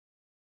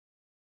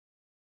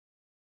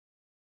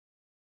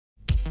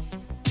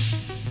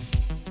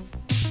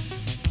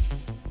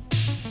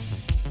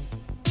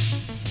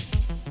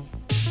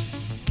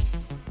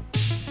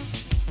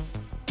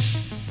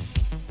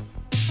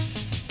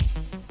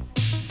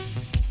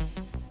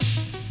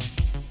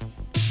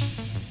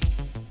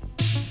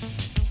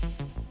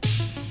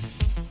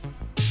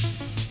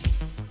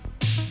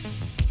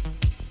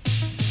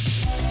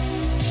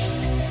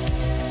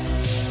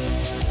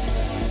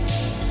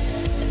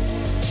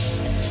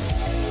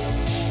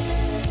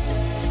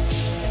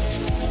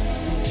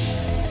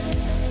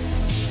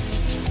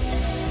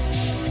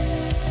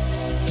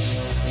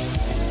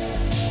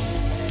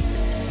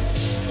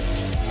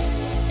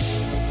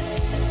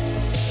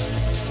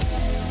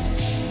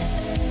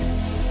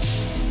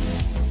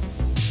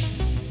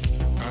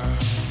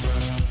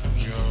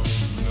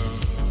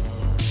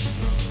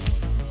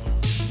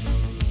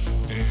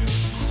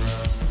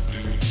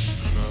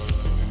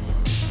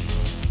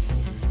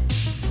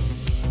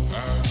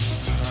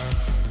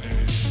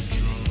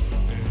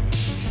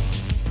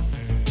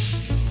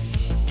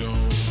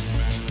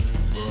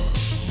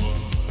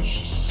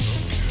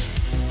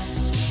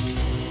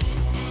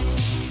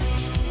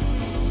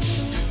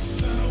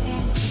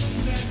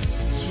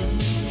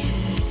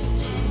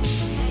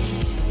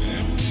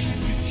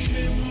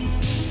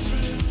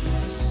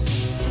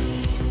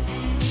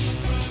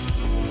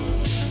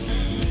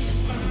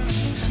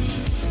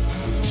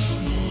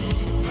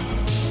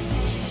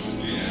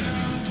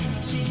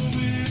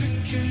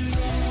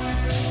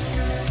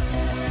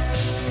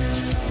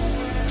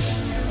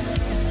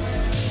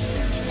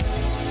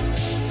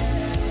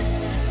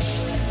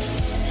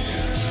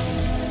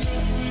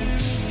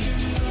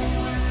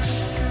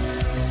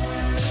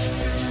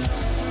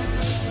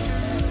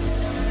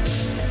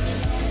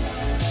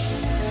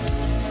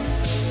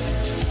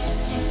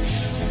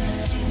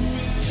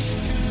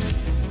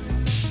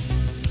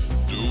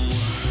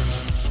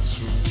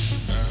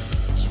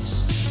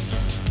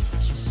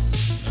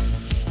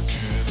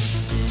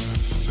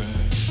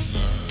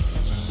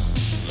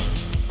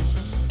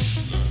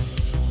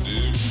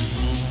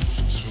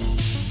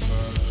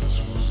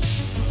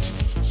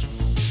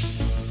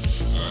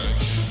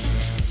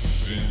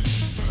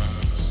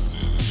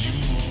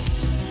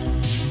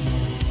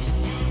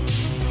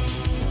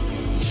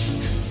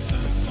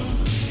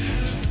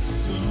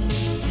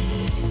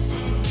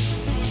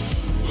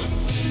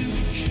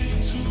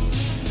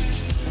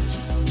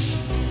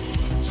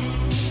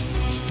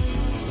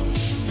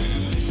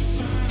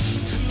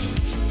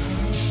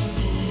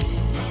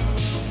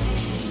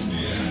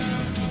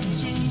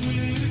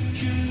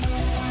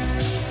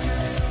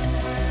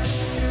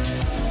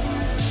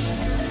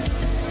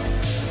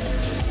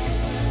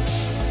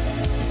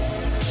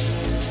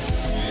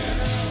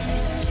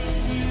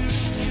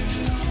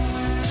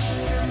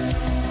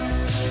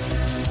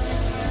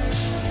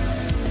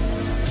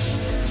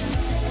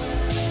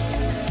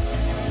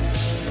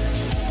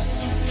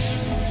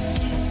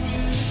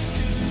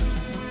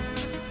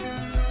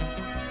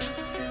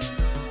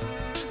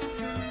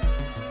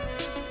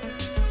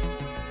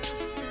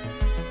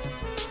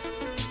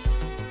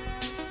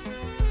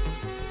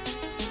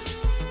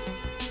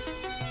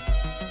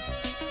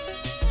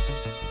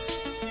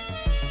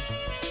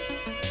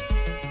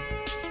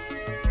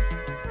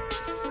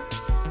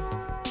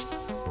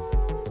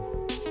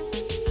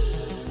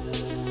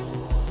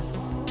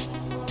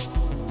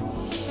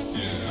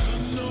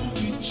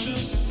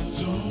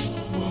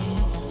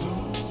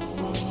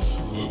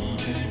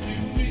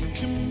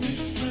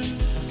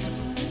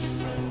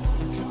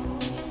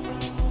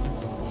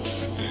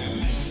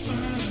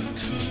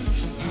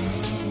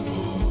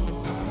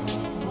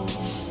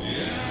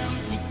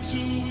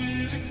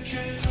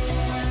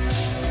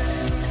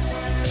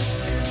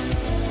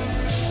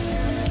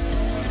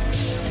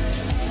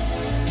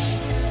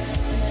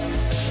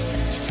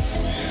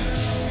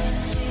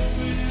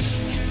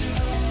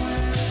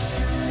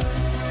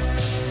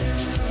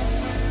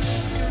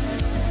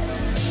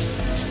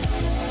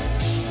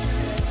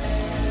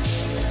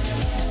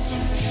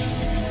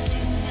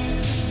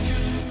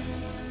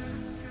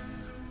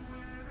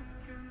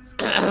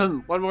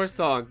One more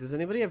song. Does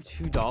anybody have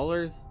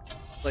 $2?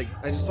 Like,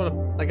 I just want to,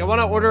 like, I want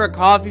to order a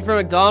coffee from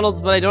McDonald's,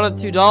 but I don't have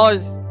 $2.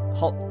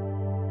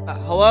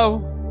 Hello?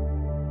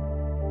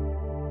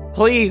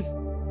 Please.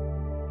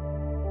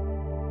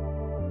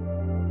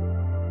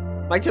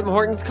 My Tim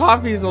Hortons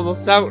coffee is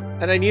almost out,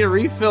 and I need a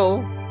refill.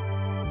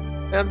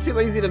 And I'm too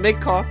lazy to make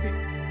coffee.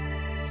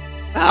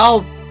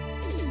 Help!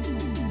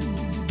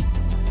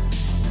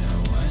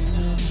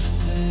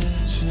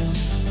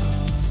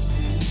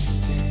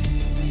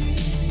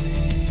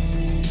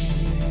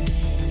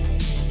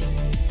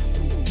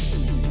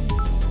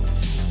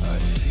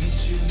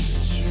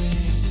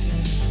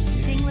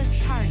 Stingless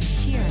Heart,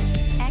 cheers,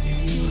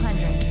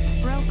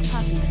 X200, broke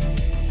puppy.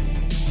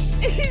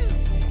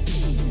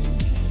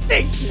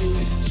 Thank you.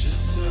 It's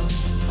just so I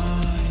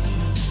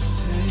can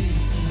take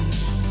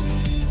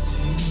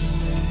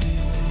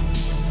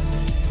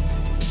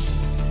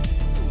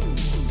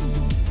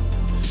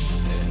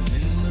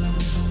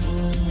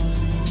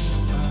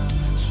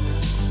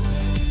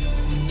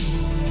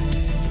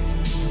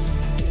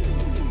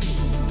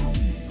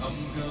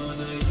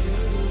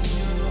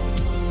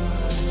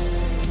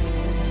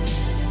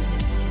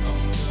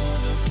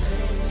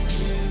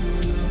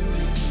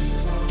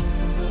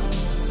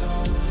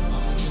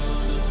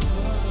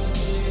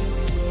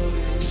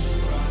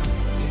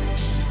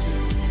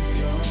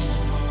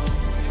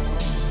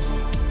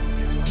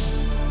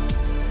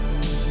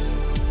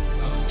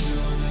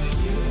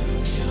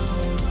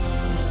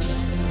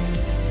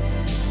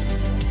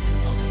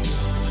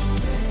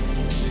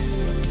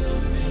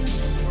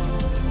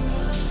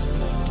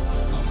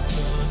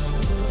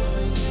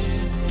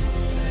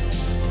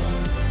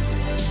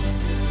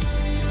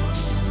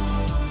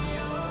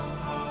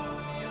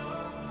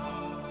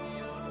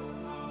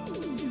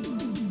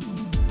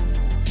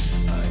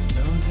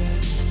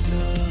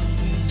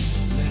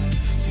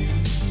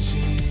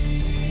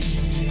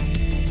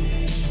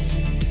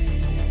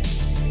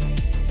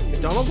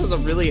McDonald's has a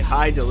really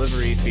high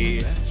delivery fee.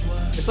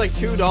 It's like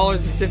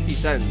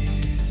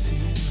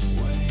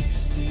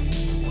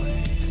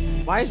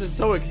 $2.50. Why is it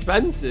so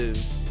expensive?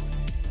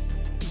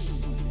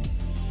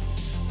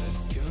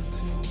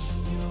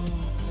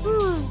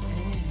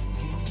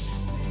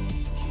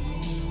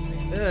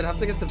 I'd have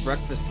to get the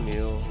breakfast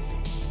meal.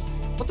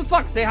 What the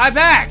fuck? Say hi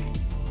back!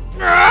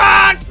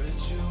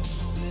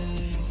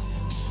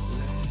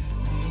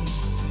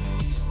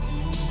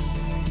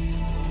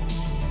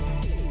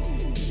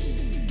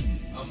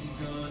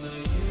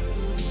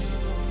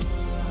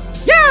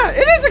 Yeah,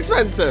 it is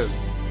expensive!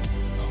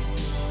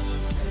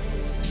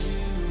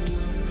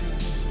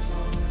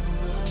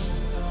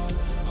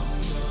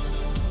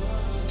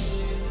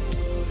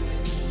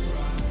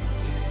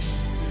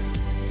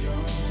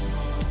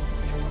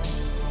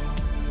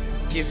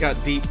 He's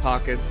got deep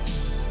pockets.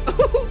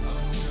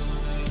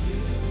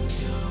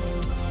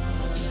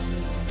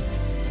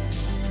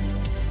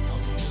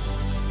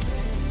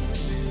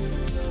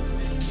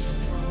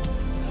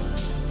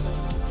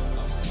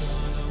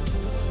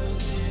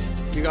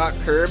 You got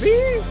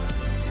Kirby?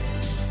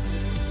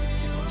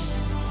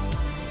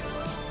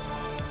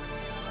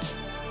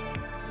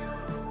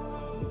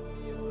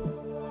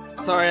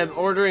 Sorry, I'm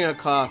ordering a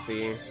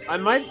coffee. I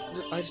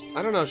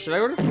don't know, should I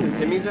order from the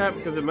Timmy's app?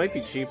 Because it might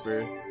be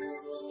cheaper.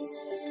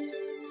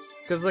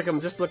 Because, like,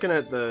 I'm just looking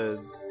at the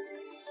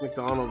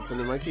McDonald's and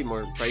it might be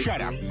more pricey.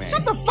 Shut up, man.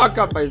 Shut the fuck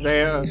up,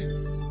 Isaiah!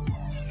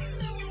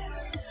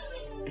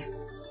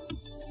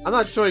 I'm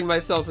not showing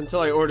myself until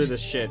I order this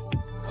shit.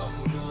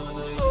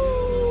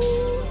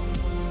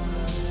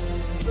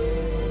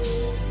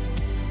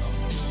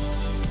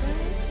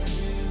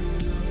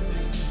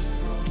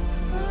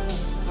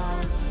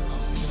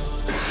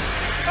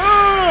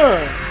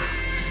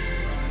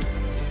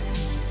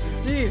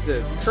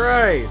 Jesus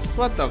Christ,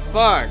 what the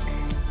fuck?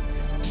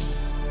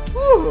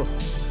 Whew.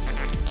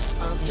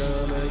 I'm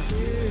gonna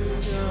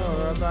use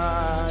your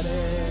body.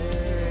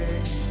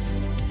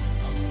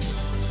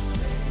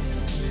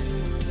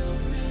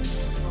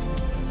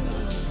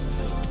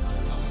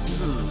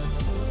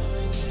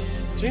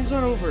 Stream's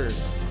not over.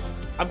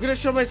 I'm gonna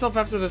show myself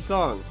after the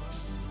song.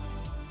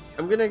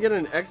 I'm gonna get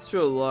an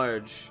extra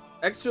large.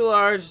 Extra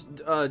large,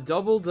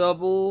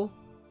 double,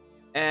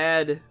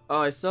 add, oh,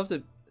 I still have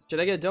to,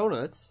 should I get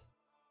donuts?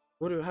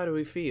 How do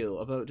we feel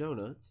about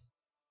donuts?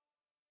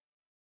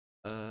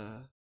 I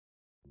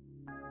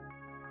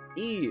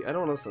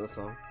don't want to listen to the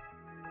song.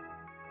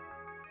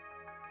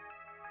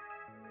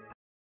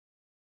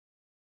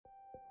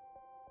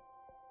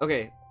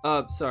 Okay,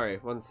 sorry,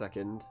 1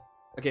 second.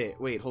 Okay,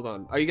 wait, hold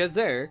on. Are you guys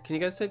there? Can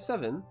you guys type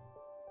 7?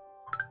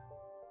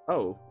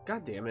 Oh,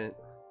 god damn it.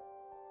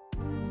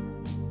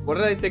 What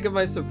did I think of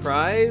my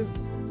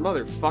surprise?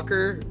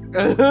 Motherfucker.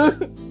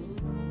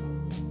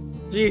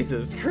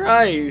 Jesus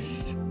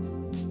Christ.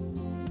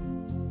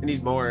 I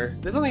need more.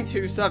 There's only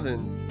 2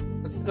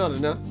 7s. That's not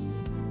enough.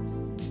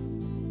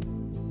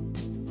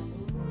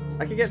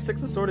 I could get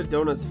 6 assorted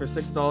donuts for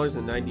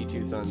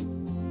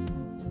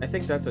 $6.92. I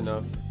think that's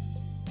enough.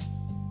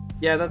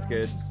 Yeah, that's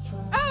good.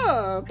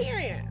 Oh,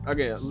 period.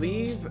 Okay,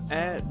 leave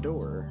at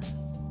door.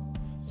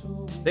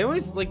 They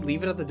always like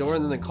leave it at the door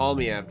and then they call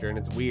me after, and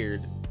it's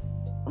weird.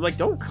 I'm like,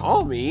 don't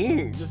call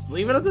me. Just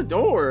leave it at the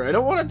door. I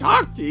don't want to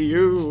talk to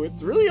you.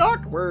 It's really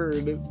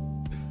awkward.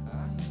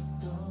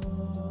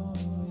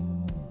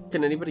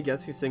 Can anybody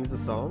guess who sings the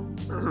song?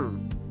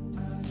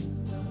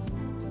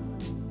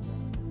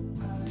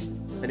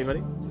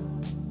 Anybody?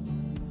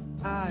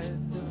 I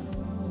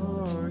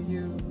adore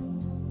you.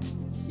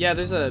 Yeah,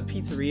 there's a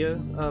pizzeria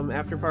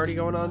after party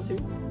going on too.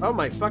 Oh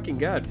my fucking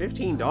god,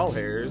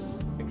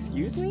 $15.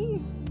 Excuse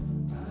me?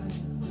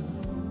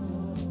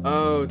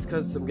 Oh, it's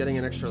because I'm getting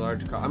an extra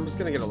large. I'm just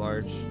gonna get a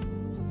large.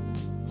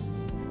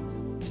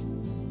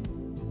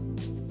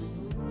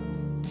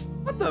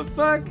 What the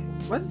fuck?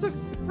 What's the?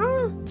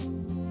 Huh?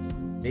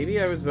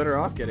 Maybe I was better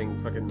off getting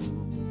fucking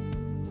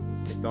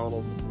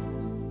McDonald's.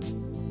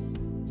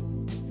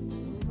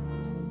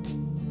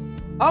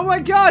 Oh my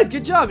god,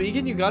 good job,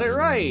 Egan, you got it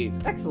right.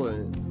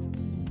 Excellent.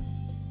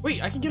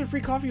 Wait, I can get a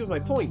free coffee with my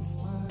points.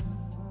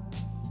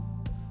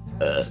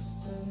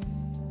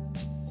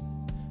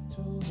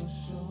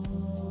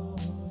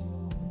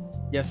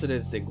 Yes, it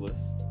is,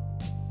 Dingless.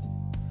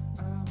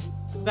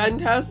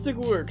 Fantastic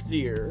work,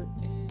 dear.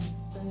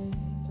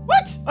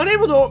 What?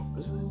 Unable to...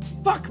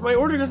 Fuck, my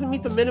order doesn't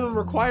meet the minimum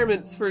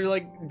requirements for,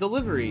 like,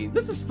 delivery.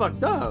 This is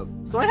fucked up.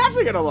 So I have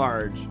to get a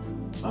large.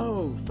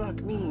 Oh, fuck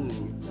me.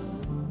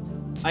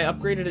 I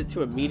upgraded it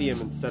to a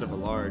medium instead of a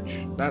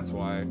large. That's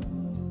why.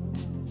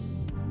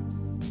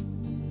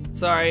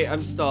 Sorry,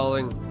 I'm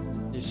stalling.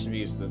 You should be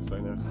used to this by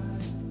now.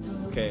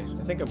 Okay,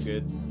 I think I'm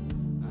good.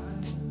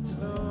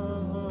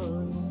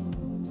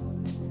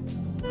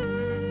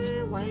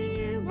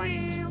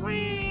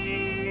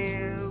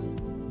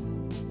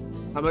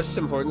 How much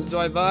Tim Hortons do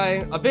I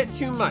buy? A bit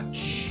too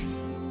much,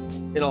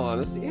 in all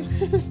honesty.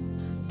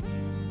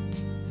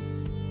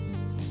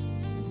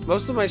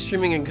 Most of my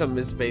streaming income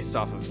is based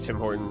off of Tim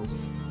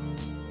Hortons.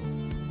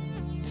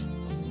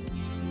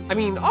 I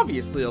mean,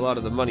 obviously a lot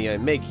of the money I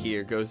make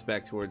here goes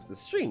back towards the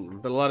stream,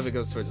 but a lot of it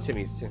goes towards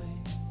Timmy's too.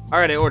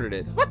 Alright, I ordered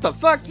it. What the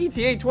fuck?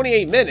 ETA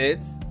 28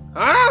 minutes?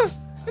 Huh?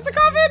 It's a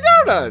coffee and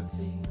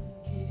donuts!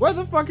 Why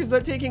the fuck is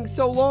that taking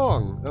so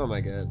long? Oh my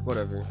god,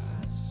 whatever.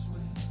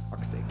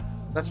 Fuck's sake.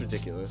 That's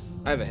ridiculous.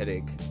 I have a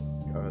headache.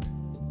 God.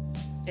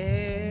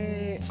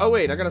 Oh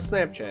wait, I got a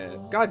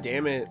Snapchat. God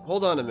damn it.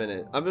 Hold on a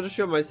minute. I'm gonna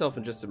show myself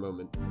in just a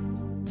moment.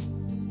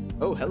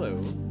 Oh, hello.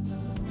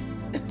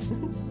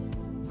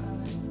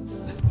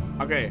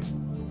 Okay.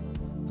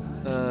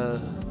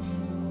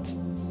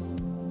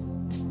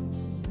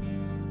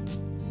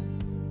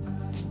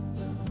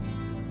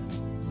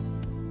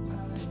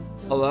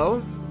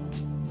 Hello?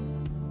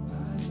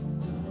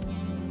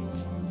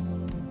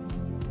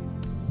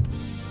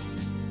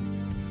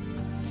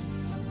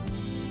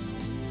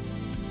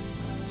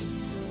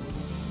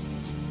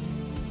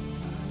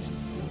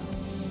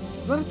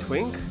 Is that a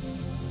twink?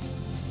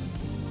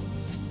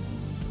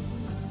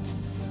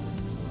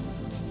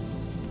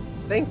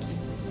 Thank you.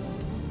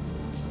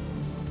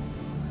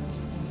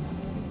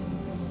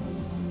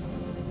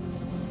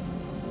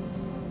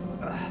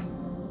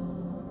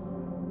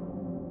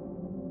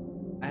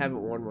 I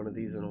haven't worn one of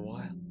these in a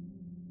while.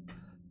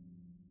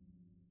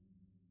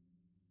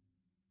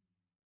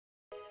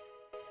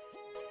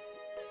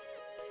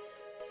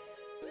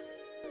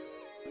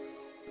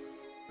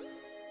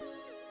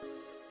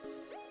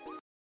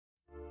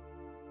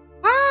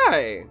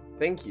 Hi!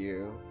 Thank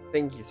you.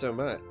 Thank you so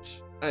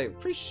much. I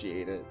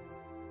appreciate it.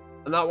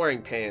 I'm not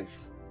wearing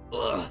pants.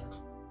 Ugh.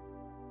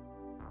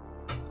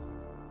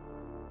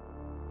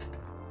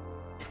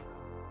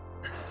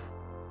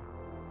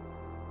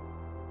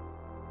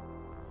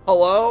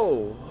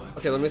 Hello!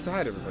 Okay, let me say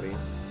hi to everybody.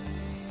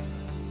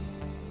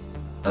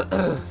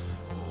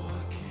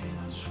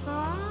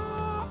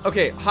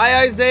 Okay,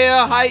 hi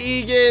Isaiah, hi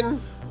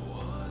Egan.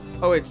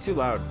 Oh, it's too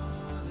loud.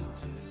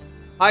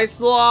 Hi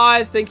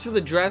Sloth, thanks for the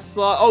dress,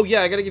 Sloth. Oh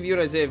yeah, I gotta give you an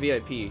Isaiah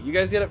VIP. You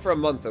guys get it for a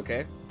month,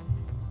 okay?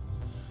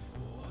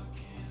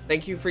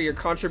 Thank you for your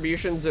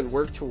contributions and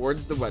work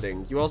towards the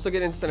wedding. You also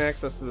get instant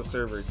access to the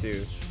server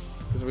too.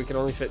 Because we can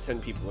only fit 10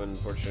 people in,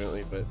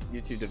 unfortunately, but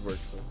you two did work,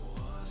 so.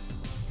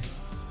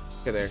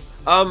 Okay, there.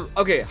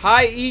 Okay,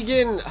 hi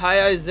Egan,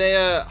 hi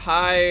Isaiah,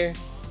 hi,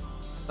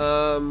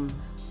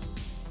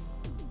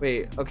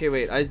 wait,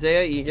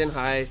 Isaiah, Egan,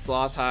 hi,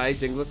 Sloth, hi,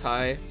 Dingless,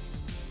 hi,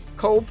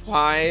 Cope,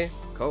 hi,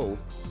 Cope,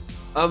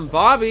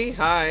 Bobby,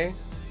 hi,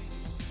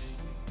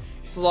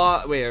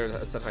 Sloth, wait,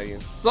 I said hi to you,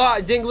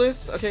 Sloth,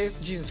 Dingless, okay,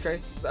 Jesus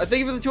Christ, thank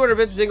you for the 200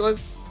 bits,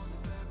 Dingless,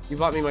 you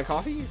bought me my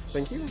coffee,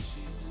 thank you.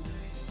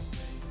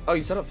 Oh,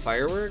 you set up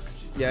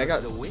fireworks? Yeah, I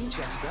got the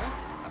Winchester.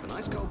 Have a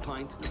nice cold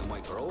pint and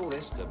wait for all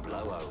this to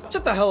blow over.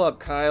 Shut the hell up,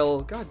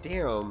 Kyle. God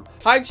damn.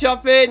 Hi,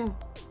 Chuffin.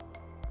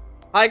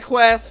 Hi,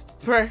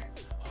 Quasper.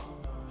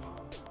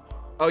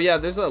 Oh yeah,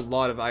 there's a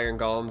lot of iron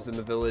golems in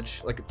the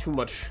village. Like, too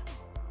much.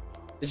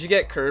 Did you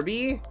get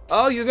Kirby?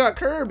 Oh, you got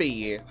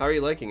Kirby. How are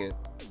you liking it?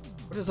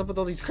 What is up with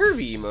all these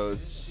Kirby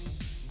emotes?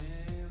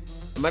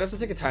 I might have to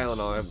take a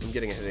Tylenol. I'm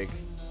getting a headache.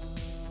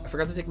 I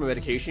forgot to take my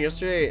medication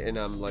yesterday, and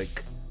I'm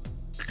like...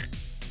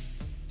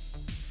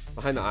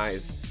 behind the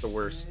eyes. The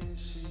worst.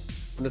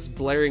 And this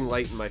blaring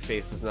light in my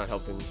face is not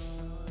helping.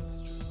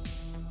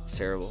 It's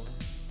terrible.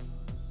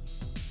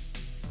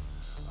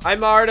 Hi,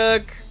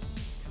 Marduk!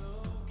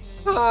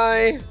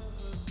 Hi!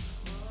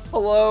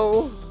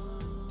 Hello!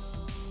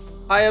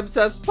 Hi,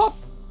 Obsessed Pup!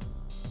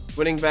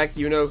 Winning back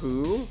you know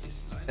who?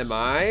 Am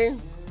I?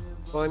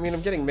 Well, I mean,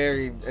 I'm getting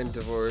married and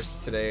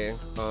divorced today.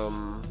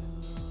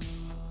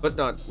 But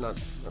not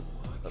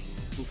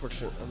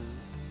unfortunate.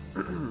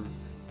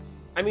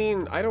 I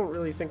mean, I don't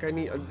really think I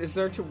need. Is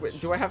there to?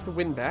 Do I have to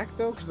win back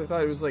though? Because I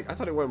thought it was like I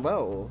thought it went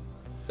well.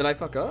 Did I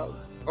fuck up?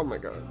 Oh my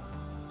god,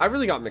 I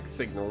really got mixed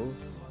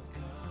signals.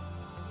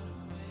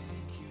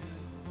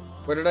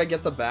 Where did I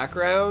get the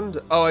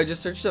background? Oh, I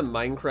just searched a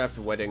Minecraft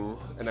wedding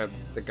and I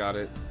got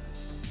it.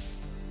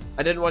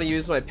 I didn't want to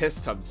use my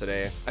piss tub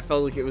today. I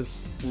felt like it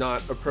was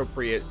not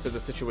appropriate to the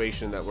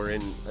situation that we're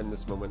in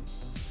this moment.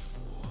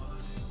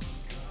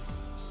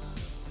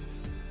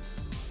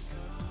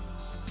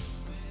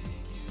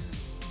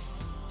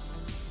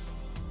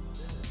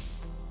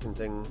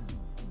 Thing.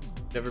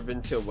 Never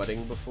been to a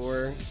wedding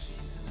before?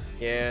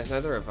 Yeah,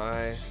 neither have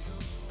I.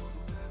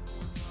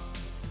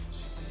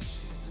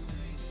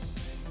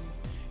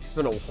 It's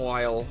been a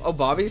while. Oh,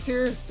 Bobby's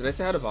here? Did I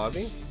say hi to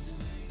Bobby?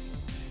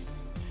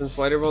 Since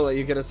Spider won't let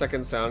you get a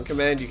second sound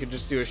command, you could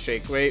just do a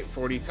shake weight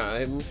 40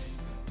 times.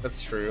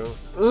 That's true.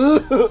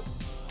 Oh,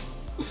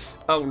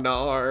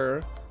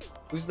 nar.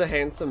 Who's the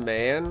handsome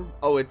man?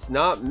 Oh, it's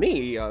not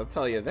me, I'll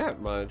tell you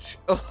that much.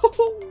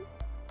 Oh.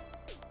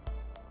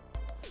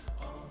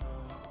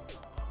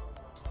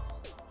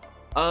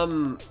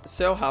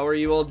 So how are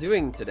you all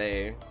doing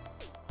today?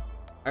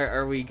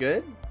 Are we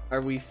good?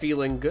 Are we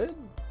feeling good?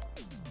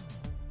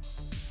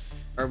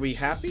 Are we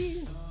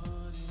happy?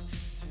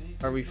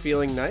 Are we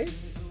feeling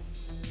nice?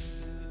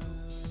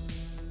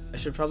 I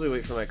should probably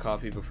wait for my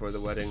coffee before the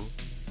wedding.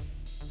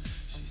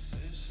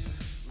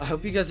 I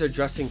hope you guys are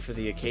dressing for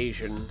the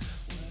occasion.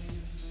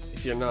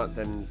 If you're not,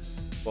 then,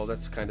 well,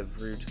 that's kind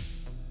of rude.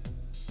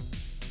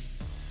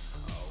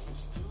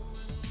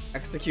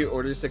 Execute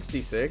Order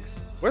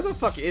 66? Where the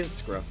fuck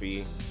is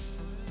Scruffy?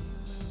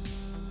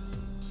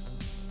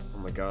 Oh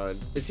my god.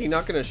 Is he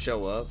not gonna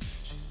show up?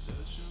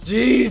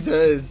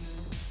 Jesus!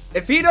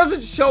 If he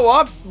doesn't show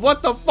up,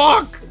 what the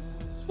fuck?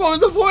 What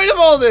was the point of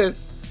all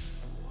this?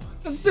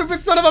 That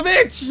stupid son of a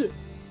bitch!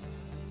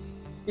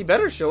 He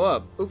better show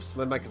up. Oops,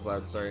 my mic is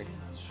loud, sorry.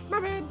 My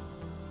bad.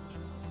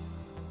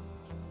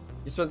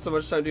 You spend so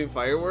much time doing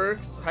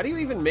fireworks? How do you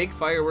even make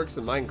fireworks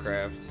in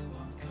Minecraft?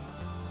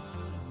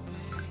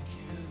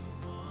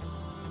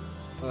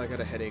 Oh, I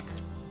got a headache.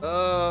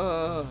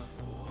 How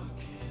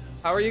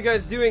are you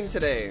guys doing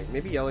today?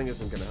 Maybe yelling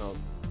isn't gonna help.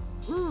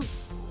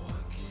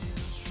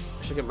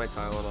 I should get my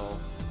Tylenol.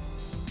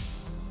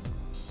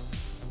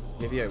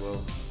 Maybe I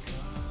will.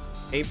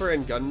 Paper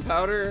and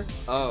gunpowder?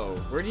 Oh,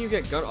 where do you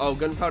get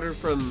gunpowder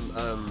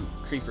from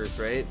creepers,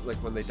 right? Like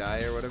when they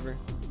die or whatever.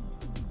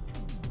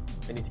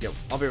 I need to go.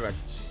 I'll be right back.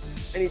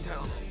 I need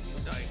Tylenol.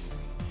 I'm dying.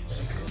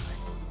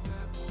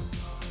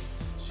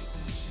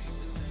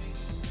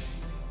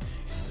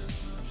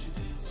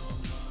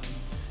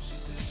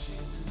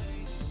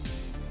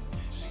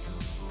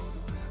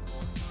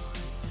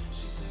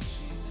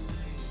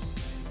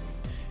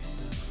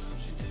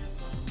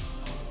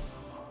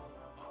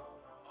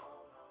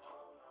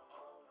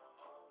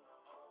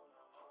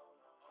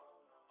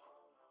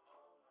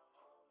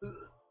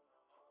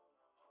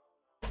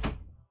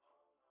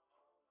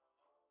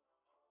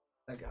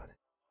 I got it.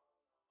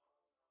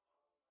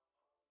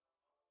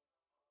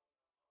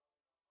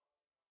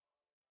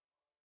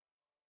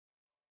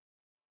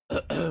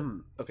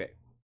 Okay.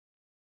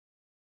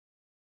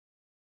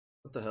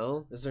 What the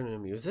hell? Is there no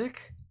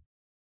music?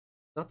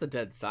 Not the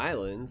dead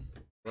silence.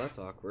 Well, that's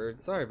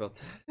awkward. Sorry about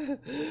that.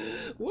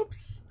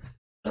 Whoops.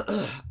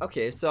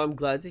 Okay, so I'm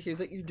glad to hear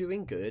that you're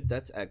doing good.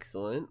 That's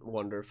excellent.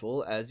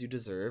 Wonderful. As you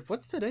deserve.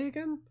 What's today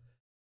again?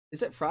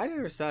 Is it Friday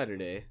or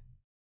Saturday?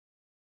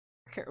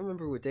 I can't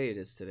remember what day it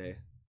is today.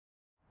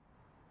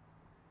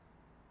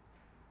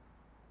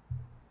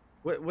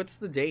 What's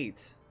the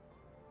date?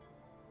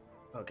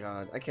 Oh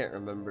god, I can't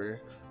remember.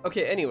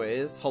 Okay,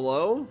 anyways,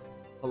 hello?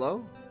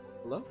 Hello?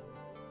 Hello?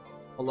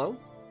 Hello?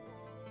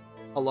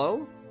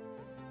 Hello?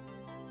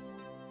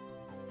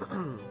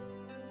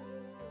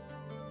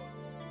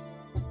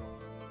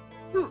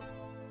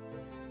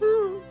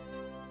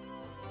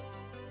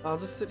 I'll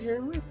just sit here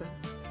and wait then.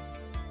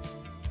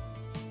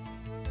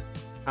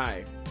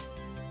 Hi.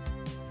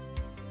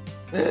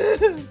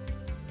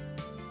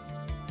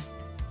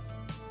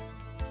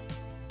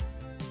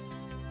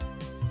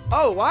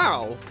 Oh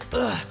wow!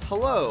 Ugh,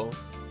 hello.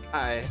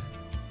 Hi.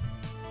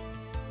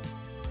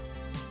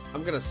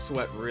 I'm gonna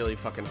sweat really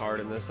fucking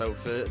hard in this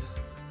outfit.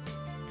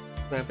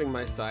 Snapping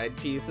my side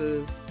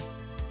pieces.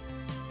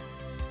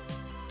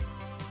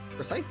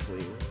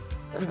 Precisely.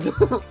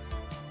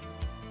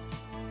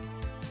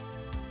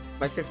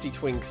 My 50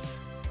 twinks.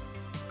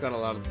 Got a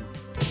lot of them.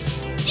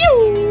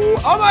 Ew!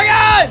 Oh my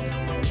god!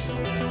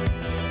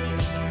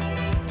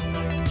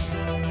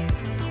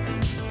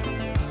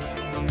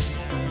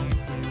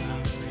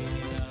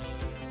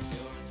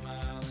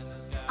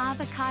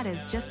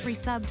 Avocados just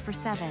resubbed for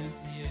 7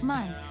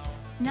 months.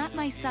 Not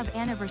my sub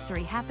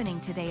anniversary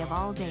happening today of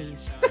all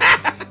days.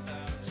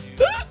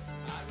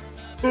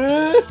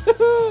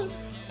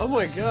 Oh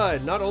my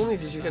god, not only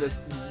did you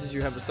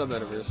have a sub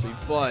anniversary,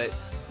 but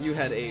you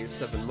had a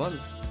 7-month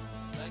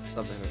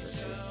sub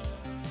anniversary.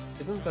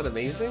 Isn't that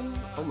amazing?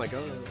 Oh my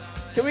god.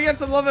 Can we get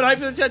some love and hype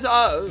in the chat?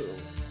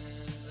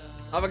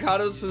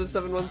 Avocados for the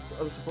 7 months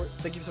of support.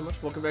 Thank you so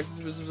much. Welcome back to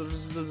thank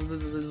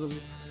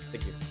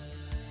you.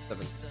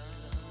 7.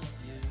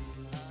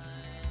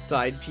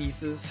 Side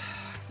pieces.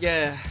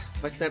 Yeah,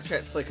 my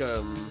Snapchat's like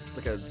a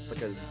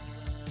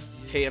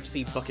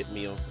KFC bucket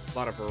meal. There's a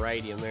lot of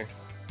variety in there.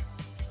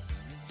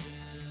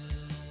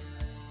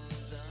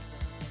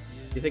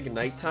 You think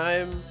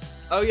nighttime?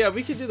 Oh yeah,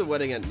 we could do the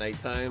wedding at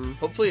nighttime.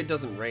 Hopefully it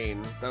doesn't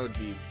rain. That would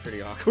be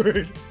pretty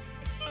awkward.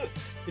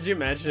 Could you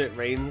imagine it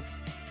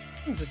rains?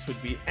 It just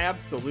would be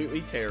absolutely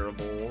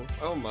terrible.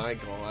 Oh my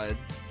god.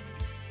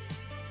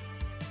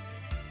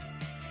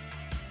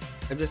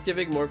 I'm just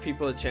giving more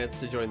people a chance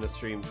to join the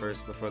stream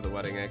first before the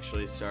wedding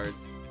actually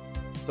starts.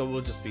 So we'll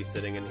just be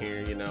sitting in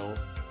here, you know,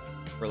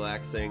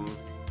 relaxing,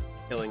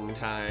 killing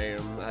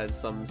time, as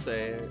some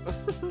say.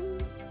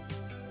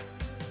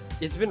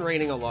 It's been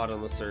raining a lot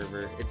on the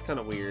server. It's kind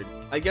of weird.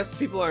 I guess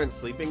people aren't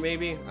sleeping,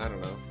 maybe? I don't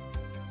know.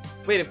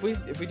 Wait, if we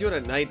do it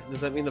at night,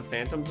 does that mean the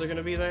phantoms are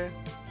gonna be there?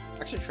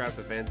 I actually trapped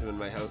a phantom in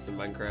my house in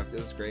Minecraft. It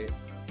was great.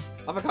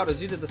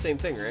 Avocados, you did the same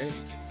thing, right?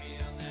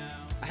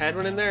 I had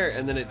one in there,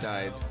 and then it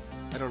died.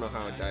 I don't know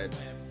how it died.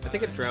 I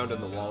think it drowned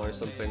in the wall or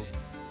something.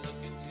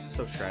 It's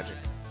so tragic.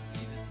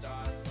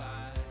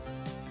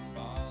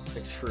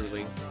 Like,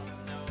 truly.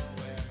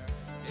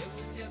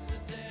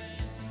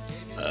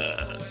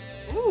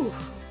 Ooh.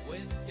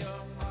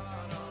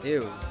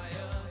 Ew.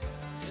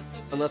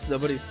 Unless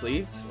nobody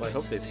sleeps? Well, I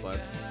hope they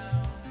slept.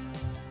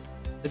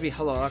 It'd be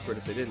hella awkward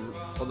if they didn't.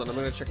 Hold on, I'm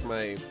gonna check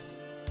my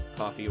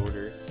coffee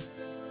order.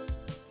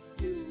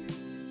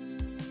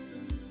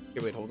 Okay,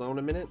 wait, hold on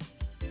a minute.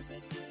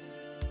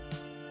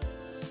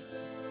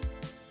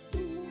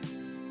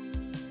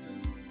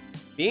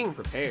 Being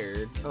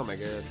prepared. Oh my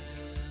god.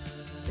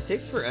 It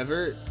takes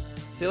forever.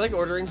 They like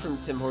ordering from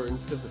Tim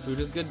Hortons because the food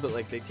is good, but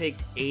like they take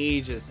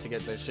ages to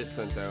get their shit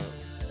sent out.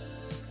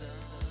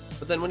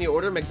 But then when you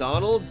order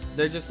McDonald's,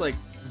 they're just like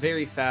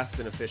very fast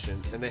and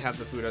efficient, and they have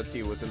the food out to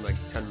you within like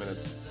 10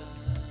 minutes.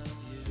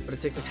 But it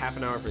takes like half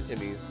an hour for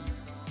Timmy's.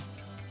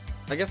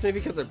 I guess maybe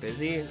because they're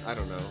busy? I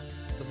don't know.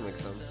 Doesn't make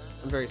sense.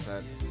 I'm very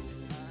sad.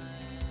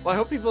 Well, I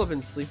hope people have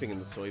been sleeping in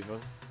the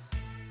Soiva.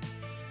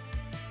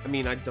 I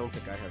mean, I don't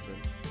think I have been.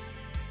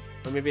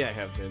 Or maybe I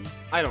have been.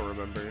 I don't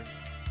remember.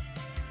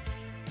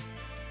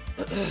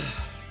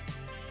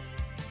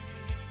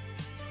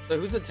 So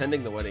who's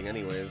attending the wedding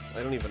anyways?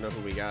 I don't even know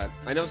who we got.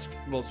 I know,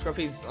 well,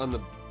 Scruffy's on the,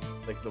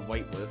 like, the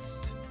white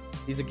list.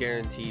 He's a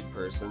guaranteed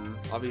person.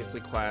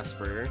 Obviously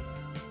Quasper.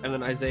 And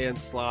then Isaiah and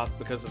Sloth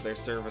because of their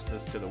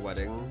services to the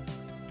wedding.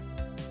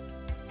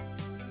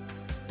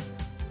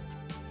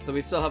 So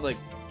we still have, like,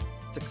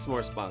 6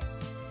 more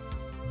spots.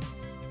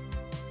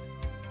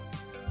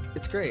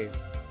 It's great.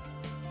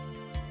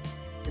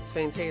 It's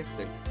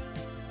fantastic.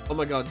 Oh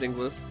my god,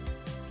 Dinglis.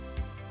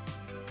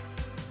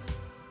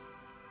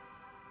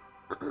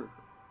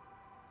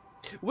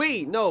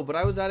 Wait, no, but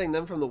I was adding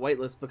them from the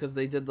whitelist because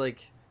they did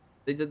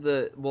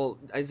well,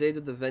 Isaiah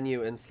did the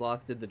venue and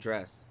Sloth did the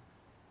dress.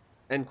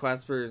 And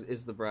Quasper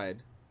is the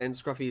bride. And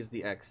Scruffy is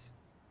the ex,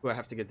 who I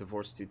have to get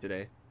divorced to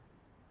today.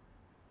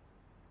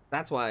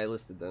 That's why I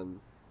listed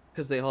them.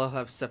 Because they all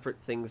have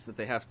separate things that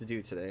they have to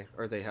do today.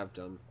 Or they have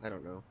done. I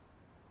don't know.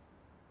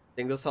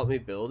 Dinglis helped me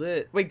build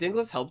it? Wait,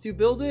 Dinglis helped you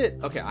build it?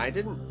 Okay, I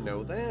didn't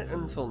know that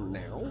until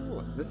now.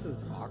 This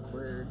is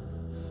awkward.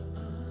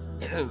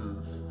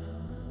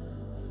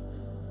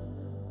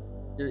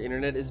 Your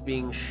internet is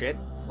being shit?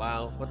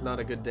 Wow, what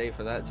not a good day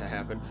for that to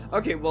happen.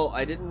 Okay, well,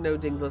 I didn't know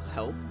Dinglis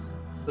helped,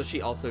 so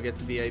she also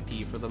gets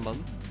VIP for the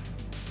month.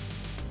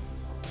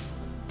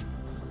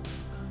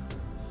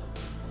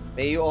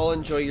 May you all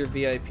enjoy your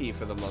VIP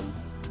for the month.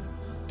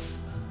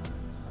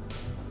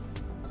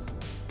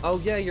 Oh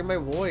yeah, you're my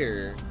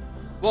warrior.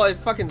 Well, if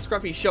fucking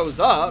Scruffy shows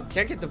up,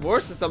 can't get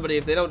divorced to somebody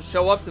if they don't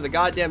show up to the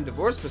goddamn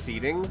divorce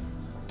proceedings.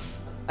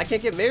 I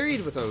can't get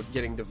married without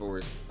getting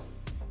divorced.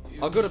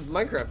 I'll go to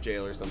Minecraft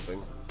jail or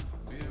something.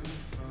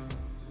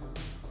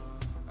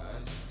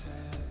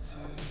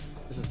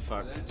 This is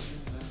fucked.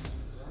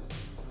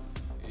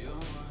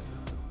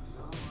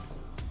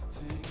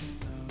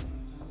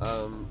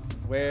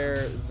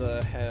 Where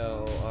the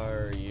hell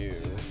are you?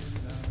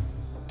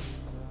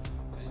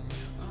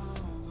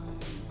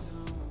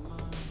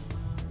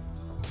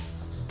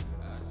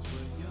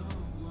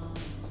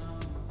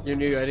 Your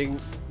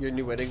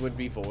new wedding would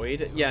be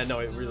void? Yeah, no,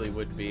 it really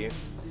would be.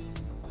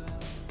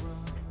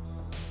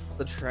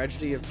 The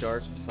tragedy of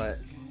Dark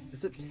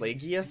is it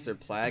Plagius or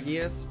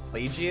Plagius?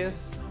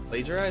 Plagius?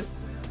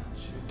 Plagiarize?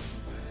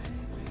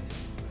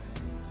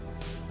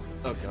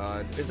 Oh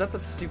god. Is that the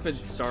stupid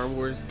Star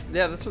Wars?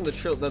 Yeah, that's from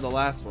the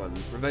last one.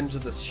 Revenge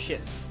of the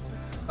Shit.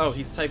 Oh,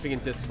 he's typing in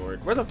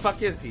Discord. Where the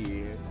fuck is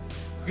he?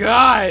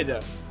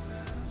 God!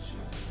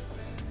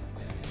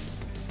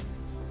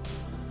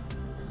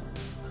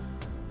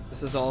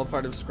 This is all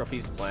part of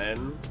Scruffy's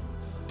plan.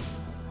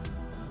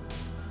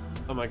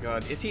 Oh my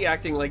god, is he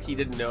acting like he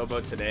didn't know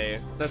about today?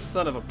 That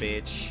son of a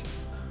bitch.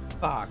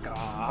 Fuck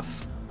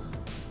off.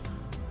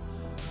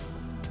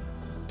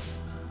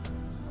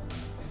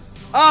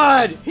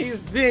 Odd!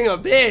 He's being a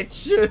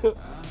bitch!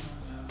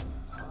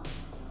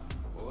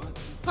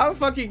 How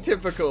fucking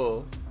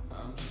typical.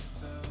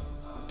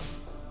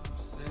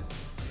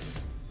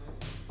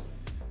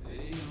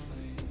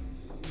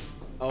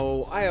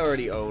 Oh, I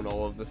already own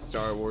all of the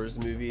Star Wars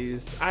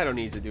movies. I don't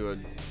need to do a,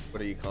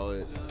 what do you call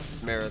it,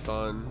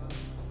 marathon.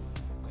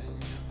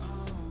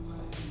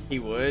 He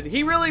would?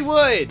 He really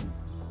would!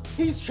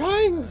 He's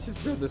trying to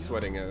throw the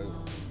sweating out.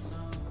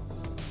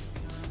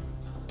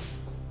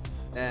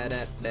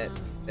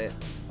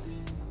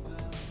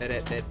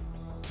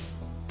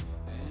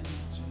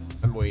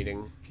 I'm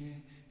waiting.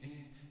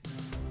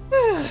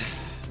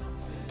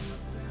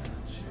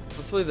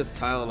 Hopefully this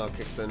Tylenol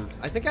kicks in.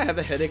 I think I have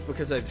a headache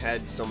because I've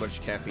had so much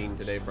caffeine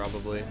today,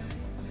 probably.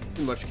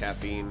 Too much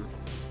caffeine.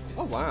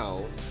 Oh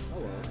wow. Oh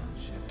wow.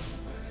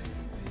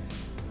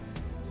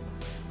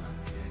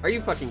 Are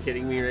you fucking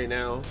kidding me right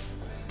now?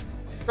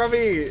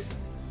 Scruffy!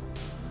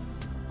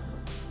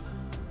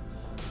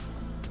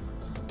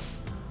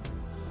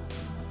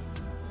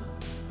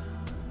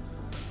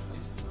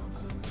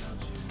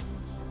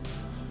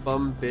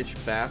 Bum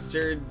bitch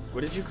bastard?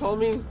 What did you call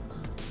me?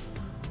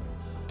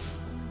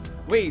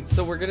 Wait,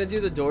 so we're gonna do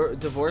the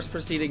divorce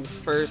proceedings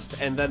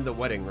first and then the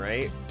wedding,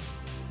 right?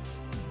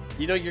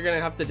 You know you're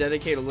gonna have to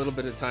dedicate a little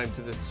bit of time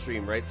to this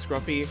stream, right,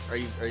 Scruffy? Are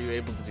you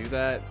able to do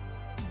that?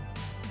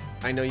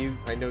 I know you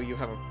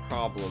have a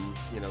problem.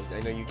 You know,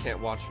 I know you can't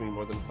watch me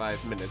more than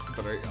 5 minutes,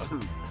 but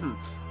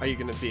are you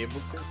gonna be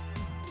able to?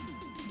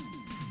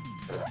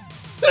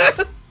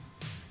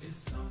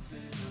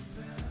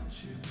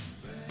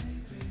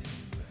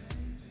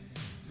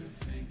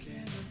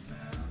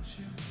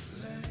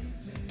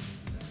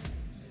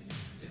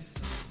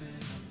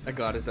 I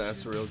got his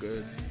ass real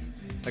good.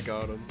 I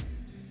got him.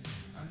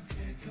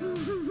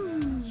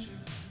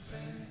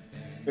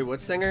 Wait,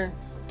 what singer?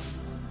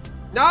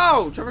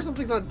 No! Trevor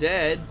Something's not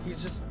dead.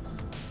 He's just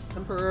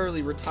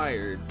temporarily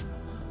retired.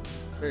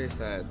 Very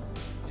sad.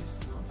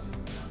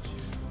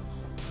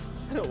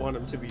 I don't want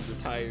him to be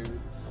retired.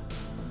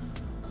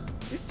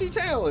 He's too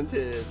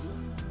talented.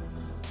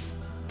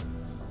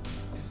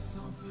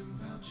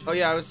 Oh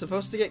yeah, I was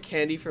supposed to get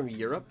candy from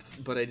Europe,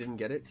 but I didn't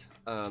get it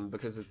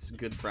because it's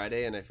Good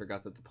Friday and I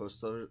forgot that the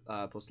postal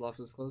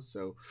office is closed.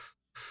 So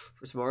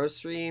for tomorrow's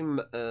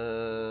stream,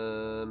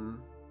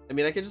 I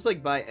mean, I could just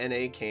like buy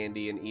NA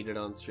candy and eat it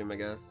on stream, I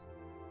guess.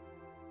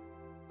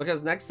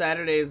 Because next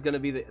Saturday is gonna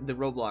be the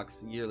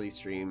Roblox yearly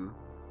stream.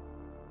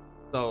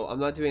 So I'm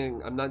not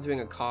doing a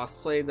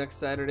cosplay next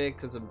Saturday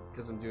because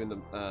I'm doing the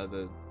what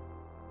do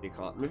you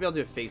call it? Maybe I'll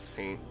do a face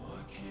paint.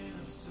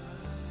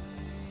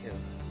 Yeah.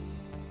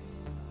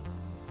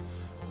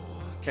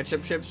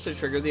 Ketchup chips to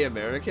trigger the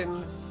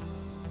Americans?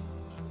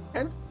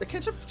 And the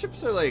ketchup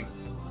chips are like,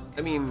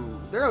 I mean,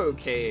 they're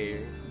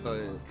okay, but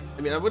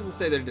I mean, I wouldn't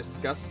say they're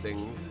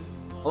disgusting.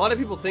 A lot of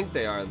people think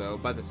they are though,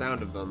 by the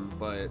sound of them,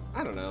 but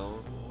I don't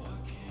know.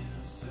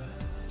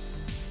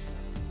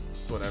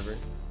 Whatever.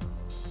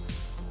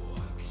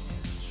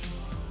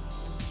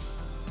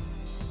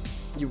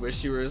 You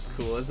wish you were as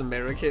cool as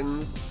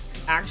Americans?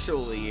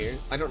 Actually,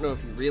 I don't know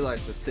if you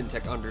realize the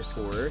Syntech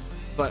underscore,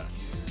 but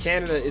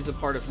Canada is a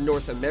part of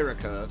North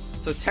America,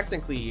 so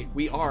technically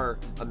we are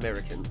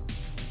Americans.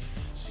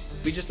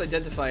 We just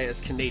identify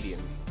as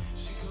Canadians.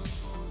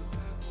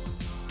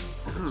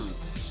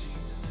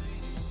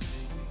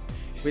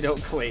 We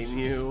don't claim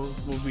you.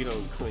 Well, we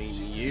don't claim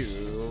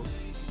you.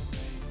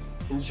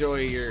 Enjoy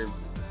your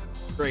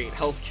great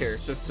healthcare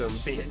system,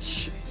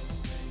 bitch.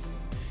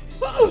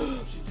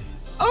 Oh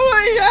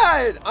my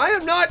god! I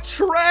am not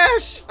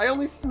trash! I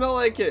only smell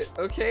like it,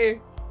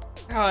 okay?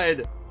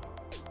 God.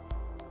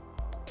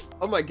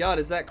 Oh my god,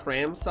 is that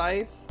cram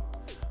size?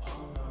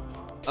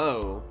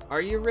 Oh,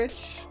 are you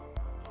rich?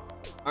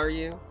 Are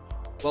you?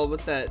 Well,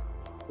 with that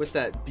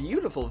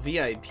beautiful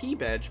VIP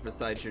badge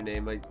beside your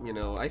name,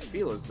 I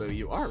feel as though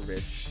you are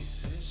rich.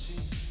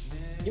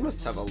 You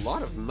must have a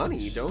lot of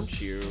money,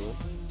 don't you?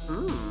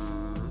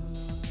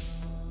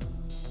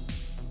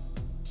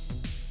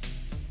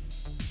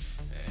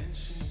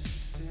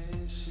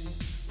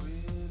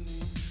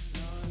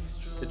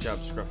 Good job,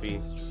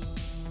 Scruffy.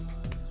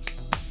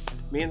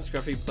 Me and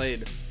Scruffy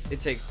played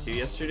It Takes Two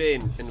yesterday,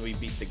 and we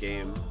beat the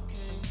game.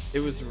 It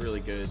was really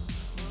good.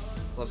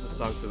 Love the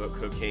songs about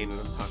cocaine and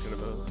I'm talking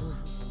about.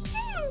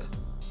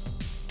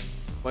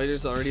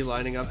 Whiter's already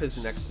lining up his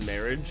next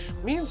marriage.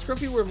 Me and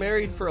Scruffy were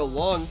married for a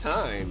long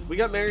time. We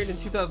got married in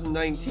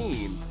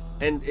 2019,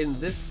 and in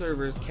this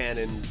server's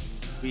canon,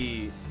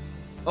 we...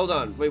 Hold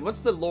on, wait,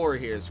 what's the lore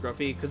here,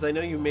 Scruffy? Because I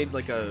know you made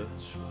like a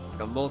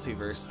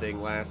multiverse thing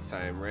last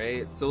time,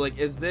 right? So like,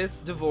 is this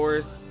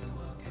divorce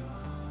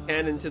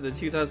canon to the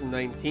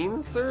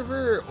 2019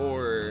 server,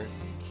 or...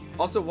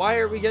 Also, why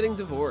are we getting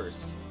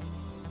divorced?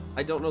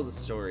 I don't know the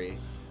story.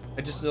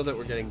 I just know that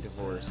we're getting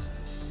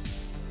divorced.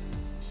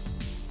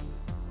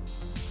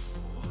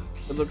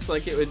 It looks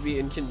like it would be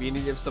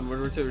inconvenient if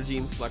someone were to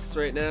redeem Flex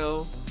right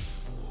now.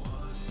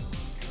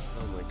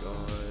 Oh my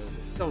god.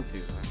 Don't do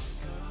that.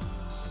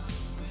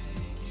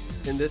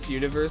 In this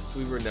universe,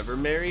 we were never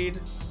married?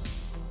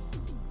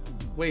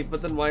 Wait,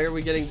 but then why are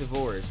we getting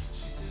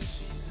divorced?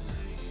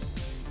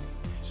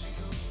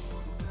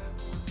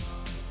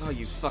 Oh,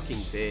 you fucking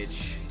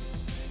bitch.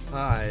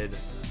 God.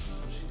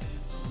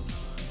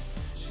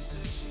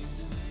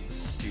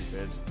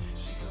 Stupid.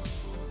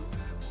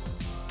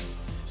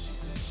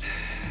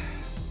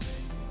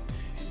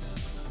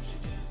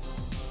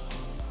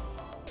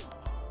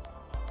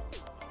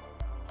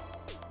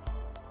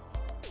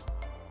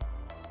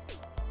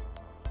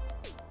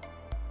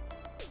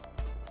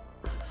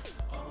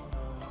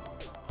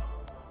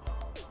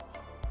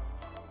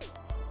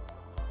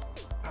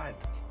 God.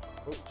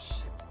 Oh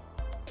shit.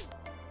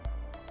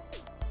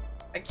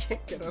 I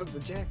can't get out of the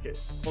jacket.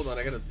 Hold on,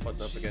 I gotta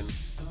button up again.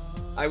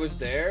 I was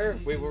there?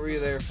 Wait, what were you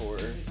there for?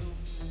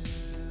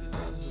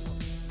 Oh, this is...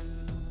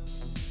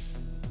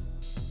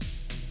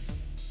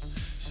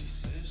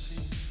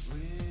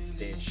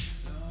 Bitch.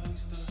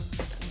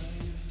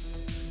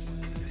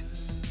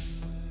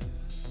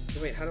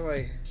 Wait, how do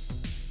I...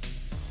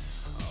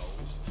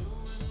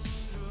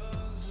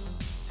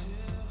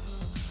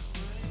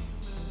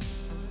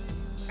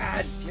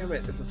 Ah, damn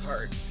it, this is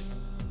hard.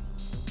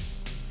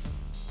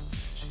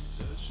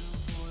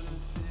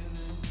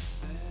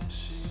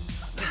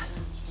 I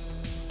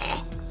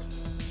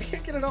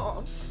can't get it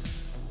off.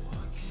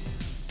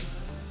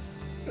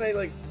 Can I,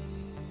 like...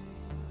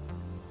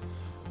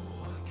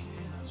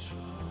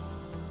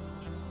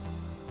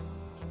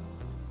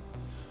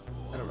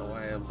 I don't know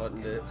why I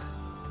unbuttoned it.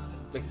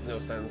 Makes no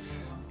sense.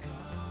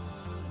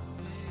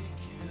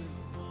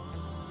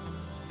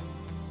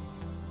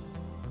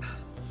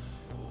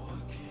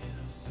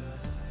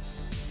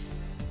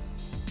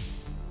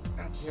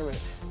 God damn it.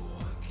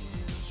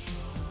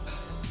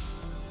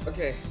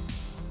 Okay.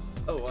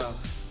 Oh wow.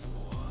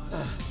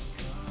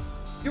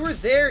 You were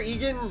there,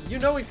 Egan! You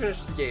know we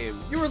finished the game.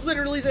 You were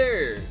literally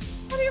there!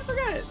 How do you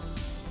forget?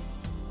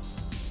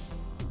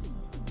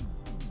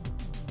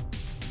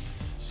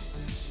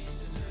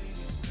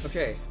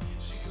 Okay.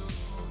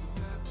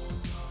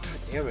 God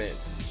damn it.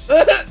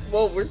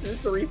 Well, we're through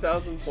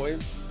 3,000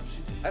 points.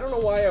 I don't know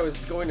why I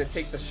was going to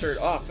take the shirt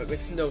off. It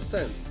makes no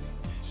sense.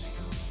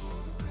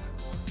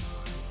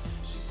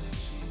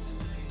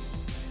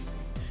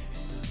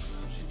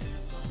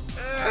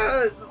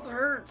 Ah, this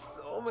hurts.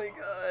 Oh my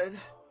god.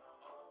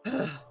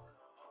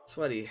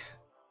 Sweaty.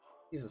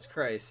 Jesus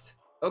Christ.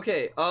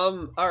 Okay,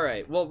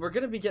 alright. Well, we're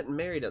gonna be getting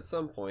married at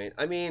some point.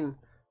 I mean,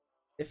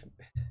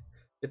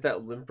 get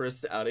that limp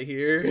wrist out of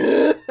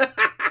here.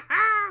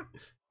 I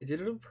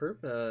did it on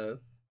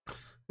purpose.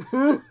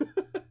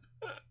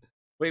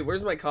 Wait,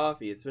 where's my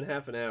coffee? It's been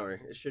half an hour.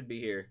 It should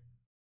be here.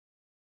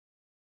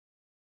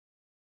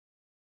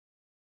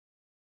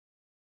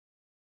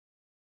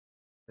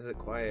 Is it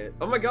quiet?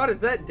 Oh my god,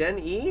 is that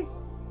Den-E?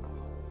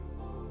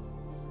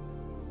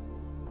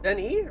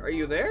 Den-E? Are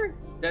you there?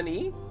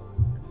 Den-E?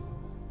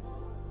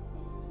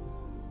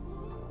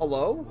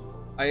 Hello?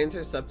 I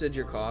intercepted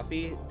your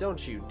coffee?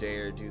 Don't you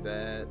dare do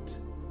that.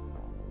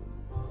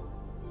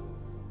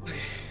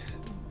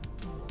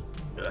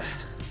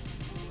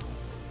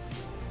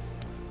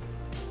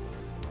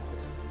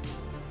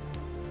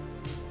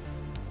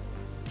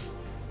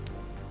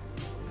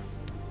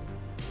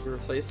 You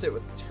replaced it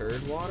with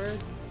turd water?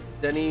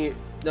 Denny...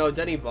 No,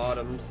 Denny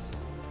Bottoms.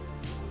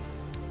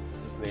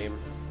 What's his name?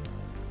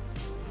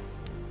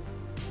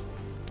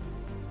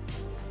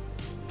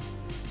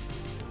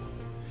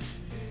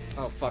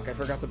 Oh fuck, I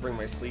forgot to bring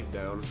my sleep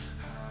down.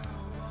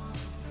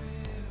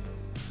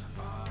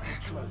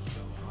 Come on.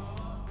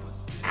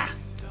 Ah!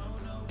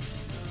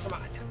 Come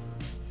on.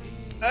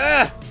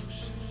 Ah!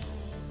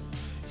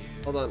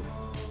 Hold on.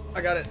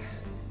 I got it.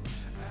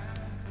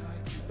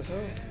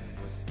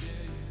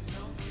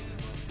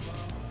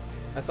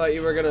 I thought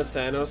you were gonna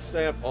Thanos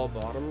snap all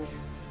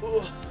bottoms.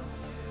 Ugh.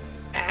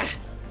 Ah!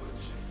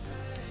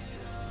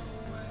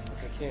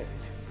 Okay, I can't.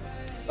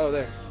 Oh,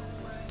 there.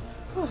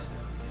 That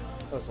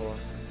was a lot.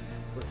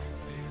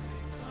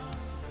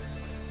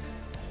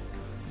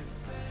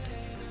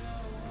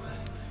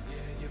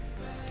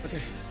 Okay.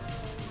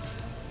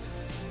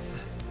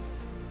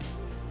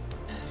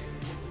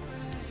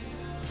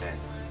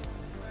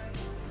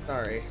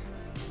 Sorry.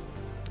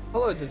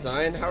 Hello,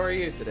 Design. How are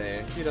you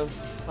today? Dude, I'm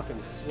fucking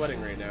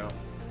sweating right now.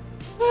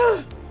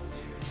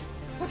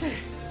 Okay.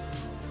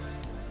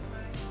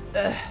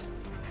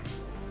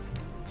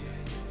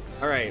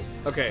 Alright.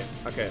 Okay.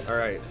 Okay.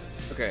 Alright.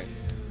 Okay.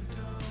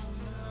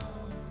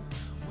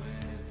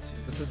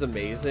 This is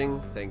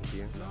amazing. Thank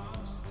you.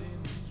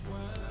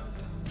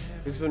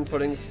 Who's been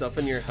putting stuff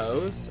in your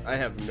house? I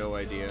have no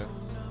idea.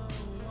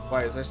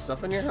 Why, is there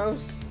stuff in your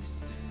house?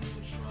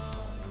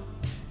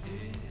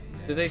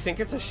 Do they think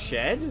it's a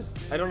shed?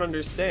 I don't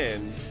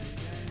understand.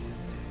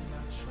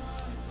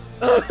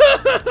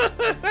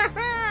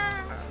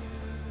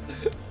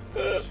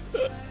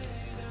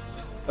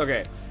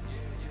 Okay.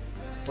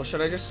 Well,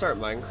 should I just start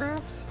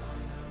Minecraft?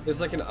 There's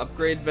like an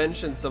upgrade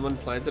bench and someone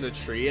planted a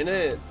tree in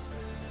it.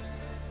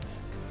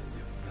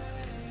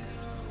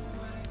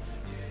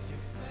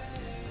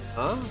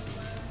 Huh?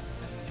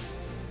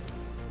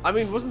 I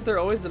mean, wasn't there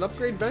always an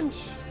upgrade bench?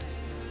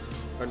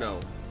 Or no?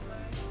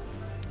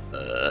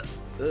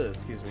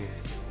 Excuse me.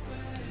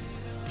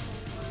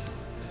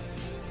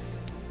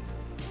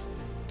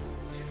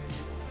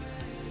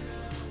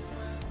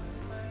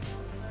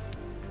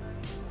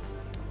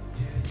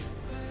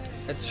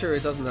 It's true,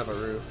 it doesn't have a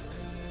roof.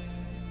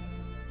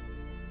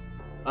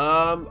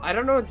 I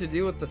don't know what to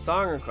do with the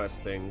song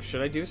request thing.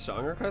 Should I do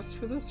song requests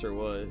for this or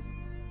what?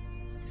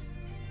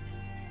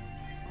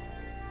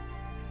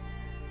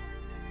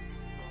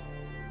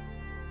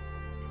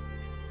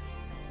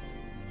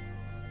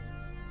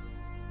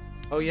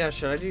 Oh yeah,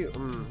 should I do,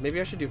 maybe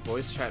I should do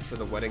voice chat for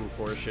the wedding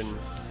portion.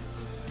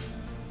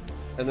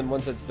 And then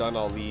once it's done,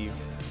 I'll leave.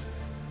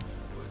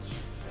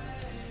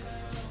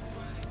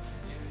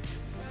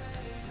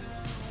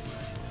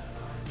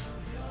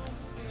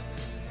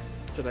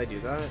 Should I do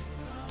that?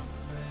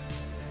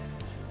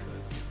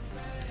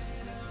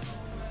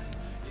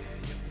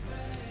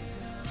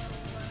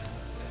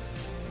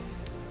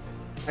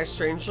 I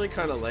strangely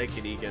kind of like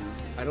it, Egan.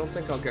 I don't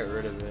think I'll get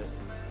rid of it.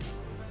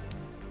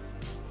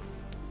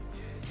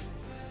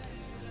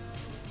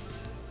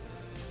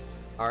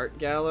 Art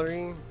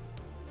gallery?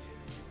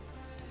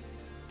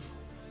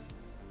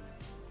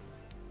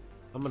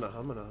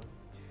 Humana.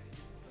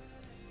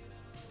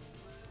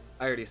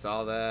 I already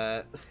saw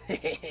that.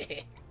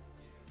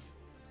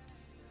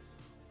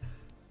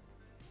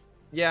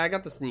 Yeah, I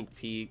got the sneak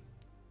peek.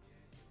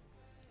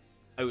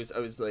 I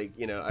was like,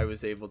 you know, I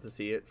was able to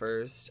see it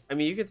first. I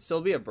mean, you could still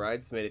be a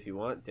bridesmaid if you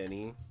want,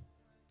 Denny.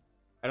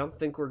 I don't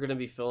think we're gonna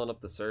be filling up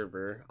the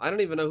server. I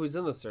don't even know who's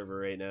in the server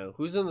right now.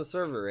 Who's in the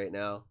server right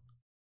now?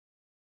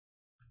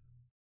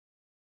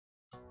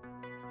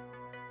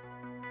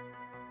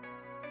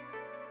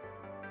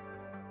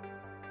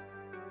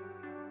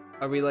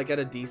 Are we like at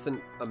a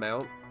decent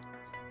amount?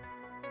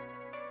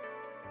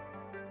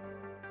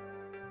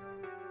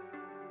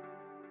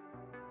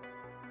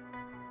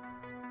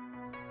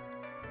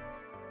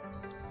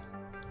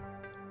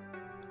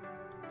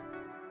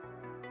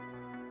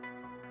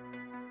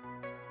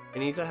 I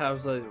need to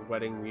have the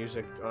wedding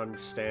music on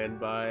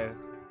standby.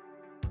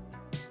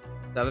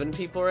 7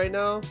 people right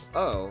now?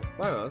 Oh,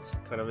 wow, that's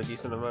kind of a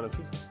decent amount of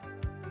people.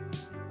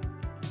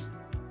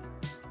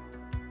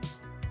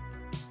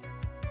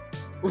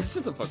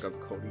 Shut the fuck up,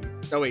 Cody.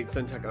 Oh wait,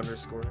 Syntech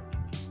underscore.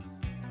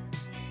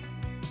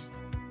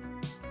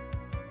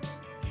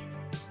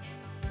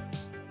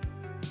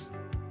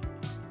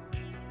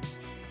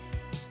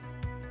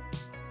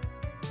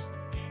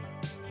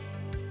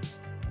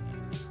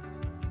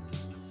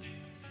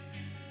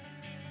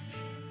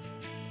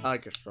 I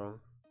like your strong.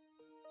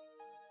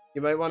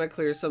 You might want to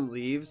clear some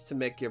leaves to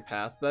make your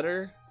path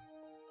better.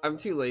 I'm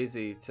too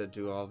lazy to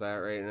do all that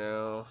right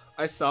now.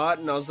 I saw it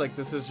and I was like,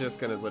 this is just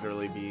gonna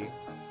literally be...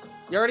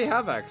 You already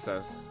have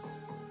access.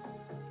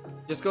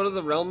 Just go to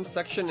the realm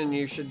section and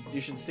you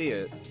should see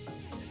it.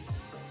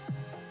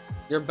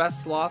 Your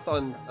best sloth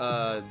on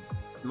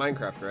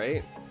Minecraft,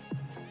 right?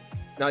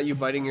 Not you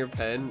biting your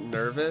pen,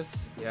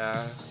 nervous?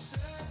 Yeah.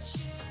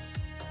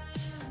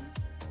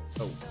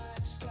 Oh.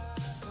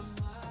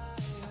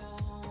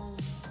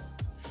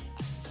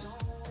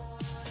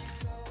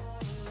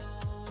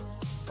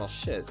 Well,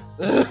 shit.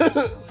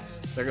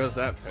 There goes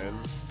that pen.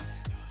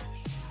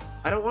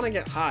 I don't want to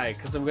get high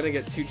because I'm gonna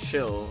get too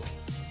chill.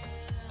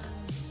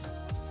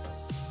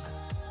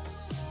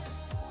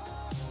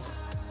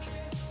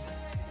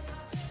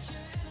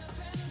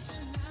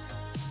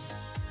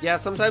 Yeah,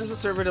 sometimes the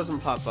server doesn't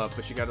pop up,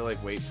 but you gotta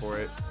like wait for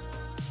it.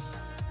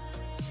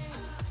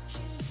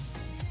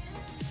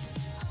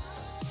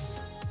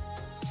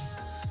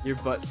 Your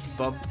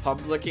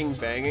publicing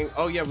banging.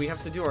 Oh yeah, we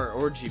have to do our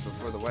orgy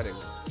before the wedding.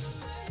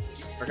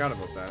 Forgot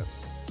about that.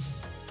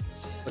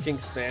 Looking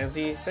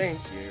snazzy? Thank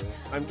you.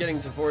 I'm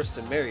getting divorced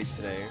and married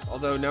today.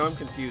 Although now I'm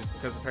confused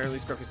because apparently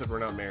Scruffy said we're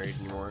not married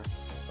anymore.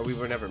 Or we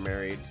were never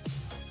married.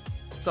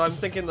 So I'm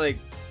thinking like,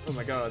 oh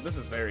my god, this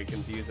is very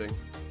confusing.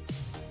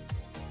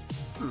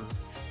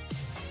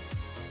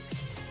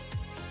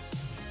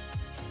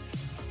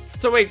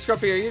 So wait,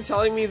 Scruffy, are you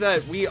telling me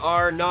that we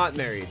are not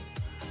married?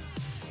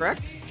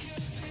 Correct?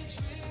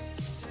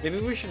 Maybe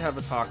we should have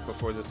a talk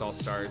before this all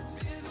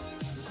starts.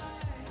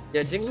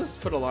 Yeah, Dingless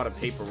put a lot of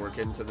paperwork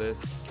into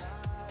this.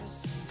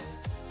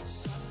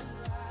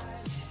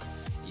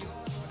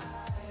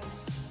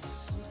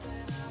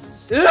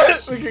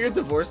 We can get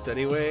divorced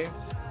anyway.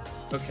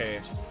 Okay.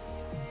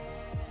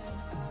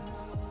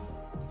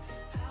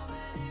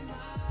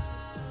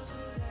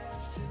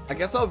 I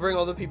guess I'll bring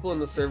all the people in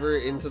the server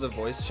into the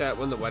voice chat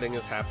when the wedding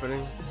is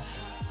happening.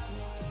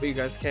 But you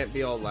guys can't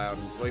be all loud.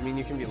 Well, I mean,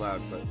 you can be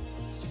loud, but...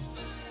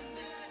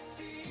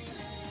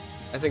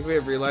 I think we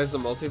have realized the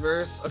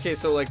multiverse. Okay,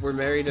 so like we're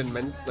married and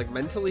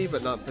mentally,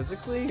 but not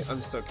physically?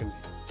 I'm so confused.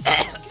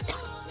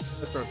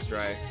 My throat's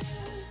dry.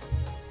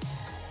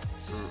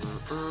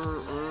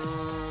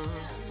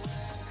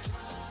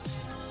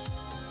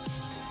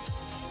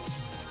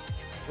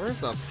 Where's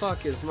the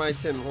fuck is my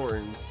Tim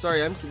Hortons?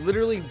 Sorry, I'm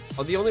literally...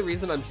 the only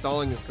reason I'm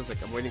stalling is because,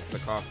 like, I'm waiting for the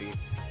coffee.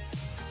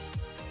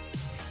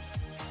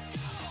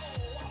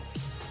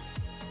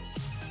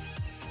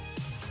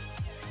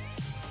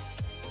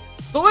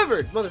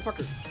 Delivered,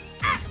 motherfucker!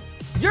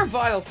 You're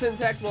vile,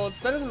 Syntax. Well, it's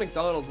better than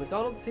McDonald's.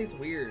 McDonald's tastes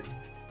weird.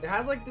 It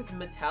has, like, this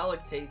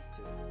metallic taste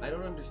to it. I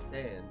don't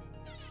understand.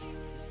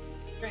 It's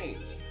strange.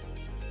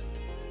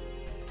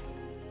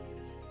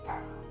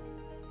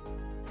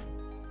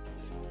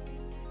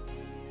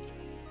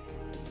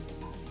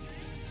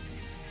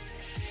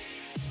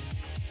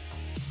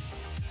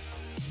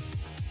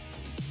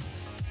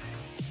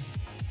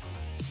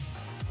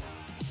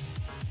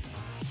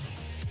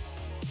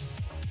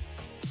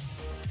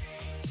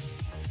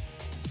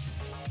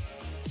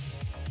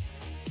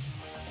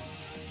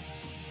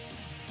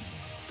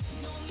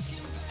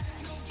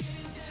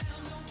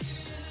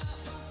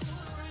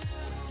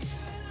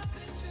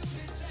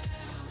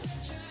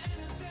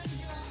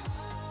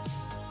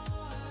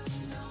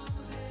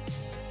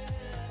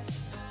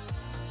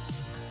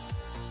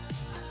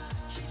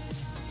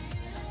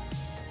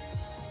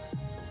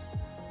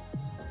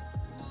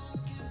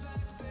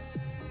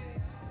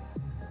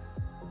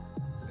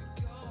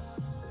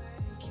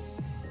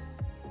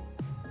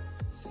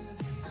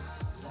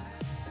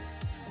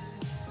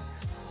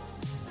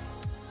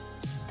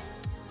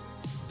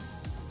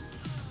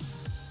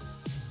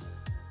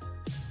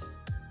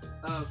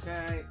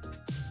 Okay.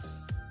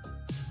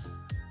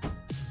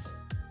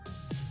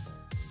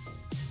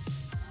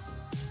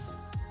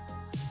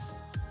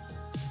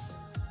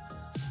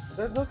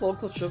 There's no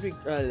local shopping.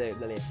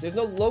 There's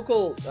no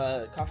local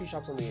coffee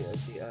shops on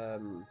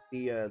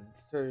the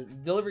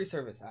delivery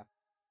service app.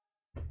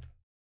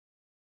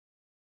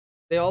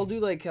 They all do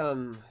like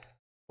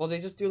well, they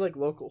just do like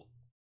local.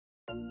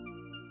 So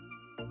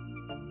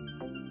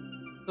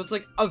it's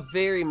like a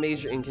very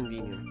major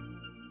inconvenience.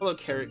 Hello,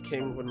 Carrot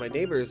King. When my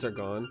neighbors are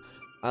gone,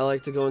 I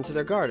like to go into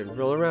their garden,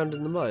 roll around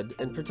in the mud,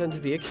 and pretend to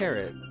be a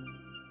carrot.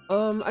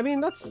 I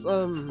mean, that's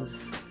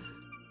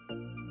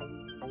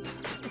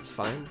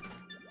fine.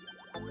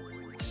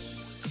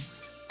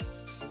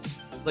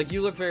 Like,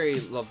 you look very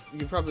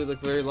you probably look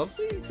very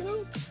lovely, you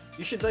know?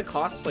 You should, like,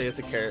 cosplay as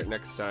a carrot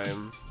next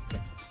time.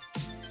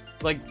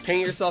 Like,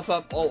 paint yourself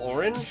up all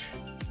orange,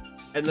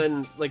 and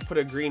then, like, put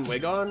a green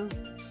wig on,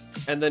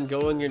 and then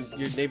go in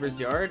your neighbor's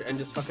yard and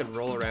just fucking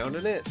roll around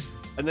in it.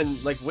 And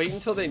then, like, wait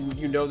until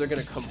you know they're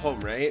gonna come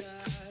home, right?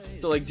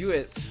 So, like, do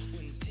it.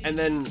 And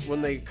then,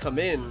 when they come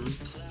in...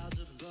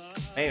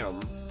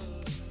 Bam.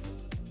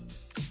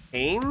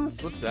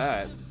 Haynes? What's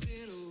that?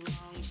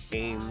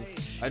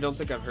 Haynes. I don't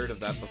think I've heard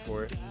of that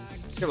before.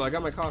 Here, well, I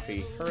got my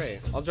coffee. Hooray.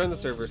 I'll join the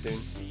server soon.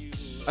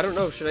 I don't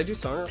know, should I do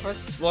song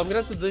requests? Well, I'm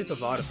gonna have to delete the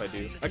VOD if I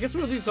do. I guess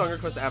we'll do song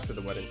requests after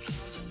the wedding.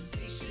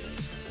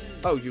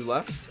 Oh, you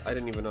left? I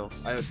didn't even know.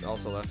 I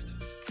also left.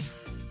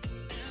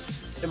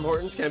 Tim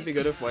Hortons can't be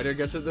good if Whiter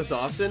gets it this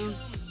often.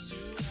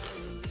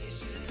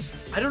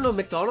 I don't know,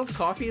 McDonald's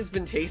coffee has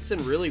been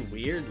tasting really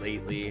weird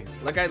lately.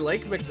 Like,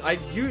 I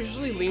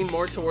usually lean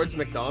more towards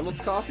McDonald's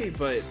coffee,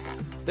 but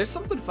there's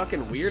something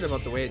fucking weird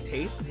about the way it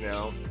tastes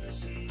now.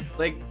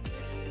 Like,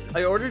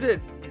 I ordered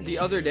it the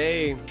other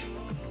day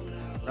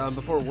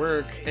before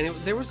work, and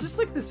there was just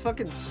like this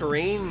fucking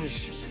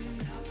strange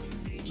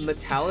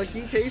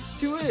metallic-y taste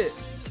to it.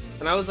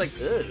 And I was like,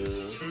 ugh.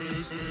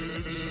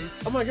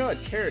 Oh my god,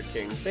 Carrot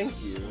King, thank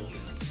you.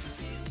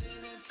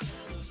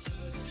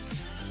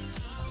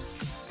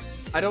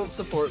 I don't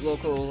support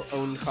local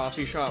owned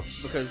coffee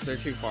shops because they're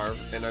too far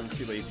and I'm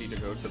too lazy to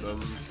go to them.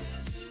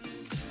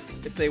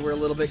 If they were a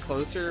little bit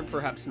closer,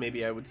 perhaps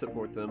maybe I would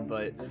support them,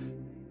 but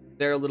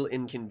they're a little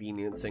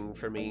inconveniencing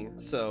for me.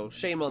 So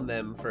shame on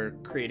them for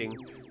creating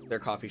their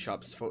coffee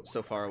shops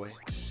so far away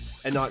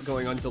and not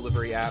going on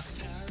delivery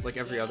apps like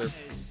every other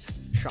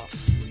shop.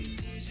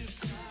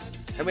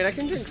 I mean, I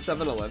can drink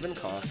 7-Eleven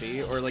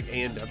coffee or like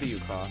A&W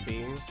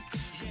coffee.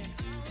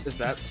 Is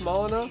that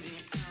small enough?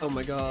 Oh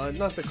my god,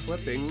 not the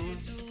clipping.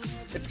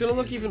 It's gonna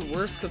look even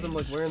worse because I'm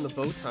like wearing the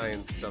bow tie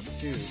and stuff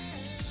too.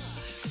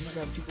 Oh my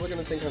god, people are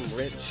gonna think I'm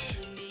rich.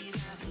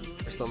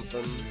 Or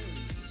something.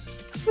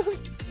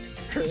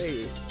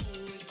 Great.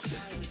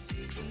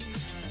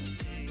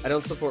 I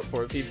don't support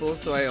poor people,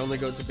 so I only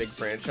go to big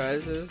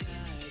franchises.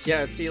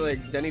 Yeah, see,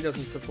 like, Denny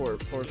doesn't support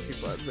poor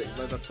people,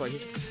 but that's why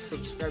he's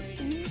subscribed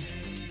to me.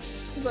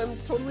 Because I'm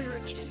totally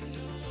rich.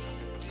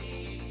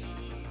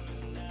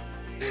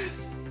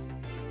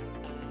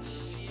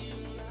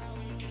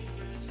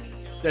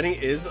 Denny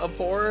is a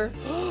poor?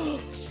 Oh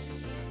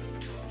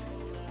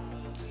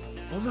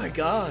my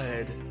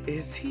god.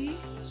 Is he?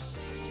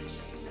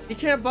 He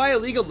can't buy a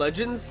League of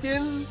Legends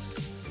skin?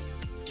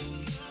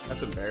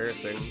 That's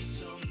embarrassing.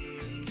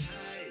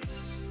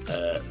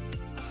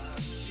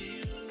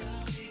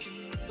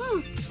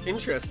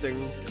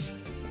 Interesting.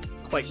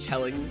 Quite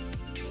telling.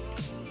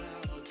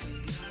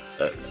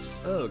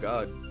 Oh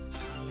god.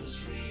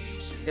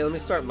 Hey, let me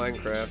start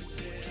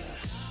Minecraft.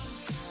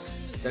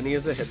 Denny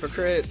is a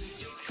hypocrite.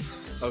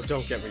 Oh,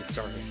 don't get me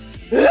started.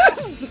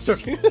 Just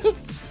joking.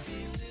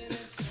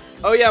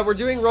 Oh yeah, we're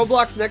doing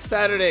Roblox next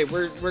Saturday.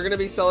 We're gonna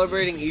be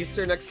celebrating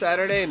Easter next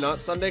Saturday and not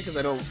Sunday because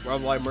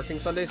I'm working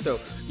Sunday. So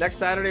next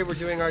Saturday we're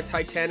doing our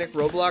Titanic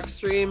Roblox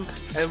stream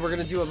and we're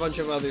gonna do a bunch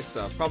of other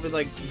stuff. Probably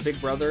like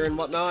Big Brother and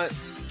whatnot.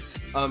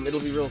 It'll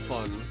be real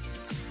fun.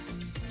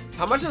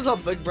 How much is a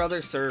Big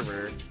Brother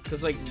server?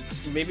 Because like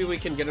maybe we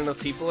can get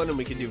enough people in and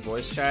we can do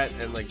voice chat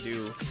and like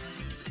do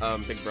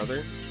Big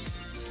Brother.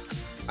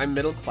 I'm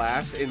middle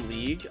class in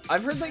League.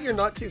 I've heard that you're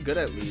not too good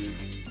at League.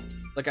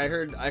 Like I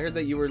heard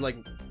that you were like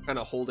kind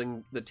of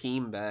holding the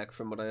team back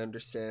from what I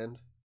understand.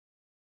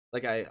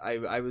 Like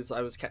I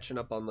was catching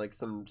up on like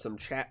some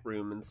chat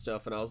room and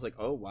stuff and I was like,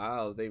 "Oh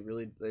wow, they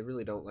really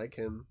don't like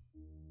him.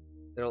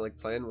 They don't like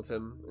playing with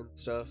him and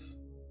stuff."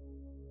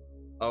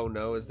 Oh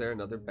no, is there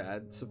another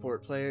bad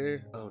support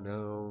player? Oh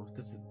no.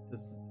 Does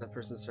that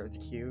person start the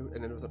queue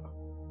and then with a...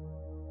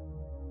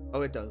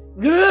 Oh, it does.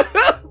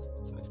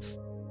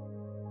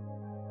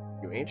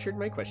 You answered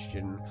my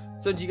question.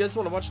 So do you guys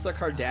want to watch the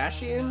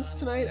Kardashians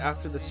tonight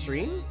after the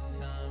stream?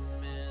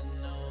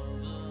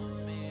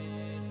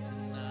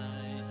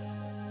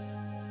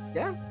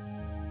 Yeah.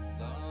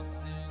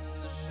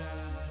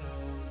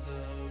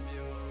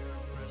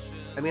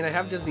 I mean, I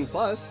have Disney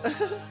Plus. I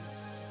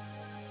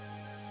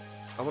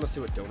want to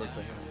see what donuts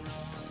I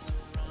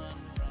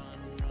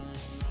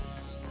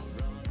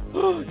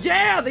have.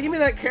 Yeah, they gave me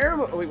that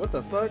caramel. Oh, wait, what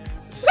the fuck?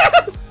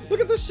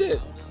 Look at this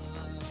shit.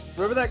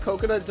 Remember that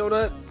coconut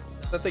donut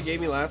that they gave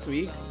me last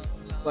week?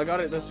 Well, I got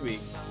it this week,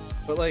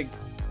 but like,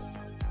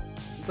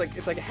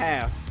 it's like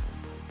half.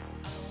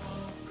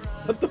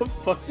 What the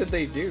fuck did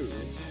they do?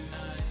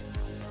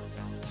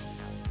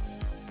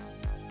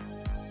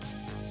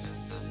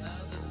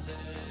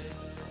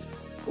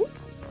 Ooh.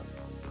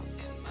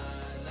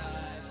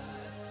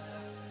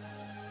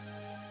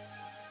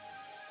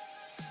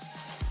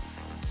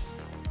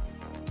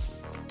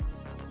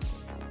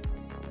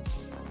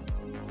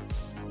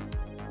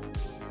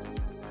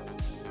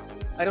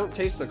 I don't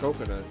taste the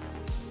coconut.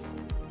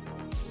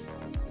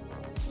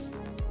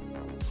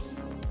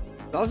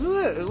 Doesn't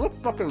it? It looks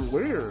fucking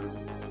weird.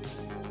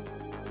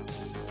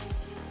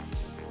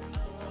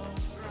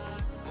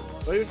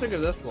 What do you think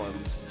of this one?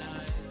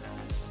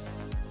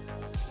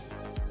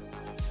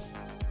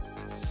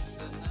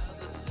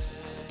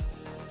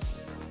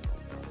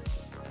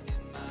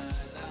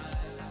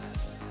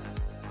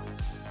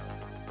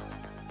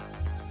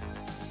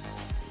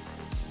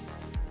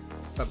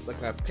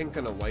 Like a pink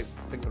and white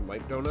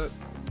donut.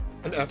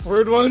 An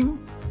F-word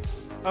one?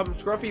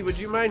 Scruffy, would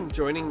you mind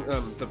joining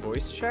the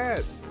voice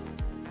chat?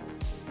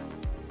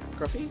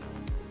 Scruffy?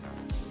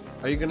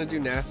 Are you gonna do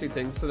nasty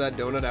things to that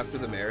donut after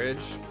the marriage?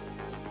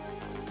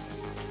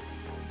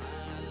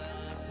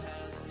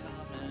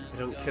 I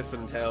don't kiss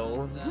and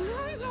tell.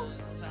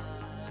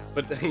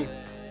 But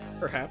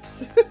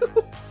perhaps.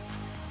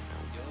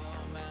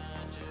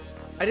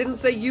 I didn't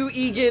say you,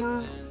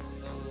 Egan.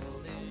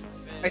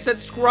 I said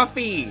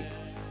Scruffy.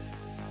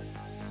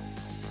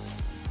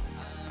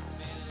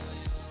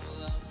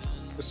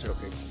 Just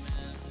joking.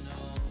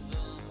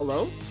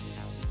 Hello?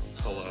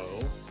 Hello.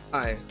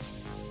 Hi.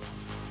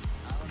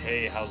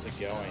 Hey, how's it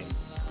going?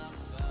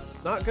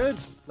 Not good.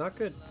 Not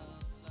good.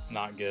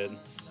 Not good.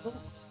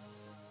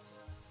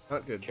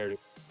 Not good. Care to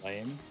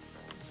explain?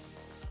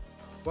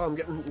 Well, I'm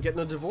getting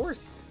a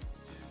divorce.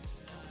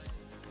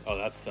 Oh,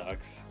 that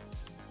sucks.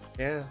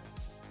 Yeah.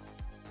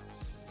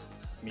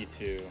 Me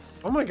too.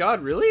 Oh my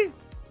god, really?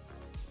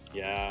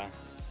 Yeah.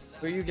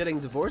 Who are you getting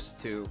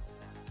divorced to?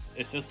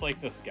 It's just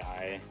like this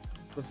guy.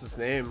 What's his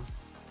name?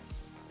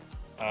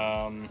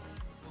 Well,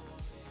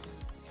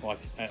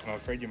 I'm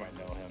afraid you might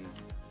know him.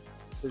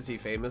 Is he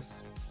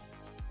famous?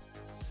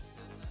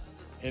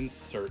 In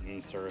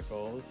certain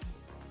circles.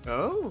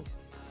 Oh.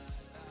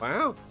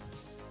 Wow.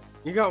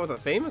 You got with a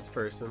famous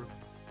person.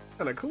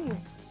 Kinda cool.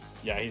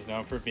 Yeah, he's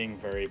known for being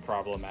very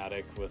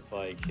problematic with,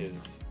 like,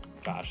 his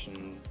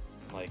fashion,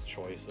 like,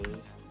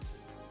 choices.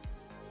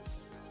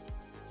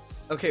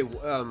 Okay,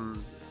 what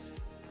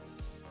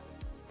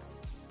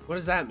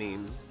does that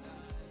mean?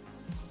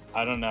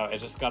 I don't know, it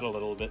just got a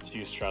little bit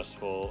too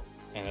stressful,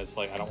 and it's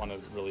like, I don't want to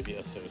really be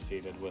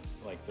associated with,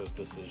 like, those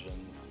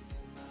decisions.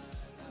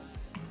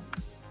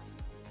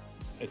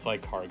 It's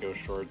like cargo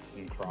shorts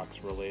and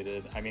Crocs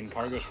related. I mean,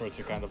 cargo shorts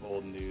are kind of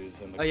old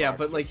news, and the Oh yeah, Crocs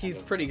but are like kind he's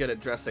of... pretty good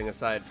at dressing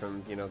aside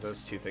from, you know,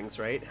 those two things,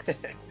 right?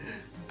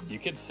 You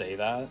could say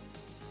that.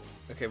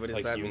 Okay, what does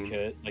Like that you mean?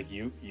 could, like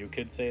you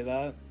could say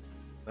that.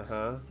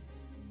 Uh-huh.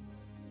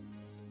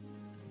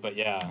 But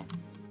yeah,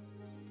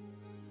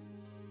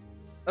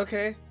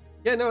 Okay.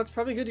 Yeah, no, it's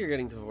probably good you're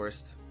getting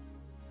divorced.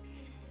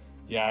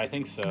 yeah, I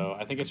think so.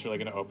 I think it's really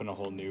gonna open a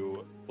whole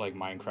new like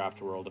Minecraft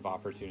world of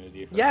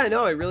opportunity. For Yeah, me.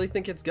 no, I really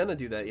think it's gonna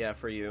do that, yeah,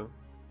 for you.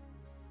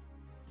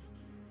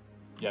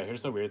 Yeah,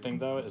 here's the weird thing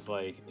though, is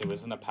like it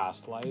was in a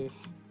past life.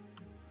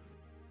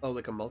 Oh,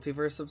 like a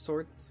multiverse of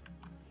sorts?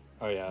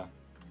 Oh yeah.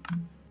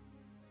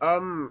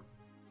 Oh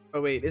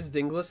wait, is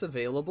Dingless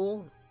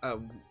available?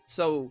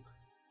 So...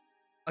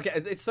 Okay,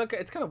 it's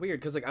kind of weird,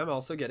 because like I'm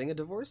also getting a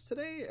divorce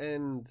today,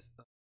 and...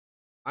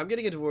 I'm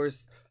getting a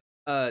divorce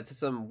to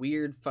some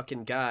weird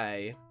fucking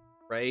guy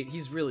right?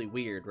 He's really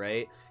weird,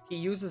 right? He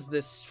uses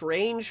this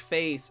strange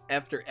face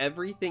after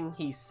everything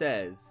he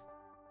says,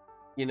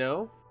 you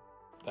know?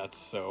 That's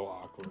so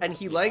awkward. And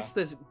he likes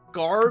this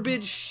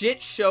garbage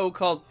shit show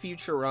called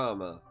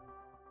Futurama.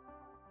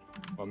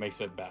 What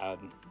makes it bad?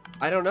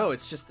 I don't know,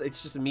 it's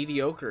just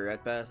mediocre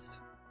at best.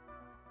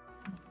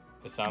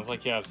 It sounds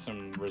like you have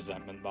some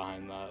resentment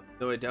behind that.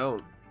 No, I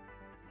don't.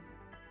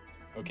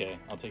 Okay,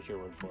 I'll take your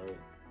word for it.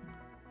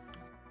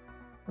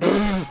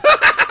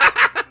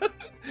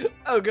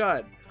 Oh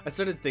god, I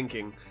started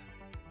thinking.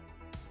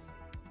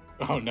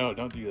 Oh no,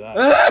 don't do that.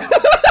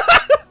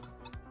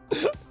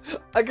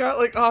 I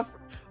got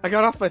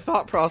off my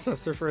thought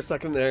processor for a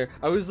second there.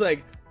 I was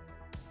like,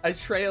 I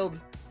trailed,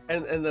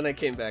 and then I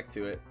came back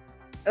to it.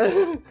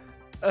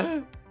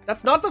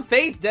 That's not the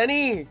face,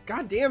 Denny!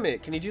 God damn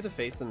it. Can you do the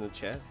face in the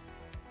chat?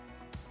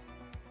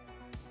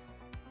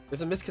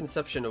 There's a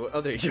misconception of...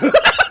 Oh, there you go.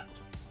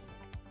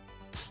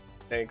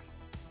 Thanks.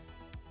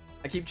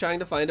 I keep trying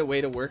to find a way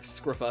to work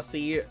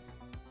scruffusy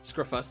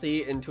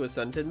into a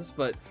sentence,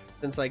 but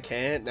since I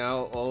can't,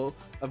 now all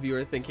of you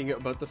are thinking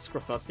about the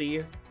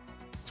scruffusy.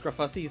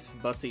 Scruffussy's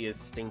bussy is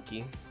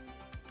stinky.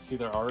 See,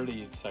 they're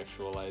already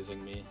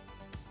sexualizing me.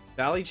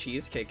 Valley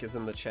Cheesecake is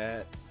in the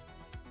chat.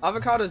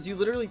 Avocados, you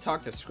literally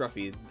talk to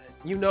Scruffy.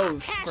 You know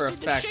for a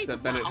fact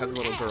that Bennett has a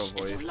little girl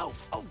voice.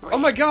 Oh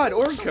my god,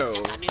 Ordco!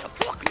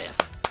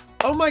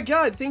 Oh my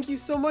god, thank you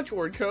so much,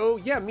 Ordco.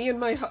 Yeah, me and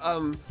my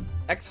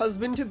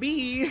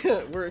ex-husband-to-be,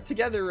 we're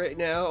together right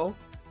now,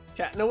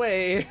 chatting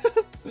away.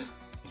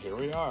 Here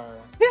we are.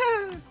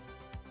 Yeah!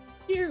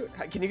 Cute.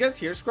 Can you guys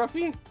hear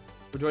Scruffy?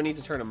 Or do I need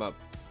to turn him up?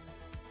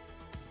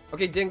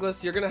 Okay,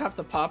 Dingless, you're gonna have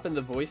to pop in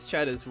the voice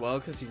chat as well,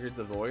 because you're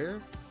the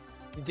lawyer.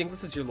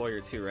 Dingless is your lawyer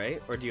too,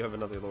 right? Or do you have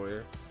another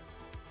lawyer?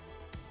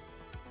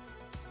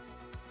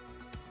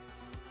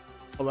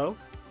 Hello?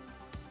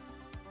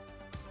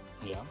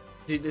 Yeah.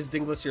 Is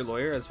Dingless your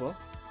lawyer as well?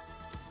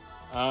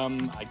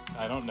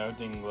 I don't know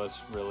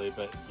Dingless really,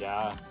 but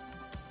yeah.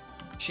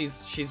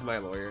 She's my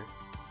lawyer.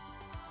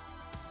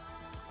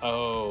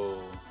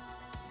 Oh.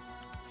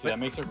 See, that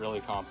makes it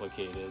really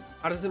complicated.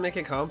 How does it make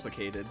it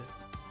complicated?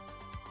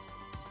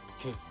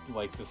 Because,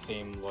 like, the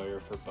same lawyer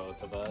for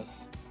both of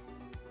us.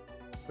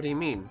 What do you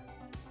mean?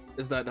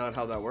 Is that not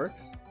how that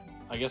works?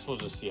 I guess we'll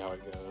just see how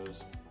it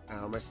goes.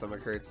 Ow, my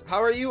stomach hurts.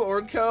 How are you,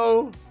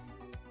 Ordco?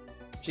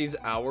 She's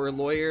our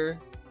lawyer.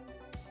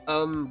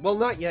 Well,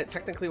 not yet.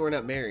 Technically, we're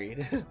not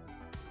married.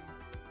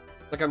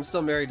 Like, I'm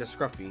still married to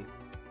Scruffy.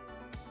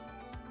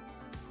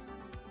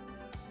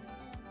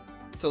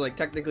 So, like,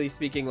 technically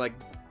speaking, like,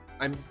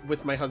 I'm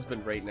with my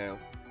husband right now.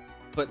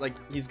 But, like,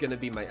 he's gonna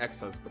be my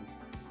ex-husband.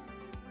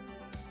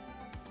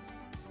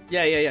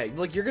 Yeah.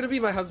 Like, you're gonna be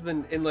my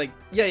husband in, like,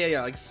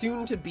 yeah. Like,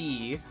 soon to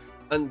be,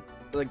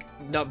 like,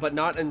 but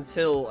not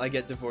until I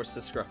get divorced to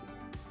Scruffy.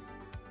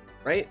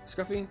 Right,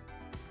 Scruffy?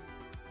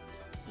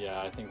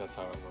 Yeah, I think that's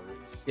how it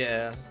works.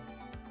 Yeah.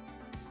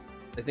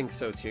 I think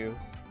so, too.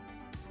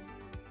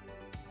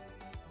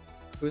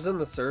 Who's in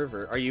the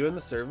server? Are you in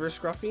the server,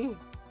 Scruffy?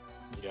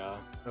 Yeah.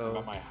 Oh. I'm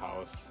at my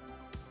house.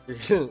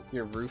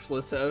 Your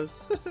roofless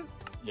house?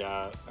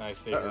 Yeah, and I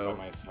stay here by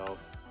myself.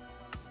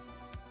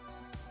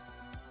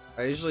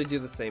 I usually do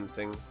the same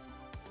thing.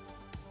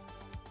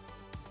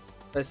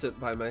 I sit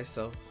by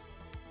myself.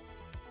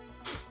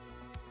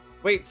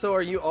 Wait, so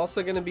are you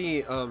also gonna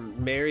be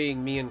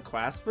marrying me and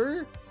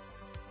Quasper?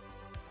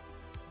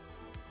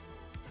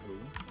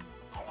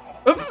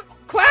 Who?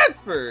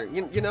 Quasper!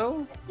 You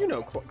know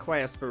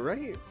Quasper,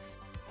 right?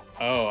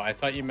 Oh, I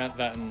thought you meant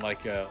that in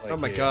like a oh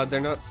my god, they're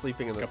not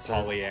sleeping in like the a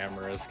server.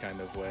 polyamorous kind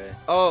of way.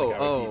 Oh,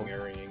 like I would be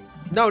marrying.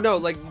 No,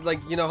 like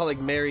you know how like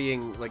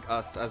marrying like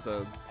us as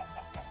a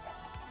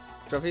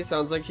Scruffy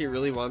sounds like he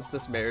really wants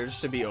this marriage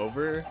to be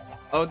over.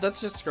 Oh, that's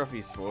just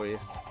Scruffy's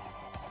voice.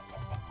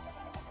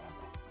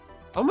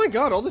 Oh my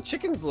god, all the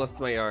chickens left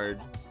my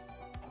yard.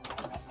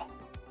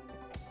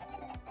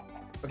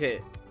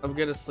 Okay, I'm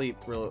gonna sleep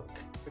real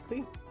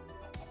quickly.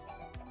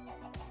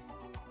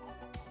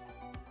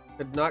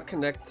 Could not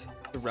connect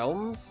the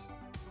realms.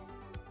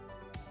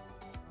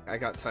 I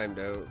got timed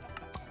out.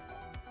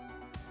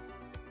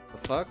 The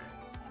fuck?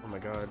 Oh my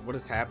god, what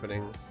is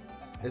happening?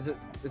 Is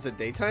it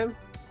daytime?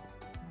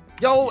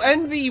 Yo,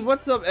 Envy!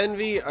 What's up,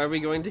 Envy? Are we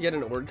going to get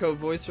an Ordco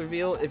voice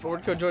reveal? If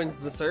Ordco joins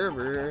the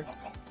server,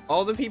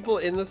 all the people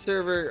in the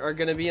server are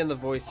gonna be in the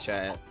voice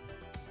chat.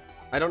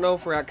 I don't know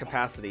if we're at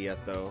capacity yet,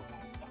 though.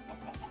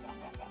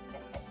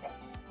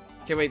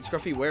 Okay, wait,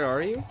 Scruffy, where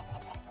are you?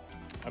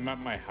 I'm at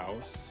my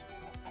house.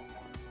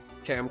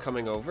 Okay, I'm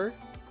coming over.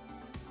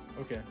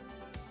 Okay.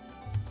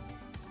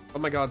 Oh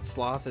my god,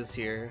 Sloth is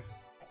here.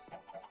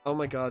 Oh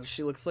my god,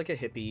 she looks like a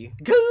hippie.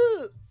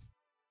 Gah!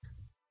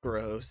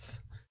 Gross.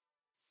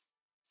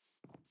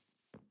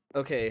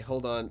 Okay,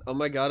 hold on. Oh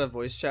my god, a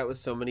voice chat with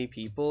so many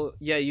people.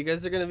 Yeah, you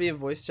guys are gonna be in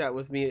voice chat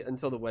with me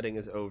until the wedding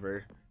is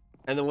over.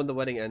 And then when the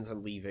wedding ends,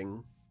 I'm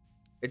leaving.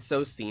 It's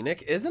so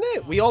scenic, isn't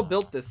it? We all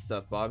built this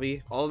stuff,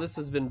 Bobby. All this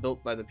has been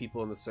built by the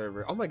people in the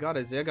server. Oh my god,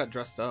 Isaiah got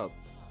dressed up.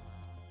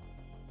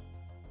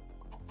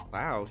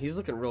 Wow, he's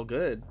looking real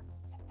good.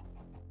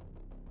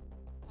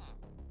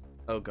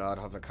 Oh god,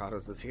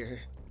 avocados is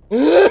here.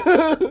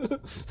 Can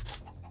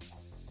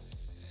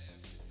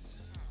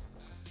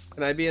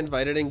I be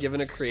invited and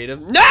given a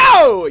creative?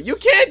 No! You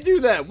can't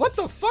do that! What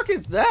the fuck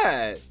is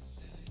that?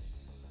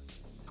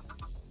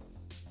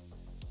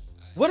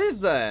 What is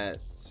that?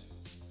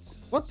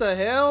 What the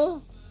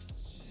hell?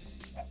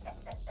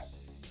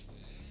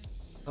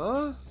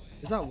 Huh?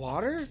 Is that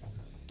water?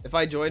 If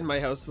I joined, my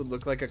house would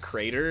look like a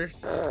crater.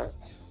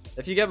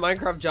 If you get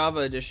Minecraft Java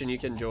Edition, you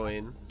can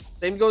join.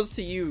 Same goes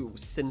to you,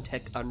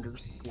 Syntech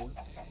 _.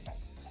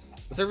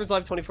 The server's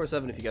live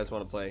 24/7 if you guys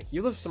want to play.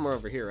 You live somewhere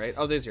over here, right?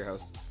 Oh, there's your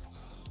house.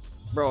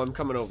 Bro, I'm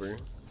coming over.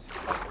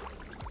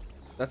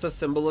 That's a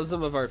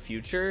symbolism of our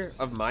future?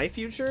 Of my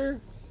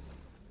future?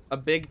 A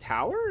big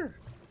tower?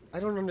 I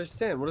don't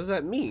understand. What does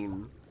that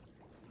mean?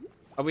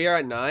 Oh, we are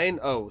at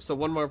 9? Oh, so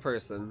one more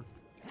person.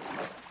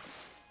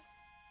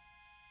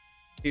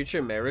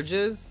 Future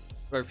marriages?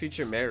 Or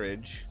future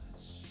marriage?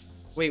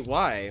 Wait,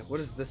 why? What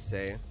does this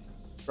say?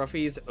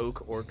 Ruffy's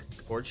oak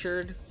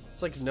orchard?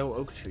 It's like no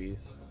oak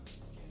trees.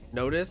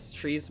 Notice,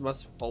 trees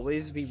must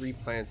always be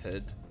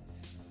replanted.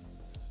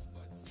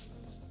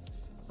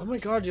 Oh my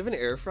god, do you have an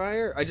air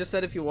fryer? I just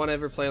said if you want to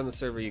ever play on the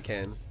server, you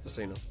can. Just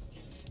so you know.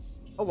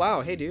 Oh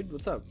wow, hey dude,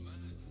 what's up?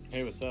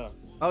 Hey, what's up?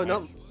 Oh no.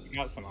 You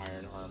got some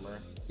iron armor.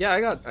 Yeah, I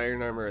got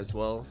iron armor as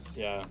well.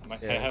 Yeah,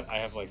 Yeah. I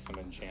have like some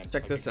enchant.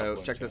 Check like this a couple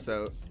out, check this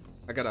enchant-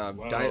 out. I got a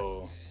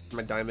Whoa.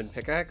 my diamond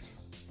pickaxe.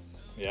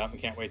 Yeah, I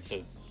can't wait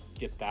to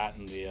get that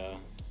in the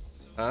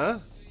Huh?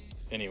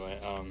 anyway,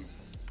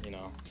 you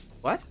know,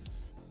 What?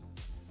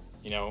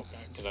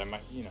 because I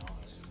might, I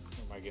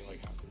might get like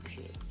half of your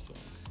shit, so.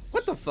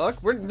 What the fuck?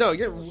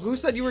 Who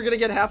said you were gonna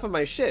get half of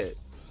my shit?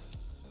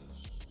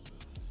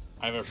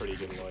 I have a pretty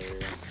good lawyer.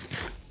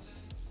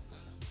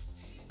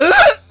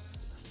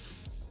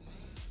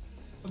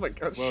 Oh my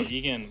god. Well,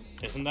 Egan,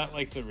 isn't that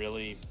the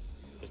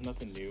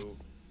new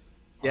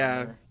Yeah.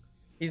 armor?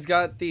 He's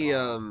got the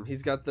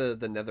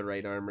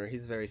netherite armor.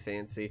 He's very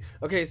fancy.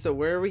 Okay, so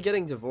where are we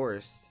getting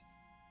divorced?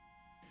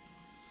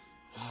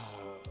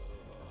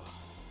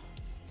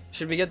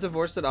 Should we get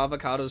divorced at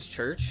Avocado's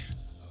church?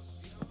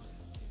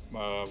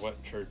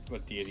 What church?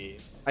 What deity?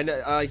 I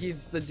know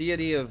he's the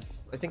deity of,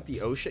 I think, the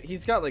ocean.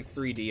 He's got like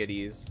 3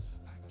 deities.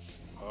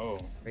 Oh.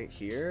 Right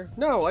here?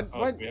 No, what?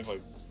 Oh, so we have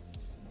like.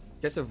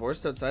 Get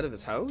divorced outside of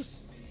his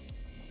house?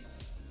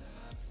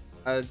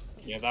 Yeah,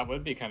 that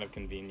would be kind of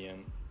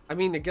convenient. I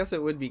mean, I guess it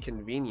would be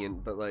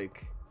convenient, but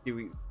like,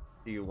 do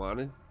you want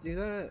to do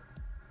that?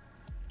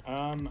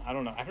 I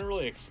don't know. I haven't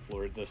really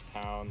explored this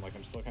town. Like,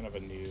 I'm still kind of a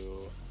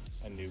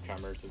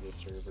newcomer to this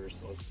server,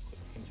 so let's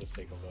just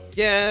take a look.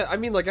 Yeah, I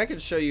mean, like, I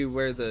could show you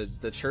where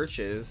the church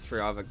is for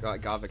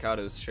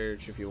Avocado's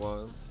church if you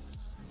want.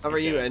 How are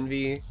you, Okay.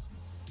 Envy?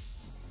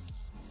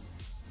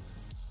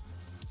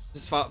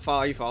 Just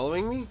are you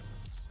following me?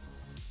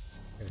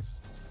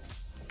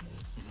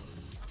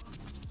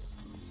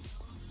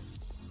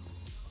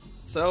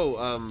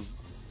 So,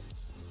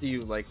 do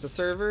you like the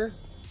server?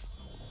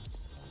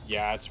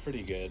 Yeah, it's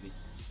pretty good.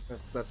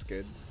 That's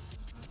good.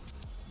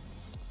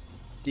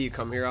 Do you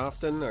come here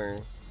often,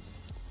 or?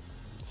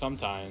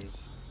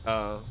 Sometimes.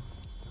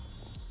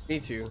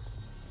 Me too.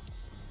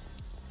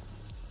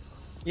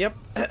 Yep.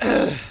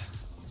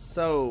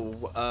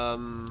 So,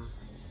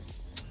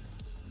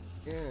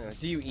 yeah.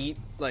 Do you eat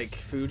like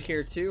food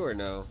here too, or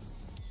no?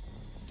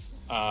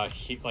 Like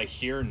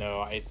here, no.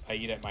 I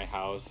eat at my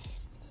house.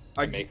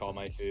 I make all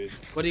my food.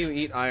 What do you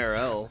eat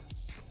IRL?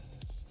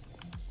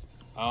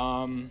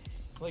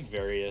 Like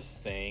various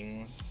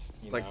things.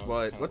 Like it's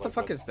what? kind What of the like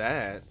fuck is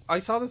that? I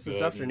saw this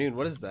good. afternoon.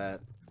 What is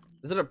that?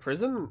 Is it a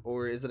prison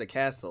or is it a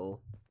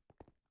castle?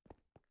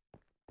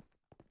 I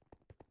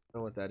don't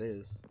know what that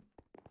is.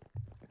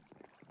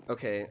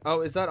 Okay.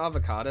 Oh, is that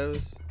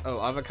avocados? Oh,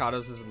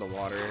 avocados is in the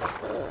water.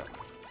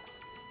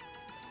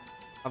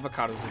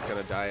 Avocados is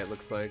gonna die, it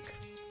looks like.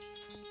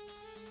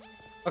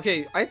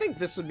 Okay, I think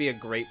this would be a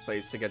great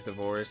place to get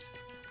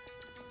divorced.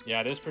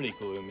 Yeah, it is pretty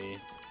gloomy.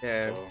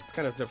 Yeah, So, it's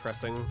kind of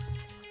depressing.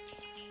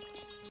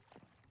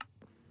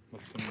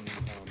 what's some,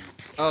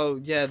 Oh,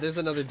 yeah, there's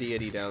another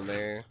deity down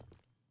there.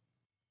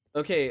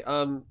 Okay,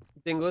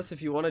 Dinglis,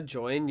 if you want to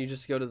join, you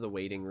just go to the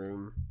waiting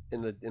room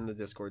in the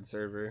Discord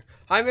server.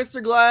 Hi,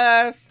 Mr.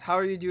 Glass! How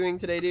are you doing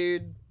today,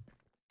 dude?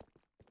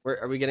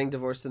 Are we getting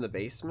divorced in the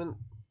basement?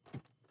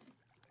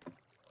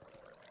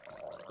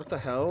 What the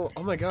hell?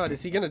 Oh my god,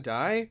 is he gonna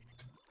die?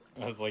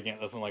 I was looking at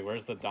this one like,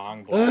 where's the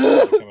dong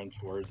block coming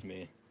towards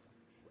me?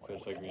 So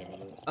it's like, wait a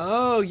minute.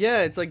 Oh,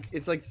 yeah, it's like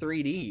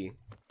 3D.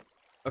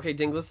 Okay,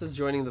 Dinglis is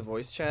joining the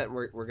voice chat, and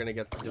we're gonna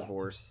get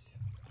divorced.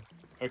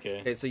 Okay.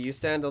 Okay, so you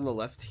stand on the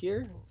left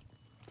here.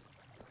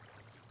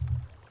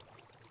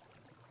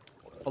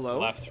 Hello?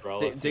 Left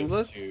relative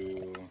Dinglis?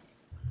 to...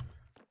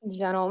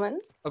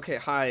 Gentlemen. Okay,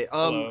 hi.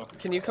 Hello.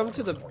 Can you come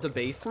to the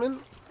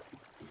basement?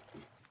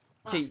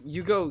 Okay,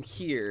 you go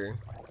here.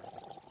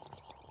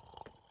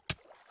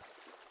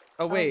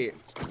 Oh wait,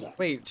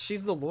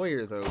 she's the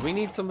lawyer though. We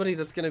need somebody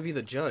that's gonna be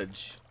the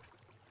judge.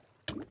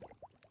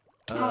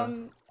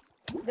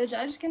 The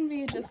judge can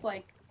be just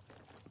like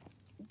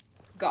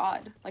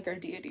God, like our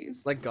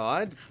deities. Like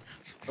God?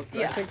 Okay,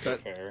 I Yeah. think that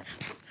Fair.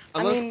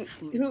 unless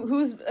I mean,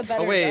 who's a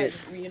better wait,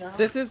 judge, you know?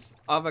 this is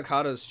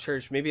Avocado's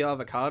church. Maybe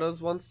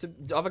Avocados wants to.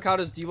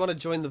 Avocados, do you want to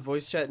join the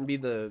voice chat and be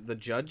the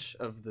judge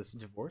of this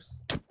divorce?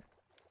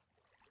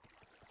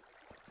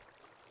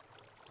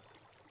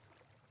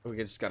 We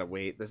just gotta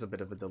wait. There's a bit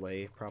of a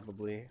delay,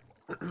 probably.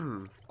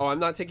 Oh, I'm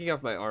not taking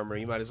off my armor.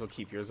 You might as well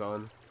keep yours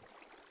on.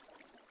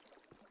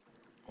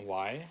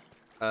 Why?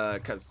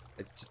 Cause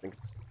I just think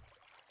it's.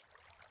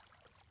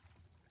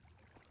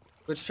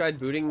 Which tried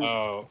booting.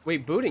 Oh,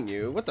 Wait, booting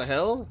you? What the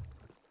hell?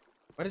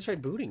 Why did I try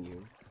booting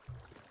you?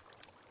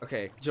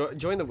 Okay,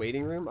 join the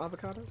waiting room,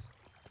 Avocados.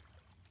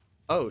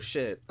 Oh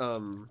shit.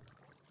 Can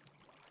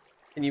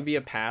you be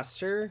a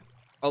pastor?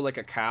 Oh, like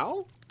a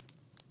cow?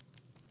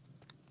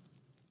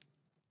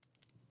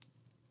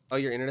 Oh,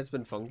 your internet's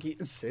been funky.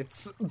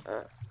 Sits.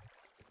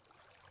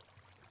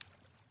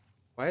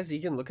 Why is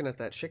Egan looking at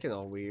that chicken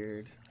all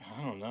weird?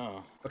 I don't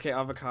know. Okay,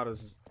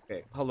 Avocados is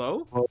okay.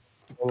 Hello? Oh,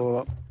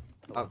 Hello.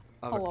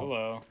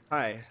 Hello.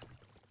 Hi.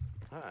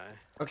 hi.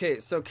 Okay,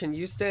 so can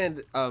you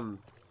stand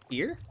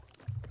here?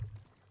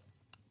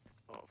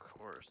 Oh, of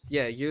course.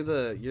 Yeah, you're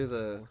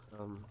the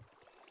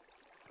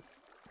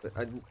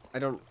I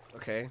don't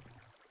okay.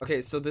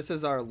 Okay, so this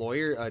is our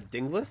lawyer,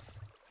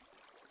 Dinglis.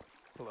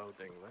 Hello,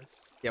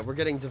 Dinglis. Yeah, we're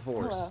getting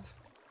divorced.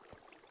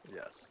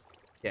 Yes.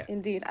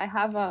 Indeed, I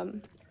have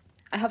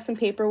some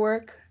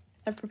paperwork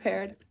I've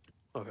prepared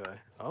Okay.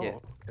 Oh, Yeah.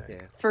 okay.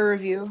 Yeah. for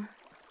review.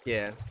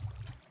 Yeah.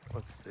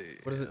 Let's see.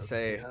 What does it Let's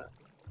say? see that.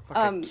 Fuck,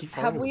 I keep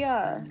Have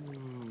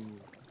falling.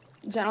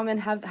 we gentlemen,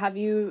 have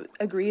you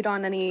agreed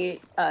on any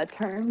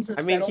terms of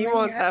I mean, he settlement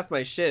wants yet? half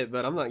my shit,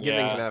 but I'm not giving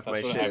Yeah, him half that's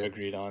my what I've shit.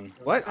 agreed on.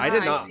 What? I Ah,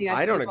 did I not. see,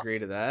 I I don't see. agree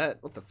to that.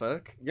 What the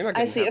fuck? You're not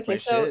I getting see, half okay, my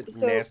so- shit,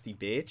 so- nasty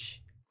bitch.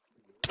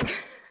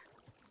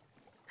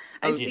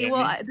 I Oh, see. yeah.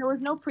 Well, there was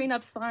no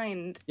prenup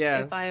signed. Yeah.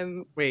 If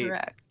I'm Wait.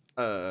 correct.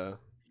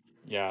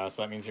 Yeah,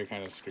 so that means you're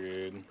kind of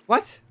screwed.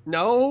 What?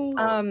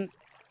 No.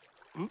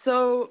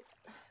 So,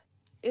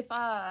 if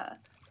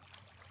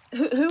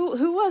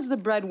who was the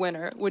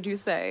breadwinner? Would you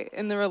say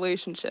in the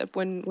relationship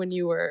when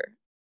you were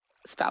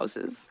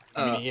spouses?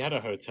 I mean, he had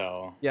a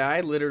hotel. Yeah,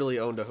 I literally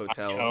owned a I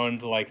hotel.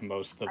 owned like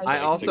most of. I I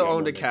like, also the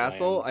owned a government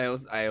castle.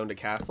 land. I owned a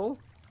castle.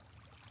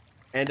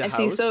 And a I house.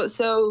 see.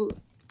 So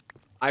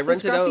I so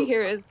rented Scruffy out.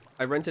 here is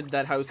I rented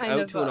that house kind out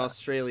of, to an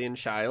Australian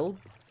child.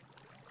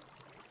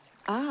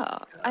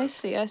 I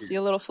see. I see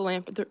a little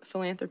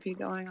philanthropy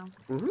going on.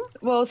 Mhm.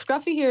 Well,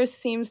 Scruffy here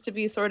seems to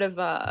be sort of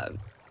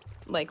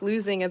like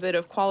losing a bit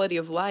of quality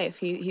of life.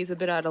 He's a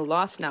bit at a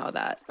loss now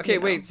that. Okay, you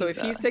know, wait. So if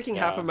he's taking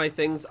half yeah. of my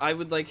things, I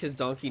would like his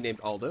donkey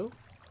named Aldo.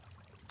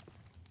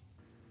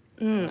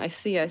 I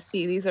see. I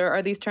see. These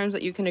are these terms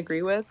that you can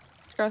agree with,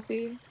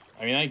 Scruffy?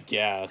 I mean, I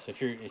guess if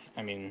you're,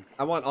 I mean,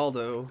 I want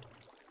Aldo.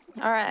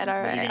 All right. All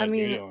what are you right. gonna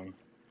do to him?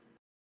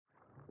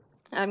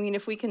 I mean,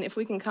 if we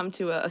can come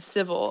to a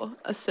civil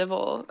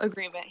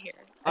agreement here,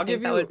 I'll I think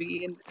give that you- would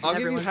be. I'll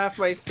give you everyone's- half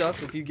my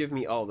stuff if you give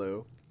me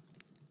Aldo.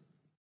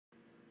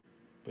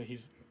 But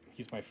he's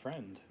my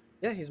friend.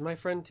 Yeah, he's my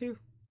friend too.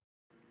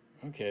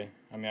 Okay.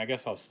 I mean, I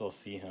guess I'll still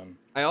see him.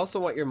 I also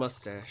want your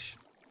mustache.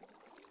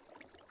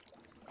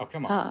 Oh,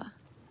 come on. Ah,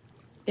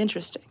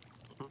 interesting.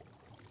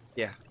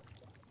 Yeah.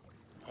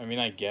 I mean,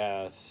 I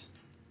guess.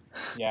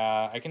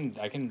 Yeah, I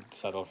can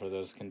settle for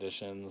those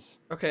conditions.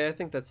 Okay, I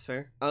think that's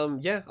fair.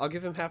 Yeah, I'll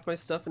give him half my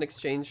stuff in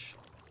exchange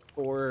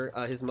for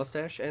his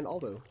mustache and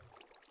Aldo.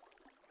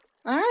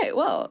 All right.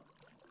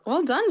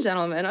 Well done,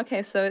 gentlemen.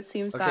 Okay, so it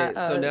seems Okay, that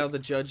so now the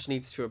judge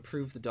needs to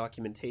approve the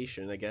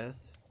documentation, I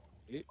guess.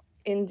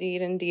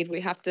 indeed, we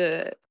have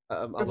to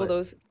I'll scribble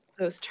let-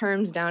 those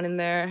terms down in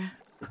there.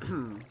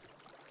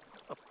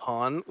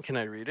 Upon, can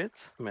I read it?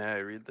 May I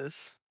read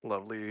this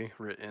lovely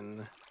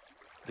written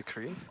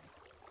decree?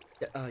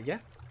 Yeah.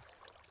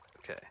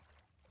 Okay.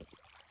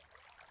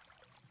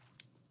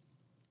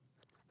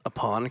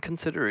 Upon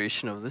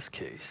consideration of this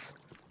case,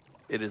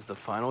 it is the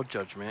final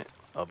judgment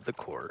of the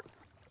court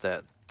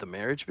that the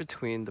marriage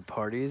between the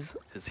parties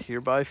is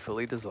hereby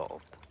fully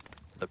dissolved.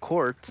 The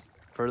court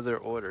further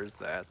orders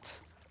that.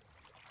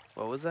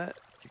 What was that?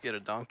 You get a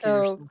donkey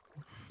or So something?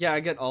 Yeah, I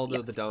get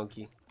Aldo the Yes.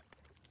 donkey.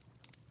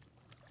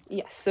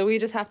 yes, so we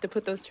just have to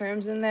put those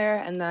terms in there,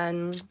 and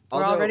then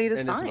we're all Aldo ready to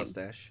and sign. his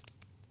mustache.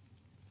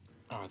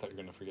 Oh, I thought you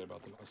were gonna forget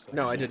about the mustache.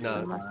 No, I did Yes, the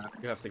not. mustache.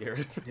 You have to get rid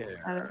of it.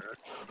 Hair.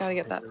 Gotta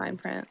get that fine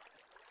print.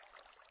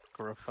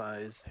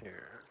 Graphize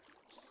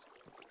hairs.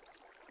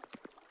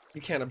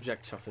 You can't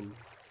object, Chuffin.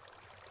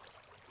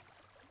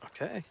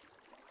 Okay.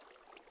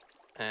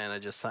 And I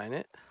just sign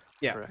it?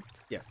 Yeah. Correct?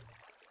 Yes.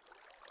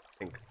 I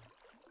think.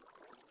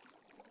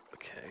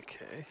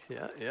 Okay.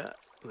 Yeah.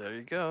 There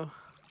you go.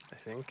 I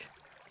think.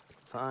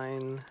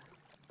 Sign.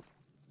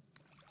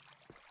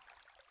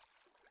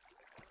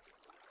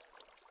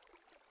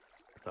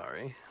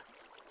 Sorry.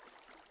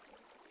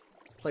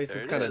 This place There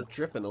is it kind of is.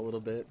 dripping a little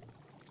bit.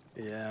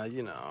 Yeah,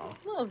 you know.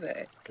 A little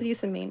bit. Could use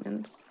some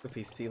maintenance.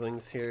 Drippy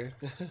ceilings here.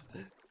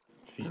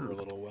 Feet were a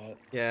little wet.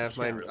 Yeah, Can't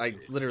mine. really I see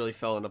it. literally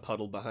fell in a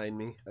puddle behind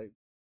me.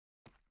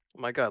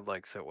 My god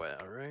likes it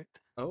wet, alright?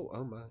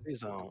 Oh my.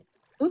 Please don't.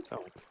 Oops.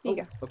 Don't. There you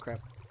go. Oh crap.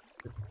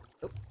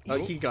 Oh,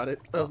 he got it.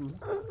 So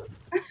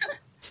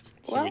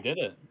Well- we did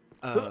it.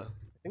 I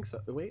think so.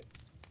 Wait.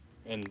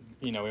 And,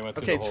 you know, we went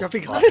through Okay, the whole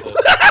Scruffy got it.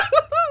 process.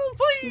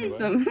 Please.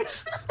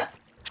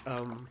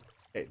 Some-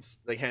 It's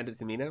like hand it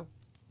to me now.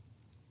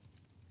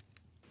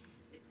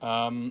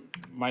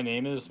 My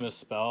name is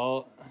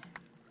Misspell.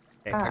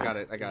 Okay, I got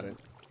it. I got it.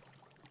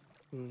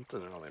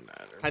 Doesn't really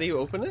matter. How do you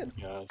open it?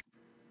 Yes.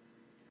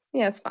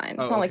 Yeah, it's fine. It's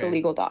Oh, not like a okay.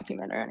 legal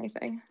document or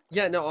anything.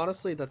 Yeah, no,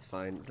 honestly, that's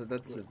fine.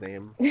 That's his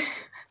name.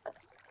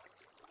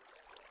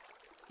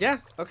 Yeah,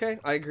 okay,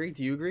 I agree.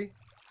 Do you agree?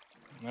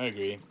 I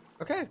agree.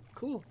 Okay,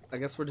 cool. I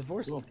guess we're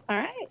divorced. Cool. All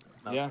right.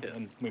 Yeah, Okay.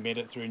 and we made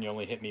it through, and you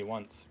only hit me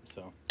once,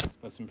 so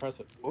that's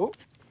impressive. Oh,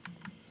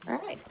 All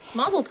right.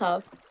 Mazel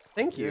tov.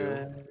 Thank you.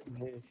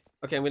 yeah.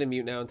 Okay, I'm gonna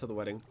mute now until the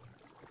wedding.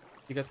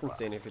 You guys can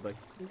stay in if you'd like.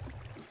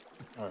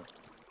 All right.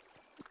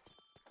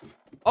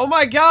 Oh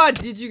my god,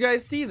 did you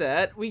guys see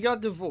that? We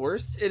got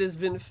divorced. It has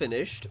been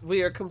finished.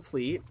 We are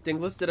complete.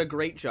 Dinglis did a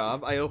great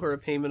job. I owe her a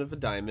payment of a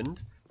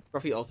diamond.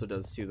 Ruffy also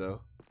does too,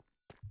 though.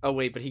 Oh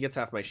wait, but he gets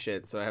half my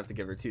shit, so I have to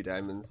give her 2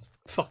 diamonds.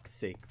 Fuck's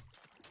sakes.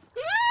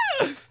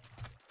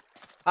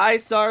 Hi,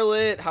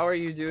 Starlit. How are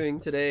you doing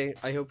today?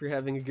 I hope you're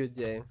having a good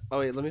day. Oh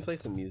wait, let me play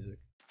some music.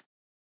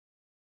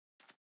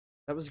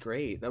 That was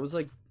great. That was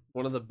like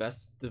one of the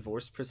best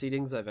divorce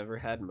proceedings I've ever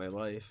had in my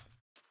life.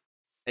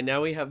 And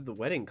now we have the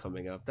wedding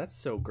coming up. That's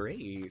so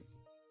great.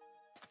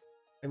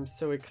 I'm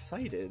so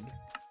excited.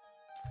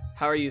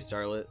 How are you,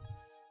 Starlet?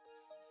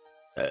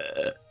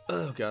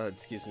 Oh god,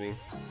 excuse me.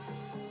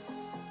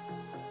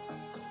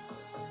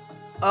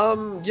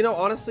 You know,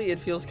 honestly, it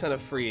feels kind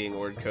of freeing,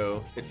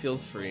 Ordco. It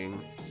feels freeing.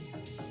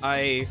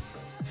 I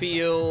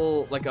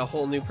feel like a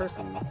whole new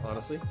person,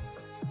 honestly.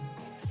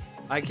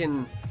 I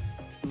can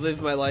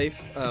live my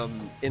life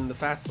in the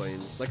fast lane,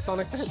 like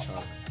Sonic the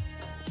Hedgehog.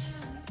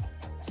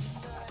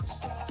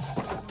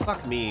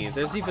 Fuck me,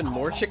 there's even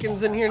more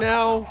chickens in here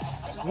now?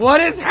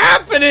 What is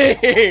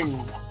happening?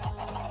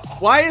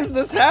 Why is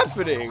this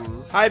happening?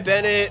 Hi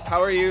Bennett,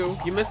 how are you?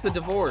 You missed the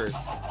divorce.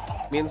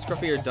 Me and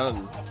Scruffy are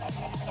done.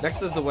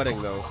 Next is the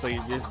wedding though, so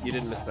you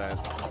didn't miss that.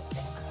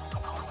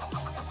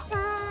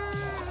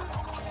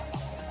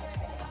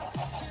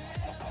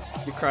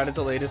 You cried at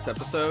the latest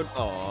episode?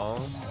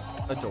 Aww,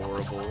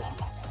 adorable.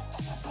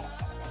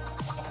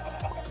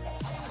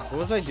 What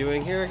was I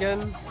doing here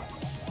again?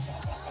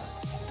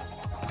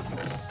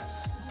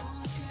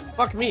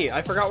 Fuck me,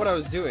 I forgot what I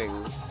was doing.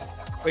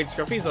 Wait,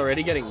 Scruffy's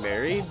already getting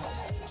married?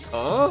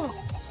 Huh?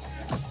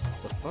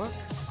 The fuck?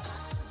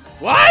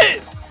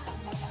 What?!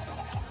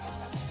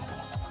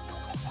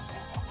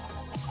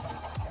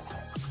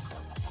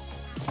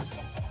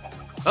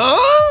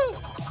 Huh?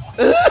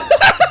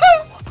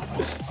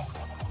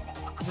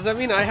 Does that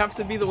mean I have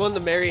to be the one to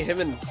marry him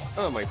and...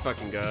 Oh my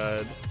fucking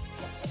god.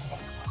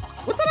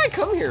 What did I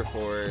come here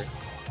for?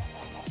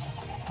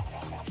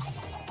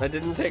 That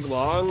didn't take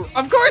long?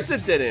 Of course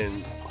it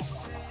didn't!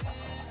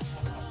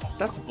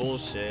 That's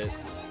bullshit.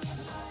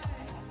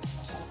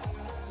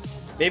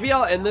 Maybe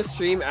I'll end the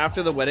stream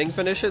after the wedding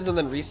finishes and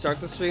then restart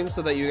the stream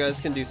so that you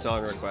guys can do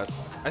song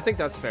requests. I think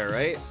that's fair,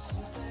 right?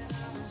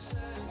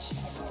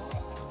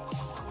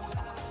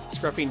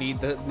 Scruffy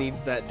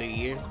needs that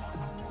D.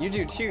 You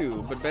do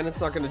too, but Bennett's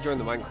not going to join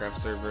the Minecraft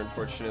server,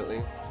 unfortunately.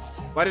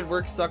 Why did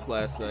work suck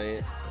last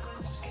night?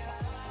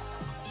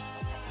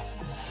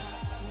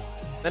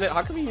 Bennett,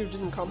 how come you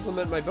didn't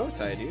compliment my bow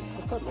tie, dude?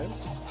 What's up, man?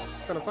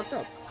 Kind of fucked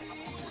up.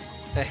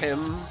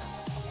 Ahem.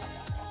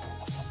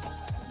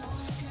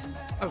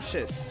 Oh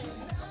shit.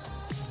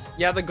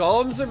 Yeah, the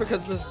golems are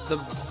because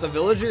the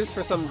villagers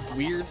for some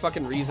weird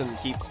fucking reason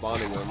keep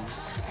spawning them.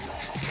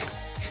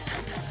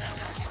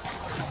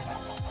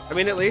 I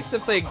mean, at least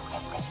if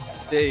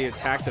they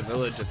attack the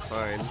village, it's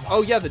fine.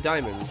 Oh yeah, the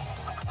diamonds.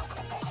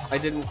 I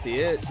didn't see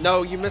it.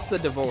 No, you missed the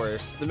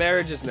divorce. The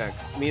marriage is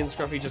next. Me and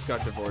Scruffy just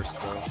got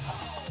divorced though.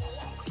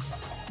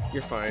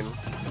 You're fine.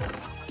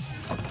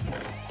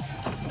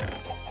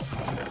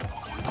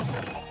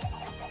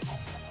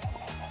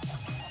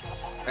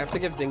 I have to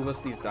give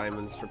Dinglis these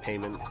diamonds for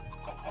payment.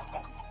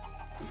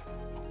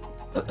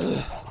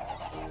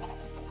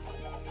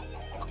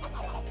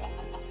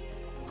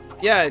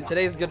 Yeah,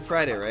 today's Good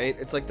Friday, right?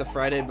 It's like the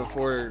Friday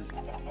before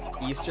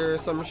Easter or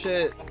some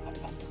shit.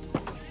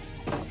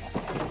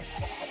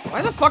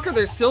 Why the fuck are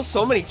there still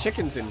so many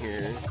chickens in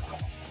here?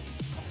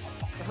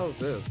 What the hell is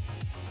this?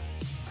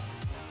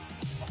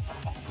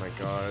 Oh my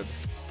god.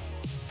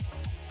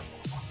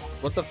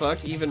 What the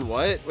fuck? Even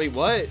what? Wait,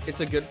 what?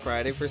 It's a Good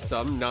Friday for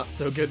some, not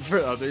so good for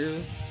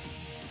others.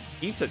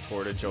 Pizza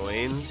Torta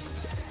joined.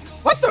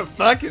 What the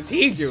fuck is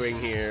he doing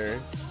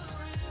here?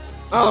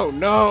 Oh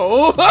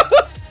no!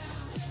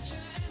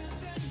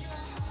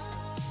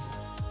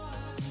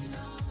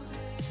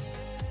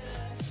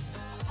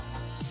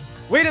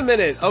 Wait a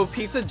minute! Oh,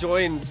 Pizza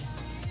joined,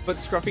 but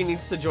Scruffy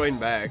needs to join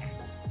back.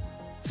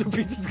 So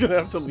Pizza's gonna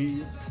have to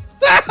leave.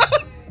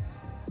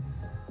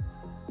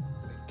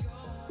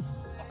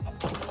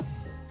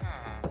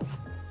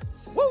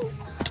 Woo!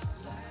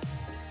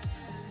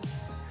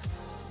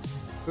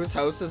 Whose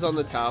house is on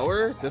the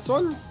tower? This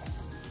one?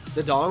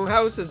 The Dong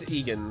house is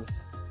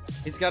Egan's.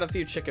 He's got a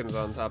few chickens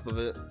on top of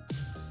it.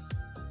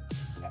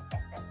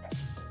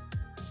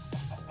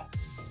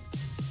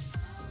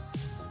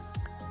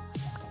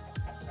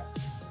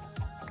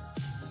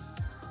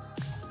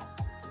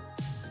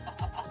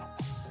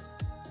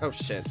 Oh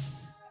shit.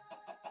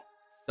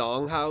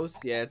 Dong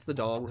house? Yeah, it's the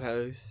Dong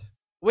house.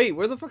 Wait,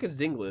 where the fuck is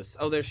Dinglis?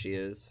 Oh, there she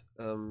is.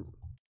 Oh,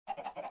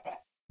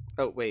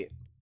 wait.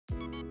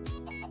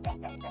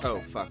 Oh,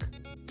 fuck.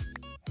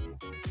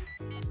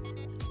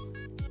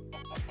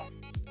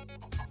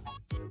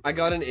 I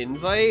got an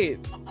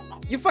invite?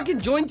 You fucking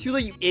joined too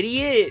late, you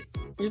idiot!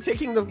 You're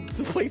taking the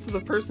place of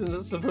the person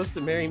that's supposed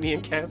to marry me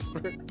and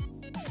Casper.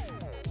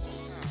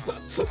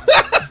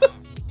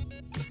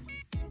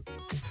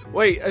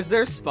 Wait, is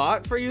there a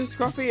spot for you,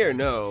 Scruffy, or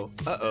no?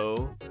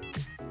 Uh-oh.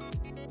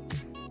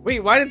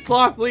 Wait, why did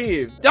Sloth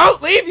leave? Don't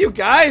leave, you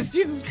guys!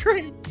 Jesus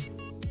Christ!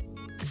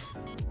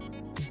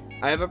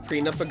 I have a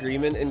prenup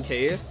agreement in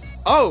case.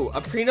 Oh, a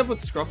prenup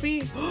with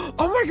Scruffy?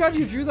 Oh my god,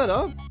 you drew that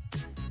up?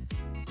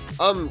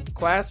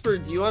 Quasper,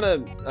 do you wanna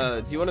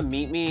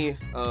meet me, you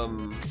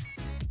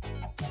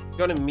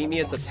wanna meet me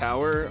at the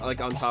tower, like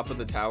on top of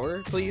the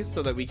tower, please,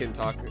 so that we can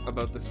talk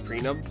about this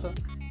prenup?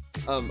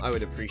 I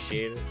would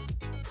appreciate it.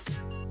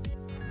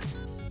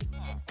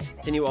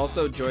 Can you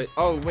also join?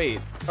 Oh, wait.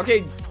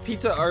 Okay,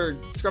 Pizza or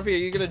Scruffy, are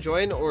you gonna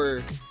join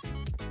or?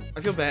 I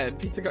feel bad.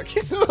 Pizza got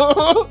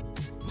killed.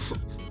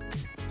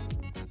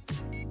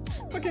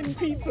 Fucking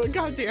Pizza,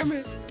 god damn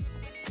it.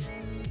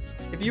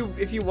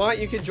 If you want,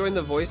 you can join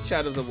the voice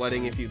chat of the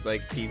wedding if you'd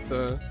like,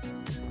 Pizza.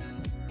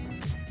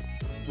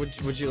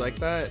 Would you like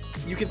that?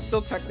 You can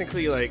still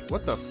technically like,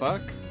 what the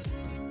fuck?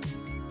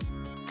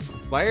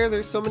 Why are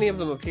there so many of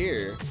them up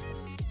here?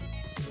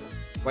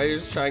 Why are you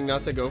just trying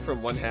not to go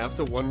from 1/2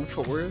 to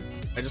 1/4?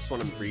 I just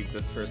want to read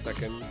this for a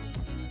second.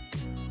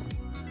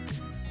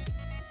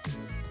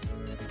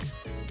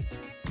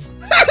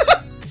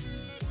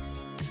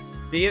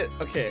 Be it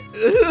okay.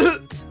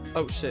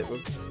 Oh shit,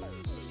 whoops.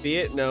 Be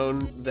it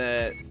known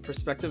that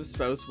prospective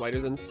spouse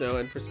Whiter Than Snow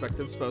and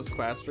prospective spouse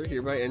Quasper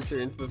hereby enter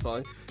into the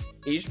following.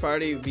 Each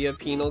party via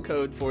penal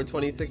code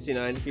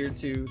 42069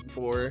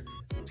 heretofore.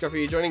 Scruffy, are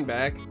you joining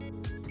back?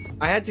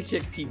 I had to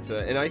kick Pizza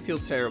and I feel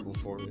terrible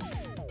for it.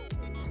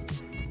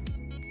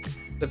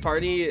 The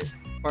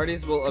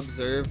parties will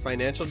observe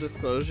financial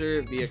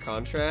disclosure via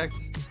contract,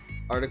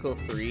 Article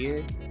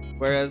 3,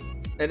 whereas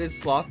it is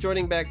Sloth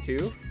joining back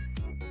too,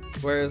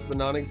 whereas the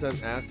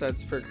non-exempt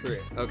assets per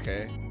career.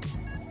 Okay.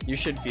 You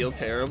should feel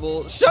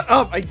terrible. Shut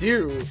up, I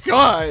do!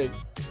 God!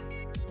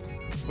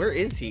 Where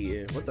is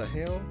he? What the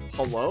hell?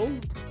 Hello?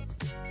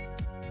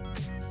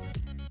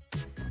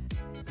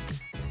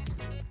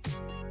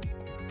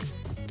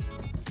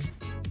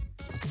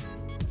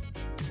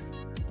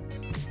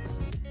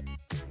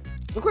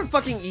 Look what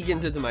fucking Egan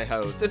did to my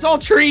house. It's all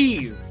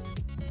trees!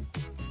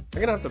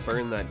 I'm gonna have to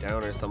burn that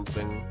down or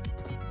something.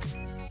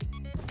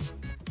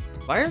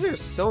 Why are there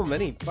so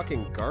many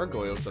fucking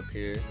gargoyles up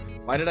here?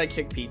 Why did I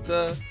kick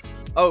Pizza?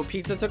 Oh,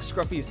 Pizza took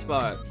Scruffy's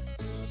spot.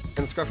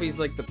 And Scruffy's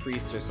like the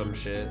priest or some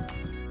shit.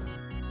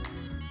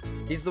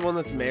 He's the one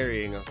that's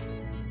marrying us.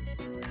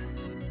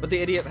 But the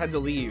idiot had to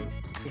leave.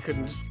 He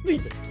couldn't just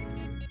leave it.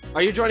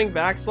 Are you joining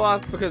back,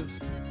 Sloth?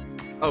 Because...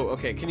 Oh,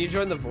 okay. Can you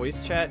join the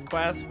voice chat,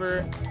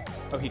 Quasper?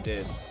 Oh, he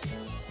did.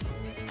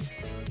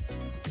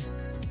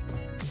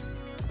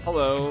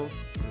 Hello.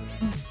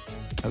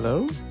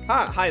 Hello?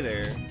 Hi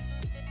there.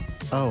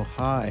 Oh,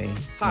 hi.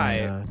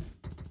 Hi. My,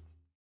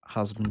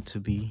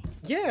 husband-to-be.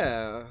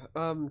 Yeah,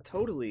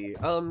 totally.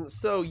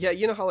 So, yeah,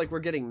 you know how, like, we're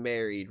getting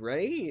married,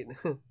 right?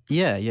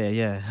 Yeah.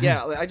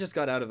 Yeah, I just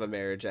got out of a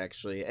marriage,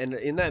 actually. And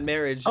in that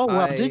marriage, Oh,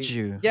 wow, did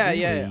you? Yeah,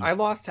 Really? yeah, I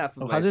lost half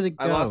of Oh, how did it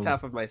I lost go?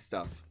 half of my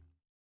stuff.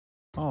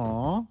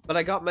 Aw. But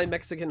I got my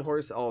Mexican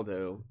horse,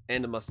 Aldo,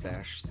 and a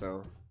mustache,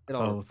 so... It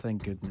all... Oh,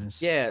 thank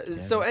goodness. Yeah,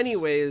 so that's-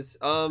 anyways,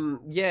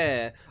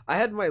 yeah, I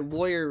had my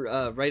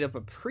lawyer write up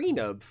a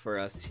prenup for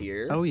us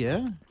here. Oh,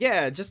 yeah?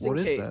 Yeah, just in What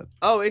is case. that?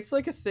 Oh, it's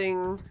like a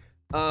thing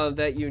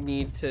that you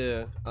need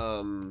to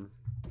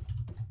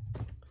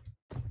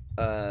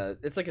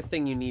it's like a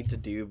thing you need to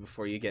do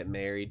before you get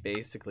married,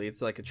 basically.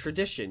 It's like a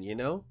tradition, you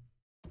know?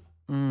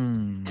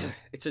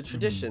 It's a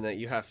tradition that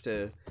you have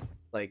to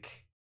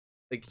like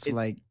It's it's,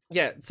 like,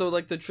 yeah, so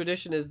like the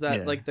tradition is that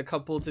Yeah. like the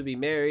couple to be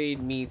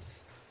married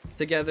meets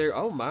together.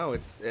 Oh wow,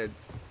 it's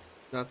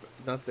not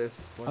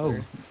this oh,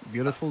 wonder.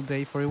 beautiful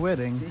day for a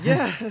wedding.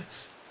 Yeah.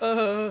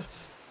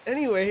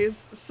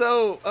 Anyways,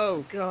 so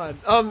oh god.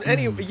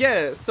 Anyway,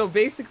 yeah. So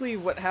basically,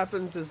 what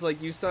happens is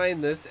like you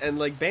sign this, and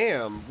like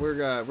bam,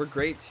 we're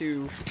great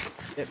to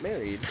get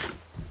married.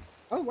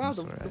 Oh wow, I'm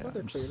the sorry, weather I'm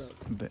cleared just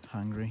up. a bit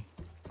hungry.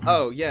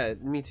 Oh yeah,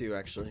 me too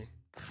actually.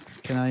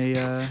 Can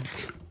I,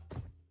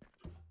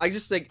 I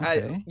just like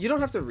Okay. you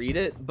don't have to read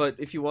it, but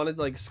if you wanted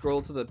like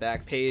scroll to the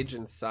back page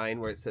and sign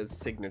where it says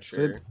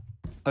signature,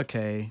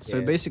 okay, so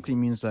Yeah. it basically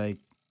means like,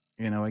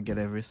 you know, I get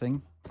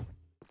everything.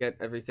 get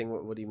everything.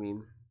 What do you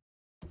mean?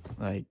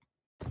 Like,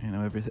 you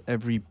know,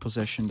 every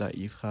possession that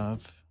you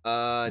have.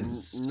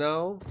 Is-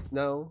 No.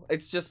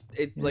 It's just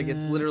it's like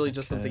it's literally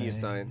just something you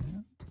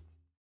sign.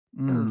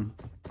 Mm.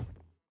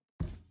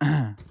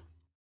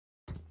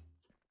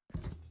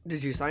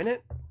 Did you sign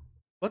it?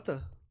 What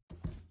the?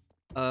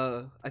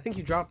 I think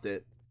you dropped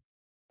it.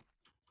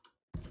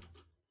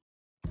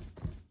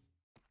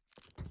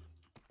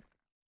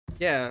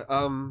 Yeah,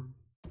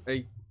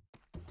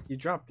 you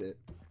dropped it.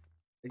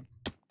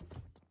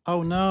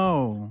 Oh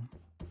no.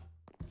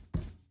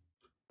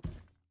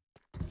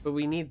 But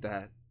we need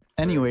that.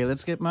 Anyway,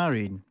 let's get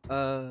married.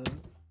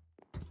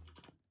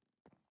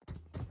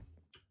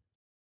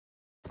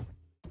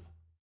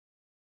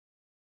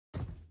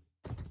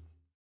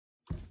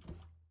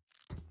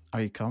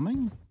 Are you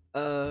coming?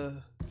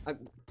 I'm...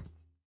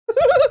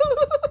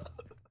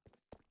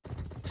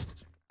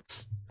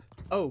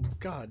 Oh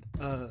God.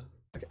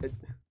 Okay.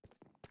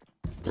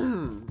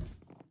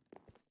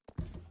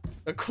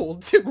 A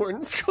cold Tim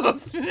Hortons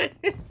coffee.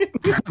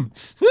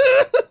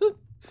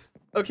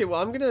 Okay, well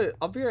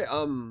I'll be right.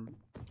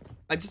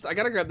 I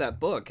gotta grab that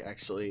book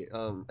actually.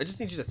 I just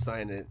need you to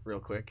sign it real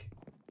quick.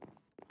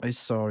 I'm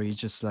sorry,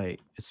 just like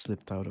it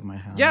slipped out of my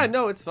hand. Yeah,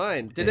 no, it's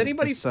fine. Did Yeah,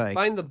 anybody it's like-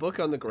 find the book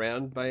on the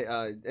ground?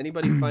 By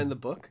anybody find the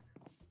book?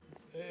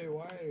 Hey,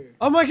 why?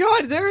 Oh my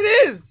God, there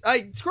it is!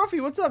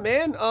 Scruffy, what's up,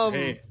 man?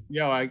 Hey,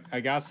 yo, I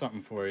got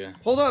something for you.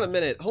 Hold on a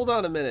minute. Hold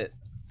on a minute.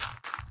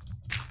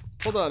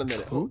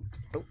 Who?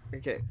 Oh,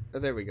 okay. Oh,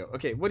 there we go.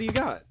 Okay, what do you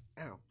got?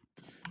 Ow.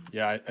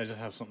 Yeah, I just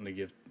have something to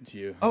give to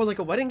you. Oh, like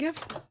a wedding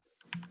gift?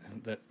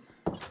 That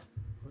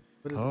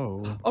What is...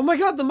 Oh. Oh my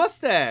God, the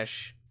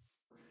mustache!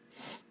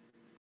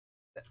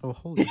 Oh,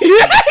 holy. He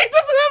doesn't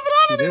have it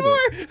on He did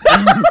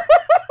anymore!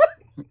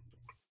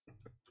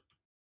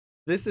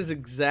 This is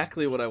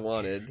exactly what I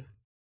wanted.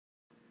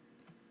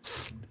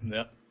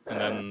 Yep.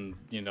 And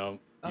then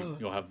Oh.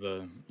 you'll have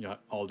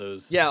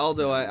Aldo's. Yeah,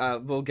 Aldo,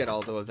 we'll get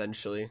Aldo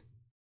eventually.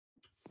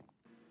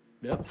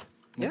 Yep.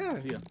 Yeah.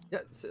 See ya. Yeah,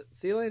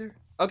 see you later.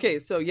 Okay,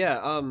 so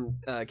yeah,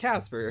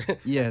 Casper.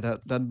 Yeah,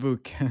 that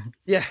book.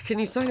 Yeah, can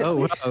you sign it,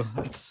 Oh please? wow,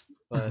 that's.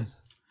 But-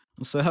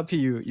 I'm so happy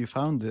you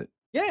found it.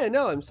 Yeah,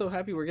 no, I'm so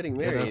happy we're getting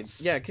married.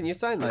 that's- Yeah, can you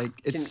sign this?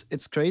 Like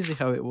it's crazy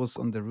how it was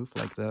on the roof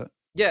like that.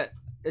 Yeah,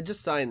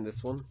 just sign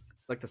this one.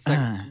 Like the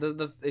second,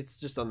 it's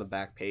just on the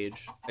back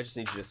page. I just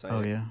need you to sign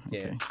Oh it. yeah.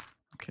 Yeah.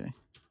 Okay.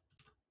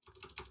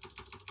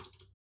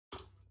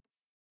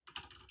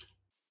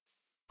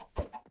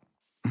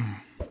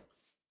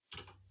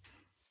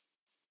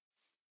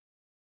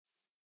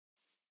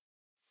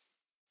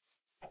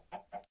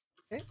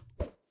 Okay.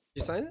 Did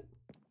you sign it?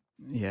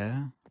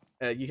 Yeah.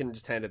 You can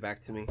just hand it back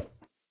to me.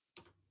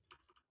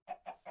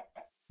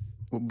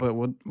 But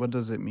what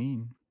does it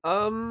mean?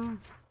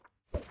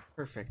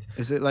 Perfect.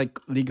 Is it like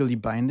legally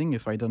binding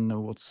if I don't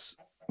know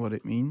what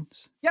it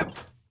means? Yep.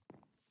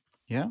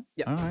 Yeah.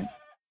 Yeah. All right.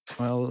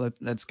 Well,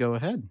 let's go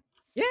ahead.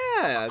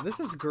 Yeah, this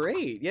is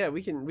great. Yeah,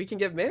 we can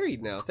get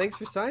married now. Thanks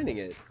for signing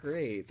it.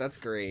 Great. That's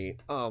great.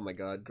 Oh my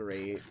God,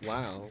 great.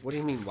 Wow. What do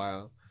you mean,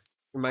 wow?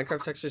 Your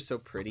Minecraft texture is so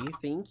pretty.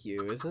 Thank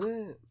you, isn't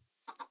it?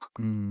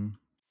 Mm.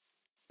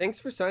 Thanks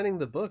for signing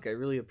the book. I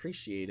really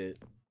appreciate it.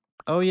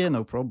 Oh yeah,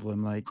 no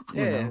problem. Like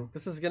you Yeah, know.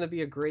 this is gonna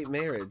be a great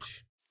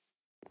marriage.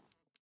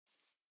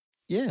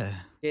 Yeah.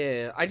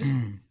 Yeah, I just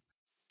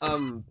I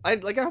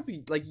hope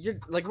you you're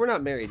we're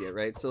not married yet,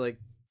 right? So like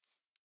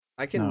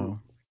I can No.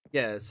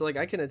 yeah, so like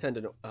I can attend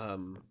an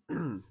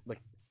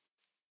like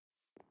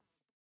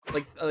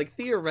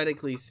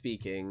theoretically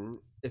speaking,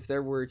 if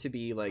there were to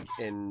be like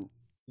an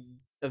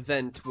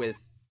event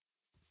with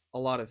a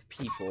lot of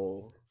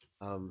people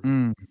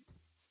Mm.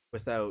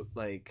 without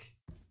like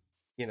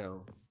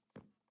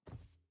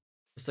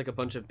just like a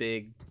bunch of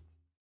big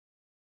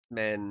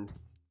men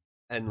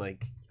and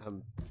like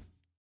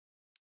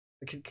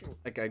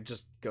I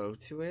just go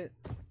to it.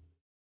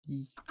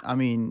 I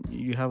mean,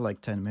 you have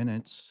like 10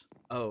 minutes.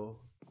 Oh.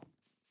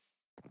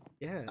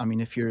 Yeah. I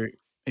mean, if you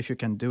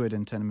can do it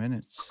in 10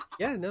 minutes.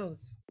 Yeah, no,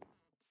 it's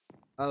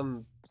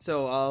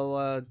so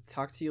I'll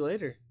talk to you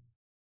later.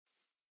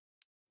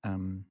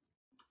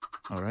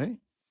 All right.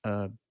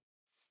 Yeah.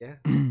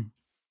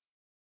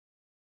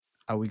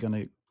 Are we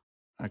gonna?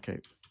 Okay.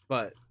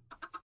 But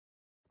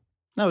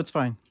No, it's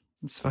fine.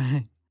 It's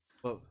fine.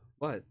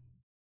 what?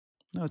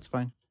 No, it's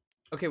fine.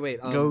 Okay, wait.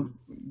 Go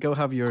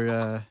have your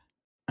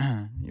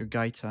your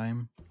guy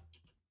time.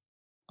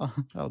 Oh,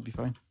 I'll be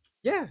fine.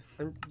 Yeah,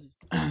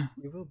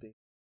 you will be.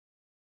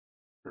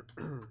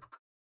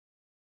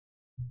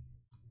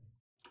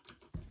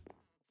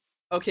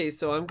 Okay,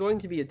 so I'm going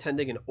to be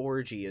attending an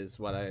orgy is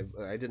what I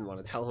didn't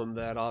want to tell him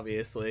that,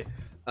 obviously.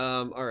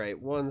 All right,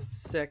 1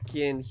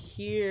 second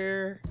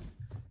here.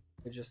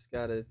 I just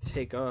gotta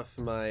take off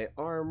my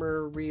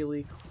armor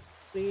really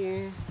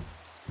quickly.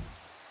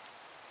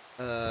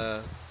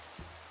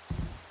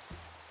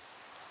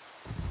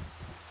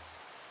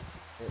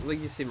 Look,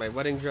 you see my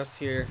wedding dress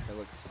here. It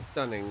looks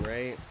stunning,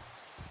 right?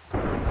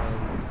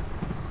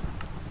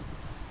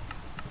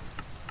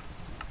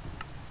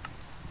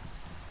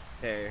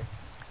 There.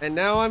 And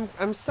now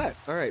I'm set.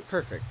 All right,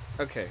 perfect.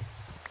 Okay.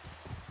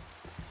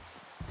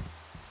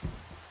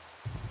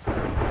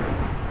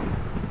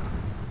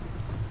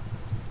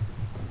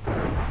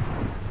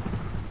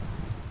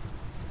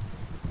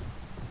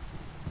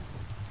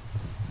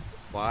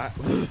 What?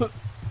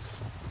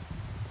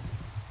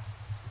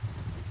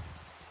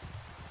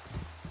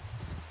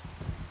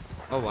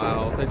 Oh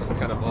wow, they're just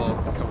kind of all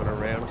coming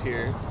around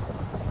here.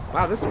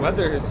 Wow, this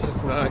weather is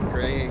just not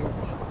great.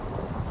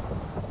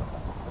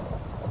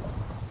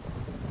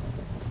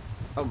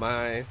 Oh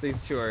my,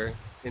 these two are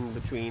in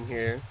between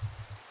here.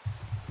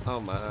 Oh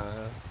my.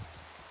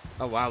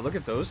 Oh wow, look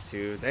at those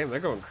two. Damn, they're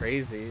going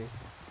crazy.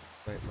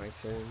 Right, my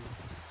turn.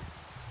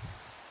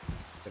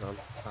 Get on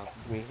top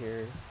of me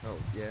here. Oh,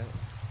 yeah.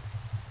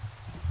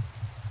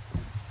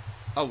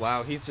 Oh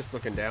wow, he's just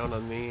looking down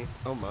on me.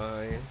 Oh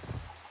my.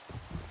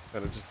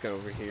 Gotta just go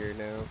over here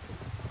now. So.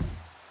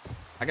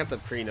 I got the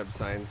prenup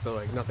sign, so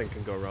like nothing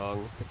can go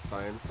wrong. It's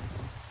fine.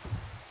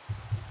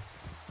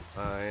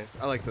 I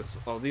like this.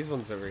 Oh, these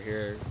ones over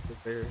here.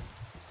 They're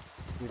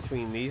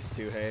between these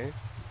two, hey?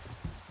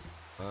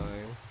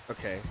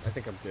 Okay, I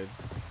think I'm good.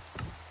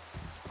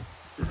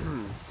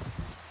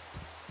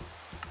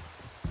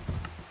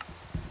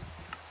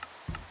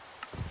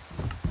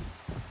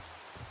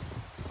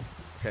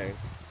 Okay.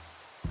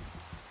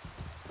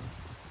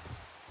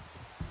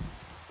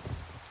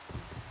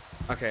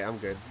 Okay, I'm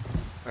good.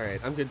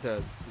 Alright, I'm good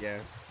to, yeah.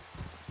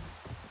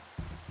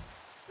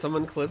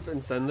 Someone clip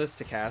and send this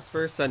to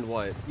Casper? Send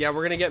what? Yeah,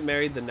 we're gonna get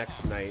married the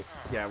next night.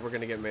 Yeah, we're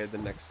gonna get married the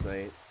next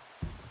night.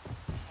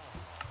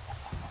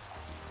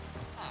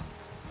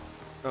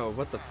 Oh,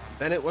 what the...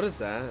 Bennett, what is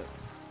that?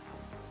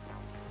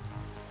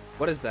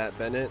 What is that,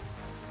 Bennett?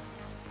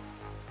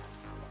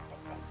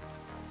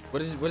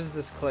 What is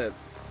this clip?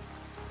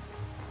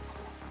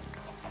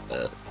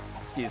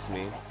 Excuse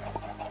me.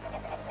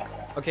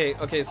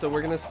 Okay, so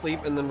we're gonna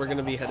sleep and then we're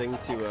gonna be heading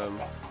to,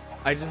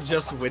 I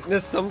just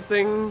witnessed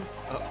something.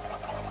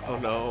 Oh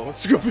no.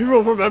 Scoopy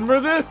will remember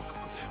this?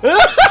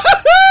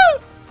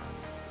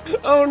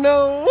 Oh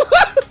no.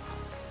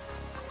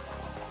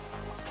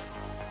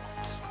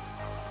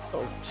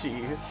 Oh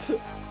jeez.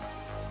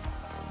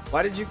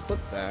 Why did you clip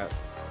that?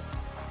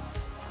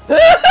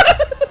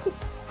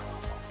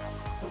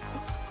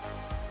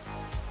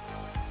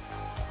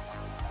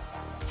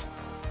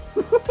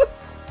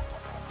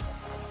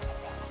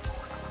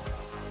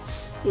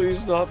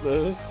 Please not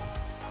this.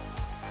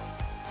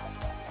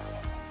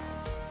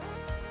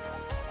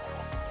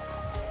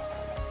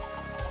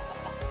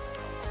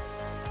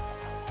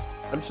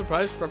 I'm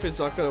surprised Scruffy's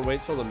not gonna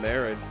wait till the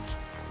marriage.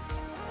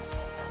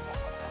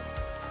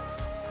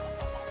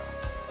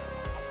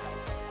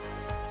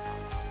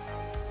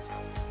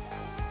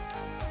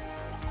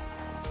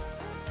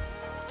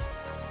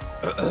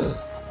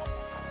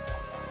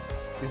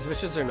 These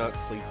bitches are not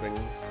sleeping.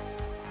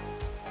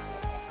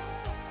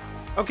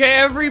 Okay,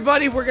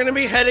 everybody, we're gonna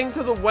be heading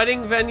to the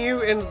wedding venue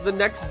in the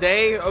next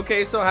day.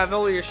 Okay, so have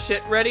all your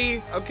shit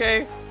ready.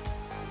 Okay.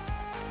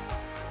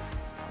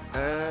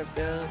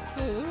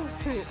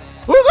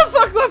 Who the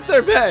fuck left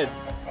their bed?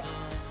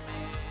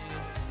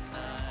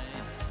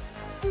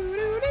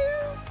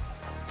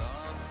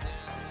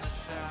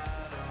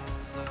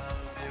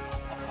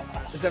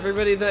 Is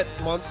everybody that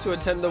wants to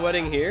attend the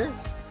wedding here?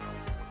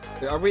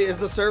 Is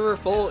the server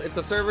full? If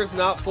the server's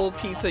not full,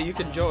 pizza, you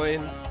can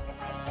join.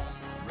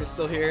 You're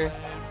still here.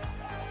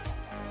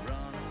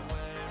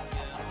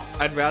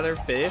 I'd rather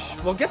fish.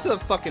 Well, get to the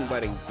fucking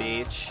wedding,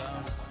 bitch.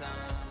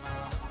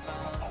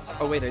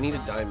 Oh wait, I need a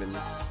diamond.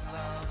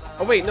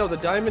 Oh wait, no, the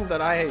diamond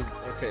that I...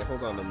 Okay,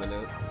 hold on a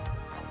minute.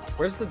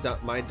 Where's the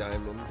my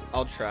diamond?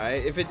 I'll try.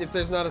 If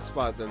there's not a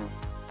spot, then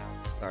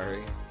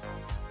sorry.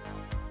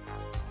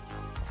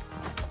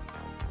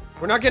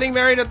 We're not getting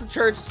married at the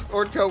church,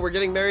 Ordco. We're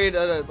getting married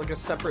at like a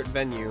separate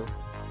venue.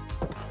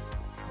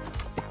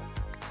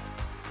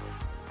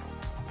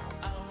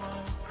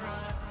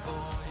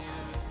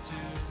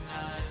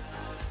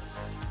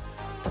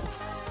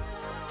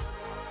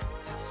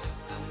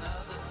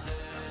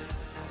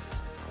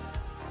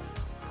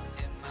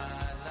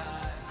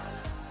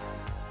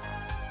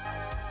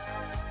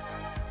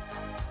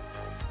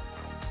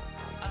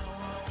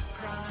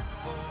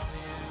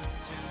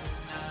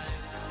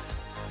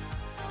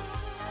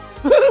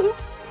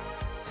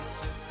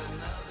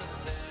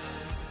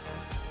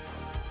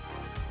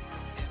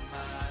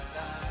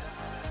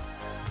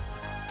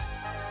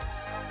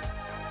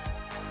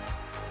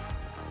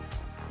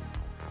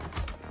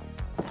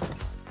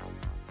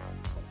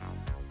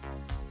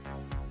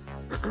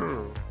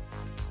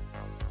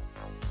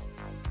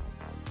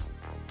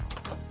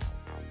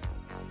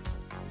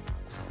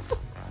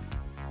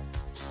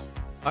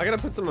 I gotta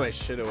put some of my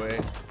shit away.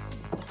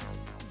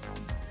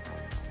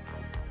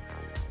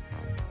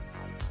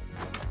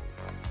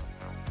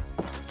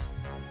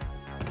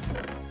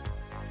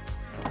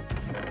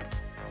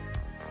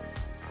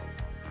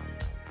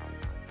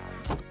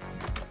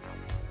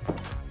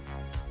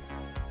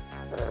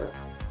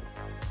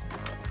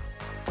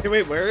 Hey,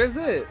 wait, where is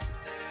it?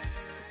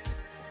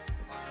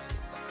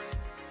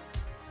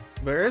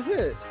 Where is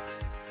it?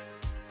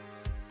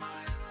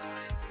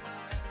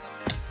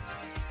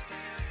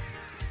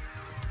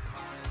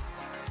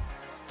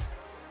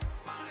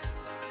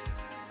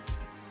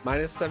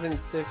 Minus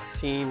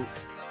 715.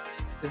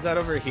 Is that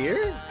over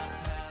here?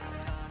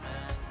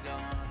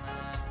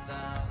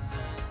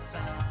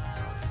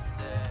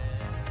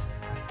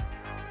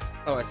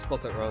 Oh, I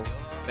spelled it wrong.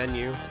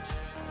 Venue.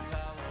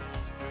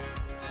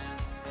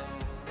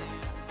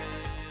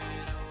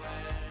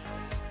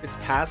 It's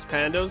past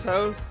Pando's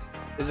house?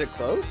 Is it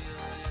close?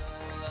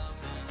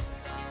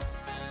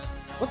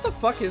 What the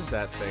fuck is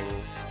that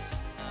thing?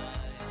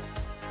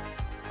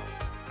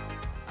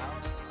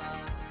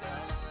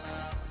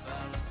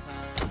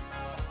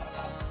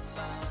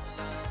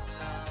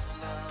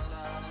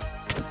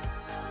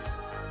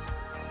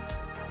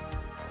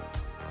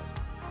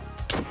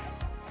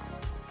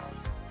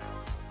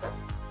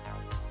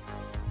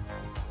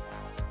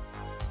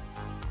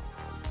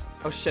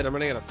 Oh shit, I'm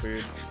running out of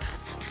food.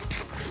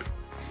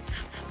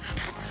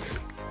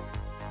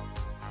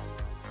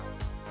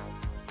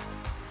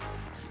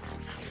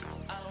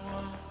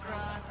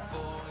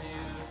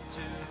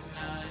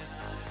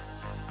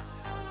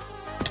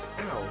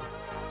 Ow.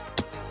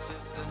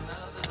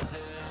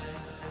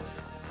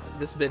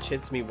 This bitch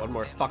hits me one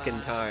more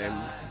fucking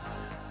time.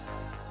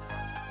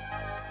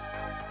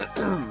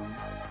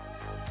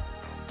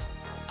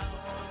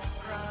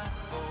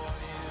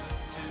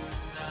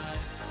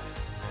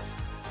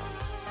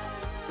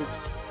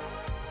 Oops.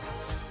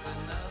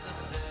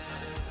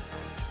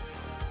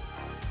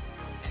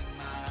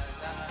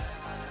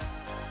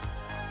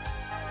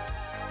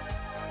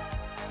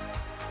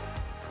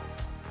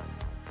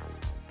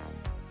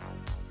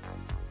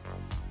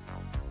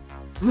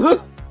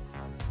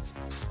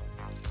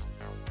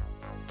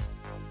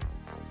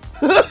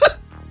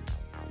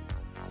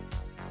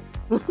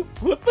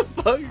 What the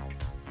fuck?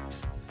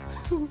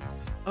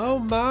 Oh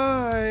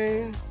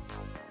my.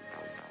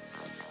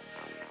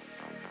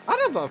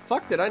 How the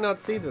fuck did I not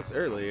see this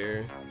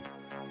earlier?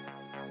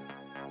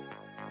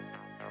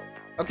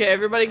 Okay,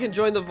 everybody can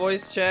join the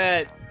voice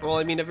chat. Well,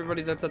 I mean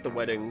everybody that's at the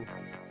wedding.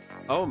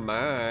 Oh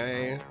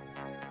my.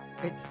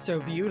 It's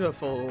so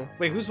beautiful.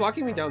 Wait, who's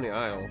walking me down the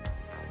aisle?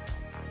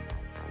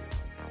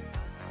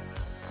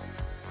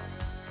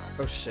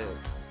 Oh shit.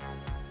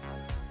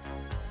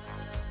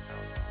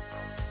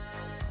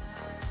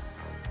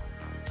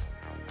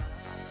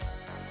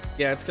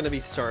 Yeah, it's gonna be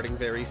starting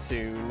very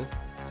soon.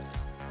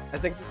 I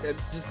think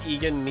it's just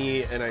Egan,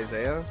 me, and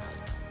Isaiah.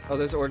 Oh,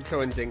 there's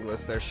Ordco and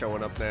Dinglis. They're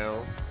showing up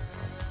now.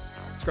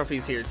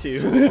 Scruffy's here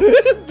too.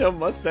 No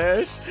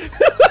mustache.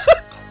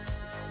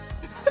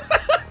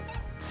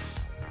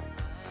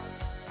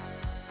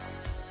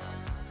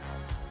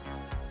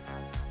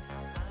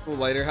 Will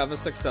Lighter have a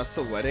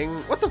successful wedding?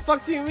 What the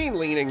fuck do you mean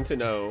leaning to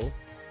no?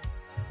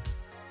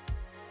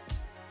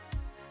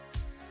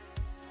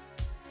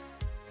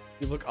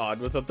 You look odd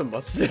without the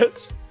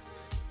mustache.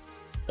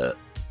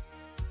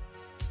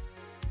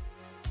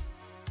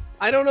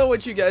 I don't know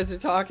what you guys are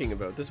talking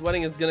about. This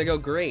wedding is gonna go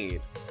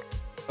great.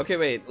 Okay,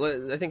 wait.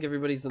 I think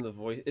everybody's in the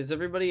voice. Is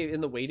everybody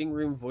in the waiting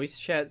room voice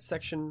chat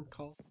section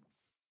called?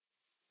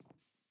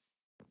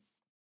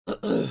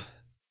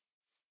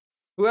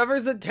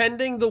 Whoever's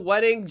attending the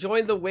wedding,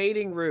 join the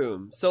waiting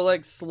room. So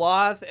like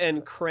Sloth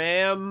and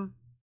Cram.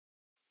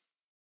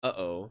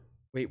 Uh-oh.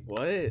 Wait,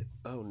 what?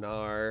 Oh,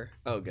 nar.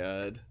 Oh,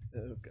 God.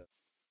 Oh, God.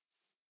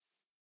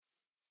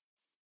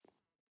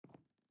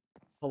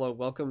 Hello,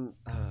 welcome,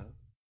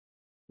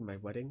 my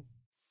wedding.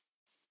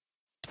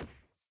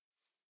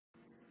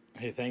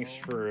 Hey, thanks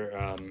for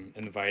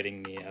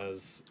inviting me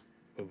as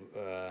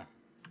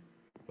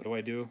what do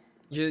I do?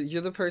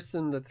 You're the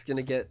person that's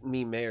gonna get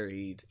me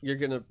married. You're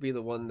gonna be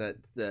the one that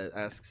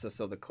asks us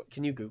all the.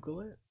 Can you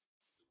Google it?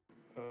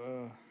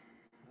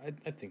 I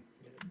think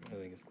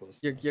it's close.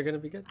 You're gonna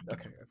be good.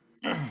 Okay.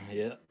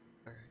 Yeah.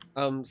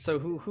 All right. So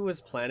who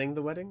is planning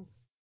the wedding?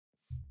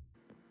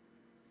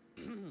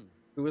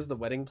 Who was the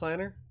wedding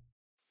planner?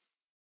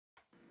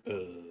 I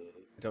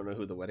don't know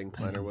who the wedding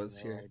planner was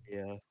here.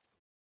 Yeah.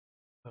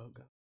 Oh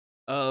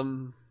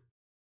god.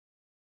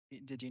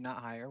 Did you not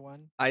hire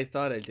one? I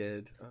thought I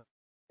did.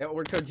 Yeah,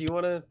 Orko, do you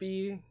want to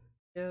be?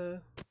 Yeah.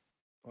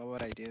 What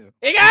would I do?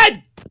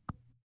 Egan!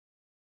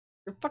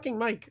 Your fucking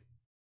mic.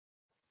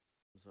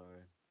 I'm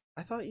sorry.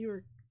 I thought you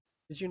were.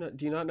 Did you not?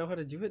 Do you not know how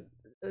to do it,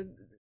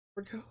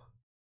 Orko?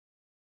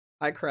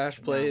 Hi, Crash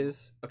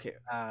plays. No. Okay.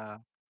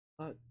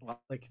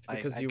 Well, like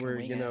because you were,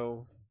 you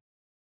know.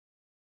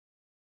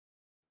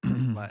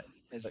 What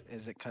is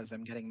it? Because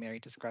I'm getting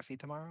married to Scruffy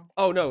tomorrow?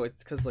 Oh no,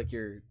 it's because like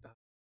you're,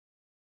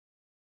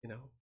 you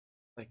know,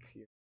 like.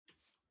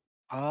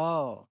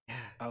 Oh.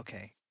 Yeah.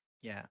 Okay.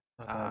 Yeah.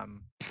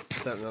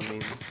 Does that not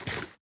mean?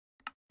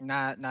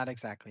 Not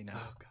exactly. No.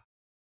 Oh god.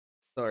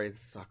 Sorry,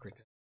 this is awkward.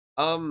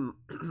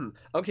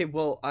 Okay,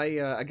 well,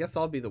 I guess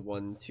I'll be the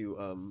one to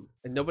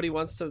and nobody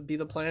wants to be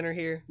the planner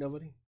here.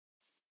 Nobody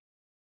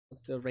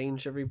wants to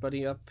arrange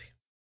everybody up.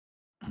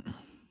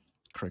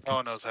 No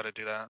one knows how to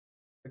do that.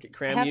 Okay,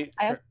 Cram, I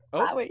have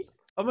flowers.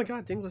 Oh my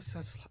god, Dinglis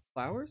has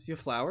flowers? You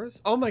have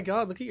flowers? Oh my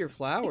god, look at your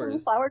flowers. I'm a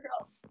flower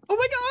girl. Oh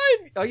my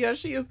god! Oh yeah,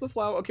 she is the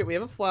flower. Okay, we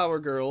have a flower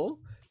girl.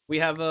 We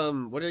have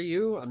what are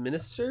you? A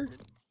minister?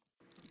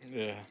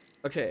 Yeah.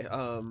 Okay,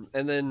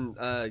 and then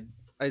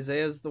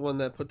Isaiah's the one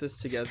that put this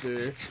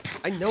together.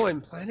 I know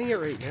I'm planning it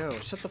right now.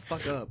 Shut the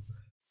fuck up.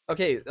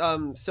 Okay,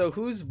 so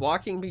who's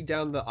walking me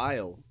down the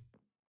aisle?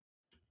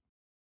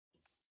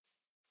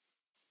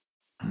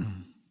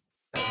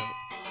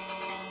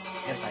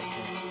 Yes, I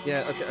can.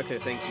 Yeah. Okay.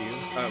 Thank you.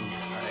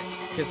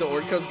 Alright. Okay, so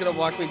Ordco's gonna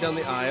walk me down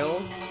the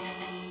aisle.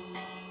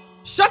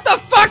 Shut the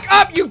fuck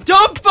up, you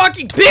dumb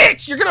fucking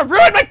bitch! You're gonna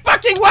ruin my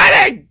fucking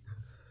wedding!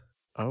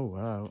 Oh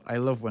wow, I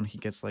love when he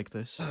gets like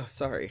this. Oh,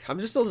 sorry. I'm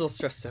just a little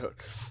stressed out.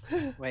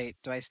 Wait,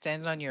 do I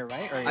stand on your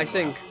right or your I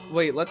think. left?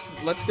 Wait, let's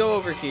go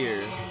over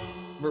here.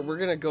 We're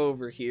gonna go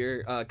over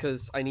here,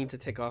 cause I need to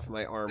take off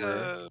my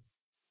armor.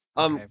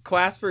 Okay.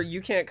 Quasper,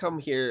 you can't come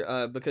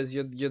here, because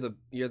you're the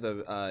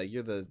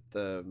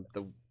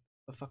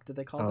fuck did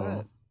they call that? Oh.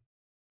 What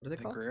do they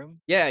The call it? groom?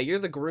 Yeah, you're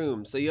the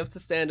groom, so you have to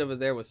stand over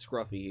there with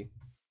Scruffy.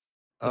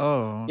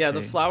 Oh. Yeah, the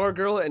okay. flower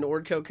girl and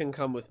Ordco can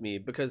come with me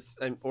because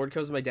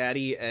Ordco's my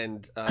daddy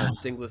and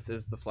Dingless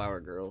is the flower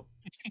girl.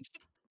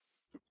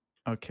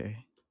 Okay.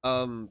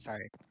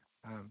 Sorry.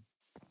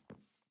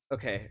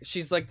 Okay,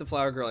 she's like the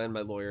flower girl and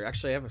my lawyer.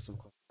 Actually, I have some.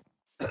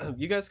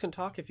 You guys can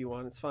talk if you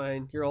want. It's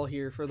fine. You're all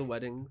here for the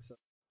wedding. So.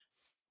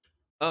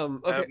 I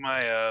Okay. have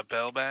my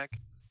bell back.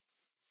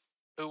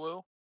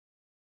 Ooh.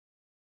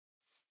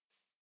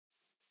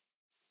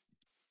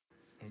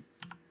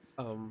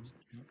 I Do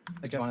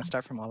you guess. want to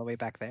start from all the way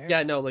back there?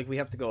 Yeah, no, like we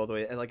have to go all the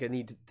way. And like I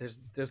need.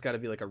 There's got to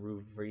be like a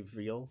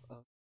reveal.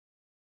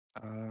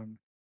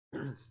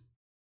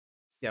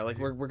 Yeah, like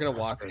we're gonna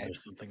walk. Quasper,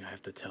 there's something I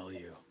have to tell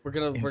you. We're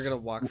gonna Yes.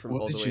 walk from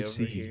What all the did way you over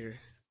see? here.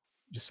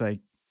 Just like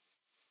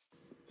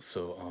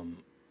So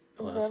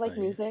Is last there like night-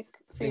 music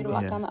for you to Dingle.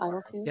 walk Yeah. down the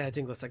aisle to? Yeah,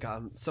 Dingless, I got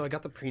him. So I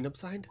got the prenup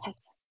signed. Heck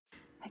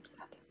yeah,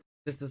 okay.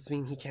 Does this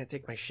mean he can't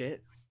take my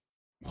shit?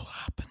 what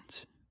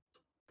happened?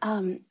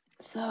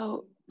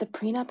 So the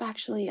prenup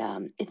actually,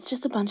 it's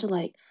just a bunch of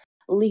like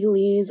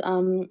legalese.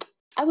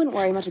 I wouldn't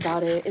worry much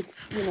about it.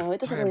 It's it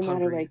doesn't Sorry, I'm really matter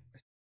hungry.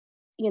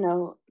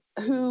 like,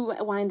 who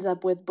winds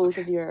up with both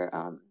of your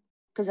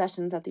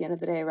possessions at the end of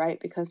the day, right?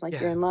 Because like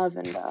Yeah. you're in love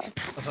and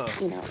Uh-huh.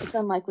 it's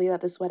unlikely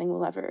that this wedding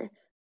will ever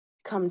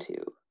come to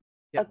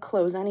Yeah. a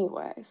close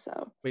anyway.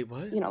 So Wait,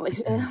 what? like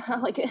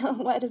like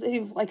why does it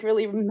even, like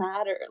really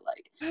matter?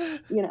 Like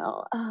Yeah,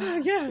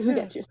 who yeah.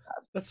 gets your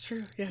stuff That's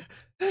true. Yeah.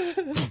 at the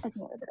end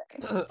of the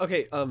day?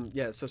 Okay.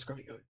 Yeah. So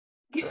Scruffy, go.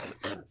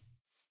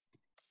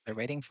 They're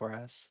waiting for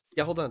us.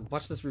 Yeah. Hold on.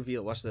 Watch this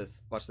reveal. Watch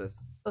this. Watch this.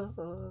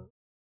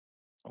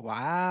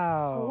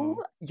 Wow.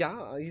 Oh,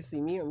 Yeah. You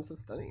see me? I'm so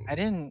stunning. I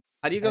didn't.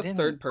 How do you I go didn't-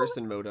 third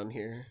person mode on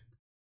here?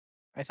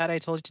 I thought I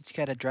told you to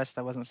get a dress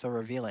that wasn't so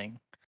revealing.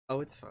 Oh,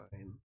 it's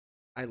fine.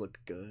 I look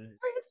good.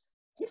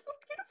 you're so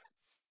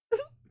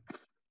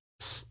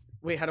beautiful.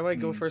 Wait, how do I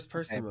go Mm, first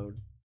person okay.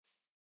 mode?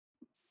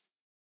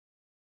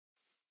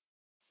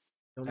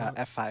 Don't know how-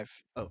 F5.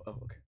 Oh,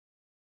 okay.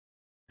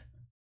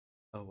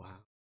 Oh wow.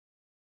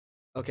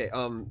 Okay,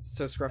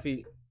 so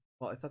Scruffy,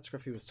 well, I thought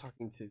Scruffy was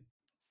talking to.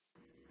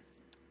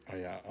 Oh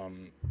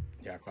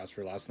yeah,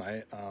 Quasper, last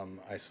night,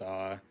 I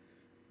saw,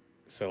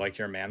 so like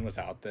your man was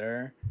out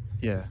there,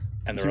 Yeah.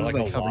 and He there were was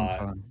like like a having lot.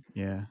 fun.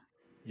 Yeah.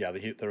 Yeah,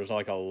 there was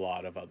like a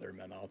lot of other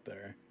men out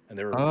there, and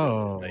they were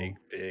Oh. really like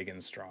big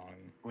and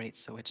strong. Wait,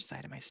 so which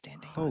side am I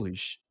standing on? Holy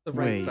The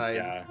right Wait. side.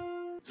 Yeah.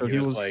 So he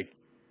was like,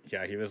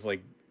 yeah, he was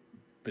like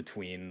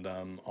between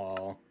them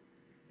all.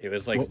 It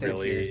was like What- Stand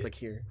really. here, like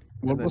here.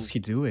 what and was then- he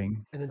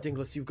doing? And then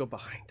Dingless, you go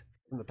behind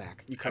from the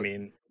back. You I come,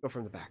 mean, go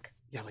from the back.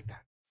 Yeah, like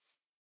that.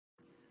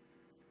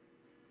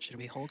 Should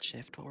we hold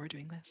shift while we're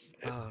doing this?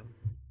 I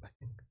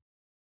think.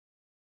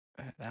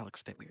 That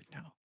looks a bit weird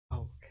now.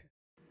 Oh, okay.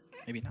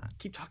 Maybe not.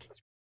 Keep talking.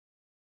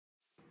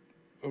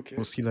 okay.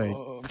 Was he like?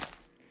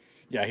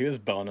 Yeah, he was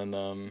boning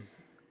them,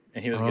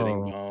 and he was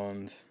getting Oh.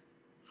 boned.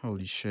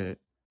 Holy shit.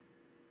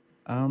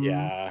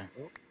 Yeah.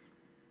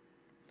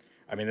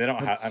 I mean, they don't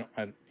have.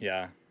 That's-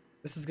 Yeah.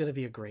 This is gonna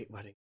be a great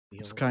wedding.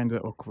 It's Deal. kind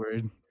of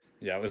awkward.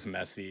 Yeah, it was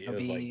messy. It It'll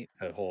was be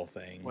like a whole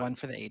thing. One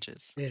for the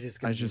ages. It is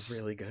gonna just- be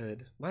really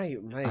good. My.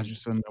 I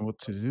just don't know what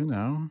to do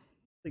now.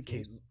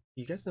 Okay,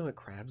 you guys know what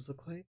crabs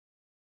look like?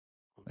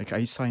 Like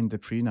I signed the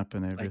prenup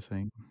and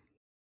everything,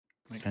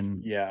 Like,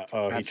 and Yeah.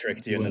 Oh, he Perhaps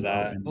tricked he you into went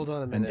that. out and- Hold on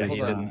a and minute. then Hold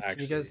he on. didn't Can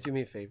you guys actually. do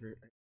me a favor?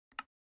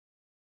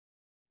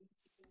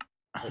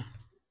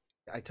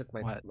 I took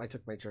my What? my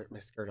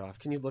skirt off.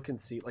 Can you look and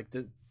see? Like,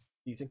 do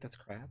you think that's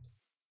crabs?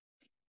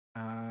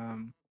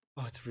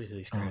 Oh, it's really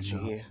Oh, scratchy.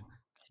 no. He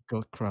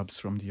got crabs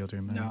from the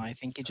other man. no, I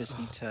think you just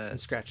need I'm to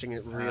scratching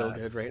it real uh,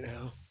 good right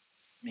now.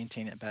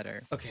 maintain it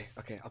better. Okay,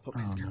 I'll put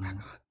my Oh, skirt back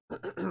no.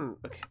 on.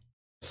 Okay.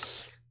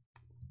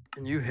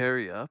 Can you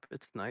hurry up?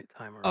 It's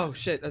nighttime already. Oh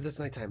shit, this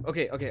nighttime.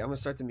 Okay, I'm gonna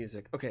start the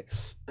music. Okay.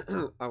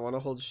 I wanna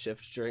hold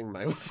shift during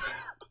my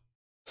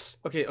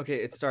Okay,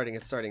 it's starting.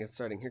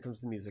 Here comes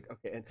the music.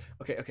 Okay, and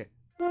okay.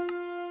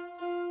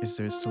 Is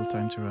there still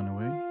time to run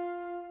away?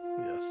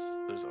 Yes,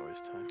 there's always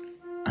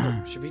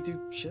time. Should we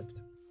do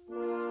shift?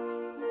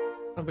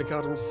 Oh my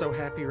god, I'm so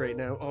happy right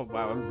now. Oh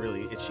wow, I'm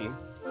really itchy.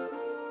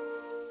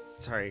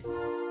 Sorry.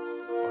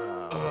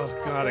 Wow.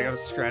 Oh god, I gotta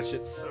scratch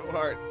it so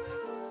hard.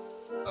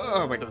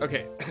 Oh my god.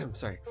 Okay, I'm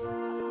sorry.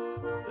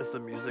 Is the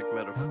music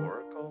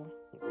metaphorical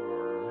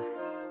or?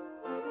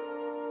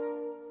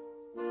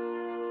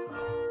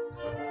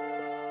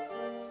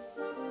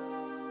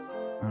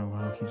 Oh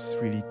wow, he's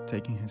really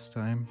taking his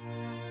time.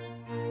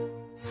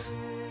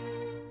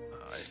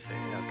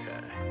 see.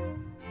 Okay.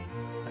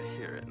 I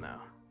hear it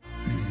now.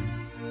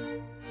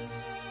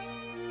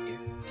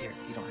 Here,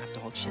 you don't have to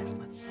hold shift.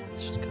 Let's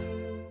just go.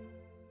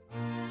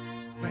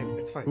 Fine,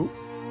 it's fine. Ooh.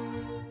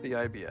 The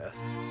IBS.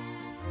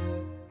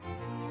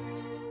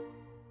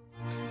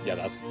 Yeah,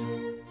 that's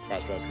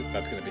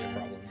gonna be a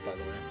problem, by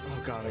the way.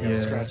 Oh god, I gotta Yeah.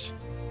 scratch.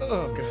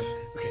 Oh god.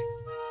 Okay.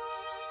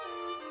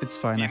 It's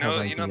fine. I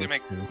have You know ideas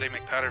too. they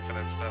make powder for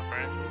that stuff,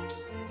 right?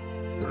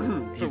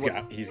 For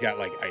what? He's got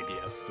like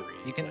IBS 3.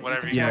 You can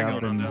Whatever you you can Yeah, got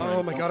I've going on been- down there.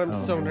 Oh my god, I'm Oh,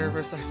 so no.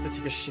 nervous. I have to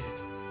take a shit.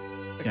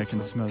 Yeah, I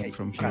can smell okay, it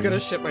from you got here. I'm gonna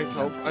shit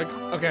myself.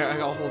 Okay,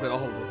 I'll hold it. I'll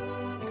hold it.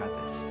 You got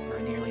this. We're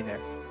nearly there.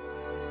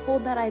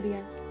 Hold that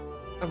IBS.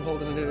 I'm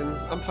holding it in.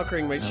 I'm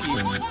puckering my I've cheek.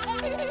 been-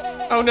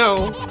 Oh no!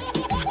 Oh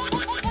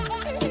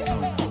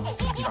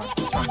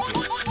What's wrong with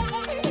you?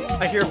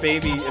 I hear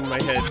baby in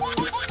my head.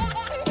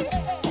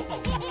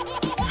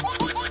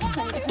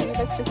 Honey,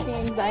 that's just the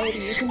anxiety.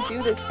 You can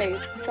do this, babe.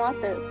 You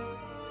got this.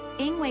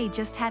 Ingway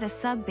just had a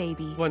sub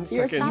baby. 1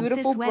 You're a second. Subs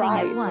beautiful is wedding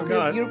bride. at 1. Oh,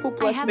 God. You're a beautiful I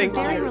blush have a Thank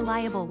very you.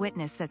 reliable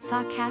witness that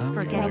saw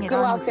Casper yeah. getting it Go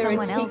on out with there and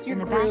someone take else your in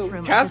the groove.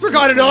 bathroom. Casper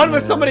got it on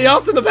with somebody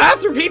else in the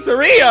bathroom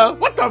pizzeria!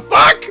 What the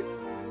fuck?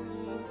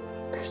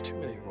 There's too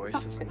many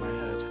voices in my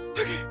head.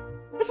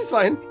 This is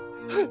fine.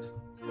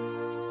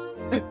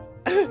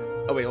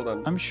 Oh wait, hold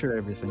on. I'm sure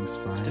everything's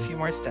fine. Just a few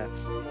more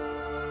steps.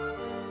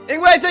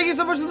 Ingway, thank you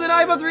so much for the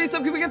 9 month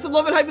resub. Can we get some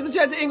love and hype in the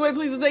chat to Ingway,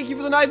 please? And thank you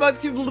for the 9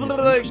 months. Yeah, you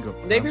should go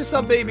Name your grab sub,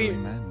 some baby. early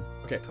man.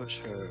 Okay. Push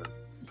her.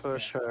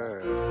 Push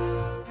her.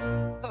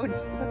 Oh,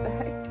 what the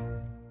heck?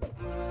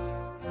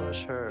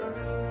 Push her.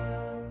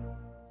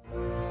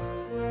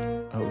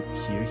 Oh,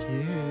 here he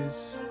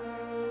is.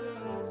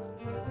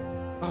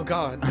 Oh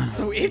god, it's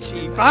so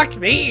itchy. Fuck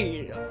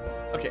me.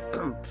 Okay.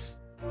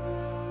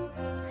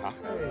 Hi.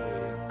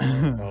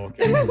 Oh,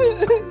 okay.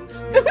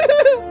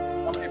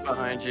 I'll be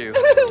behind you.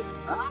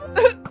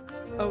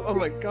 Oh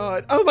my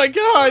god. Oh my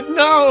god.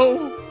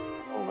 No.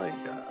 Oh my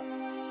god.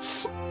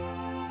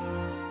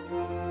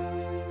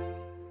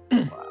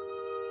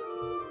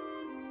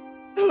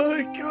 Oh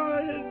my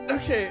god.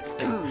 Okay.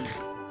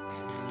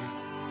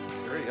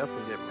 Hurry up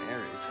and get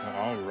married.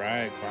 All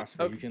right,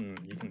 Crossbow, Okay. you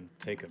can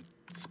take a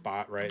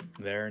spot right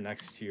there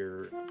next to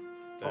your.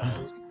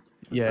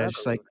 Yeah, that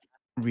just a- like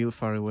real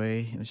far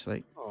away. It's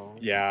like, Oh.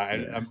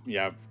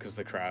 Yeah, because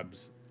the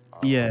crabs.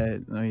 yeah,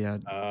 no,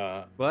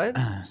 yeah. What?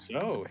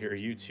 So here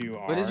you two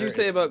are. What did you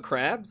say It's- about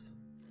crabs?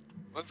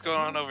 What's going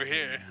on over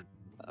here?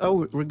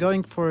 Oh, we're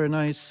going for a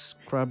nice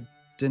crab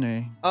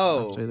dinner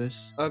Oh. after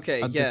this.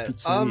 Okay, At yeah. the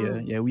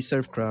pizzeria. Yeah, we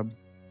serve crab.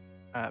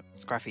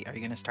 Scruffy, are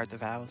you gonna start the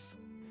vows?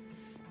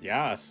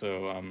 Yeah.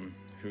 So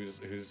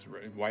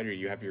why do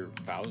you have your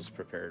vows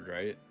prepared,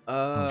 right?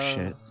 Oh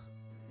shit.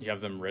 You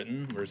have them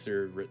written. Where's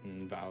your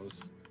written vows?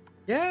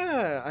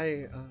 Yeah,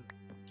 I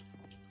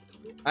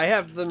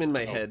have them in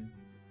my Oh. head.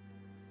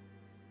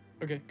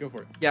 Okay, go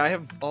for it. Yeah, I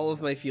have all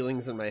of my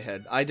feelings in my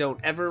head. I don't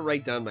ever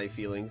write down my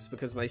feelings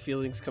because my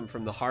feelings come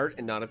from the heart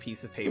and not a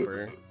piece of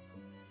paper.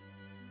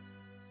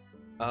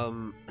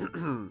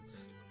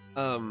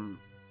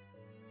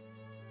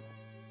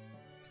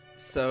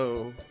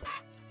 So,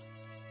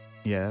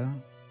 Yeah.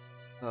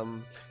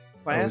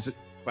 Class, is it-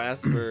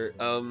 Clasper,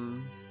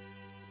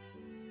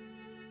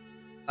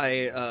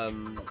 I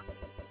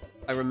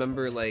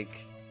remember like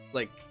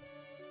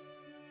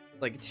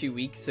 2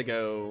 weeks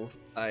ago,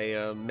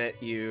 I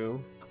met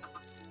you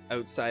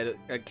outside.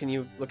 Can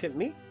you look at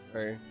me,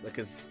 or like,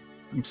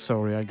 I'm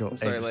sorry, I got I'm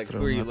sorry, eggs like, who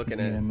thrown are you at looking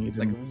me at? and you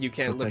Like, didn't you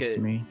can't look protect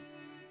at me.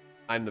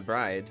 I'm the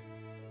bride.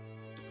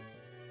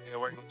 Yeah,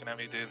 we're looking at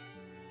me, dude.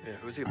 Yeah,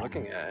 who's he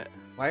looking at?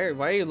 Why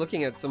are you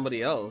looking at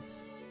somebody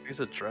else? Please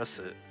address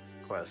it,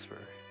 Clasper.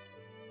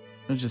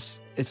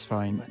 It's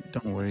fine.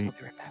 Don't Let's worry. I'll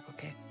be right back,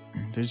 okay?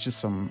 There's just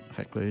some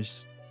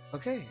hecklers.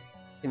 Okay.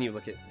 Can you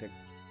look at the...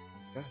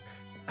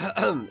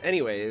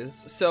 Anyways,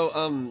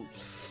 so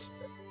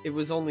it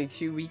was only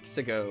 2 weeks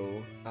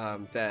ago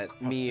that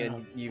me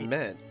and you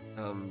met,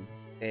 and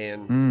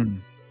Mm.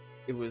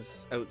 it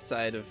was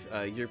outside of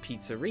your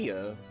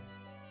pizzeria,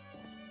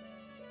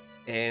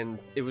 and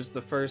it was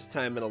the first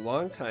time in a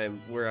long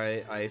time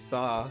where I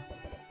saw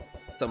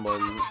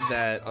someone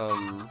that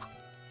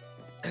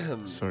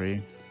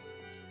Sorry.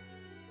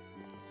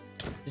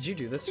 Did you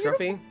do this,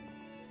 Scruffy?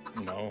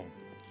 No,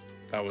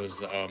 that was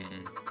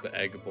the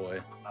egg boy.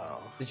 Oh.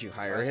 Did you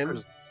hire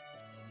him?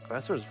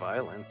 Clasper's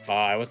violent.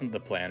 I wasn't the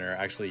planner.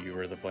 Actually, you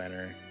were the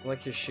planner. I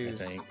like your I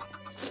shoes. think.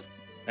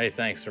 Hey,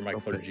 thanks for my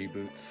Stop it. clergy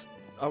boots.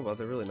 Oh well,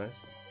 they're really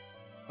nice.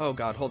 Oh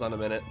god, hold on a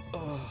minute.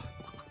 Oh,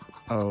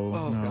 Oh,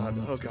 oh no. god,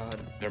 not oh to- god.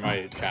 They're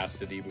my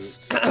chastity boots.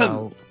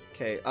 Well,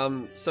 Okay,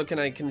 so can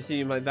I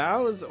continue my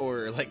vows,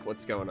 or like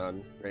what's going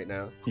on right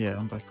now? yeah,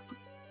 I'm back.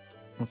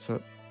 What's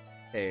up?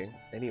 Hey,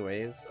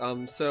 anyways,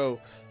 so,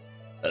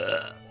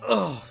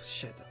 oh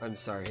shit, I'm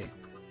sorry.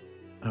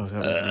 Oh,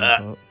 that was my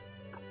fault.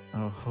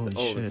 Oh, holy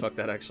Holy shit. fuck,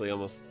 that actually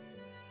almost.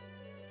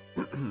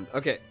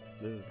 Okay,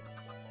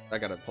 I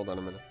gotta hold on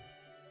a minute.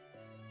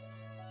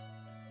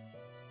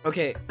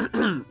 Okay,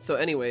 so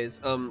anyways,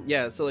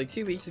 yeah, so like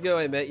 2 weeks ago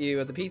I met you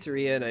at the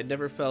pizzeria, and I'd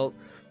never felt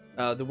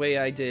the way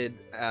I did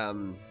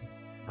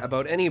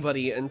about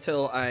anybody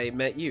until I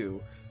met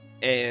you,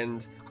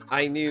 and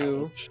I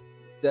knew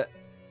that.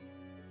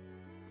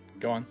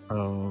 Go on.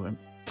 Oh,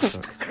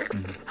 sorry.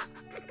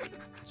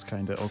 It's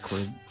kind of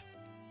awkward,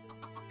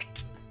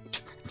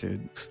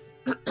 dude.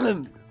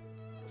 Those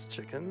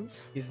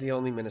chickens. He's the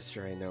only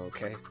minister I know.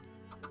 Okay.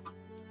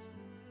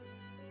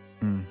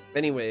 Mm.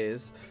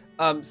 Anyways,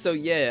 so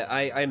yeah,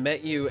 I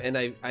met you, and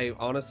I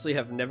honestly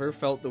have never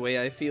felt the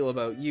way I feel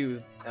about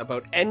you,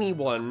 about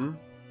anyone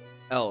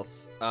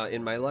else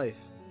in my life.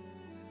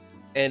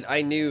 And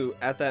I knew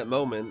at that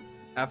moment,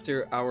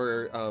 after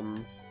our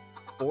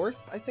fourth,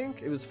 I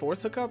think it was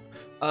fourth hookup.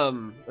 Or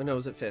no,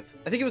 was it fifth?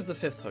 I think it was the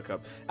fifth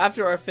hookup.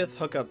 After our fifth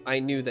hookup, I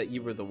knew that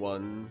you were the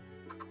one.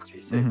 Did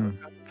you say Mhm.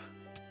 hookup?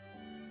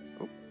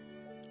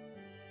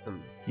 Oh.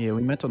 Yeah,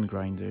 we met on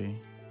Grindr.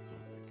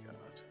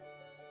 God.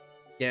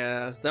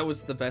 Yeah, that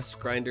was the best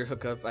grinder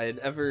hookup I had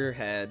ever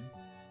had.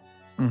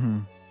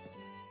 Mm-hmm.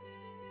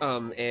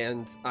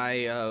 And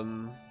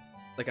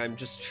I'm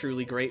just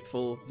truly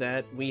grateful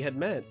that we had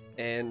met,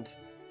 and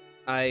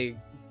I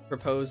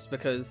proposed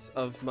because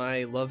of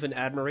my love and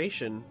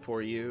admiration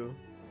for you.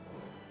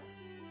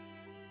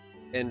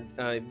 And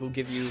I will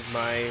give you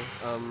my,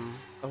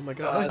 oh my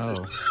god.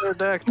 Oh.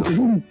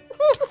 Pterodactyl.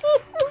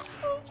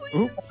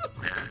 Please.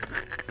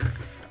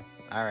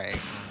 All right.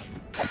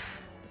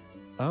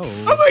 Oh.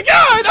 Oh my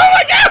god! Oh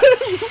my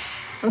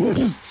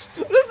god!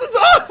 This is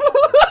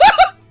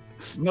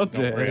awful! Not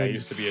Don't worry, I dead.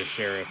 used to be a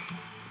sheriff.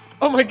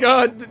 Oh my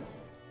god!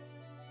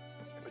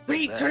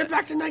 Wait, that. turn it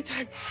back to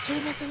nighttime! Turn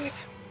it back to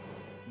nighttime!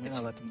 I'm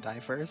gonna let them die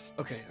first.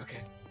 Okay,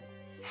 okay.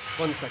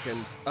 1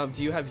 second.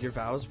 Do you have your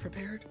vows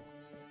prepared?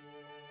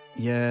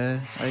 Yeah,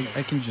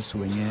 I can just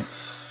wing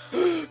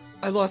it.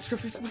 I lost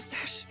Griffith's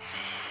mustache.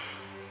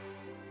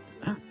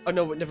 Oh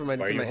no, never mind.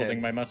 So It's are in you my holding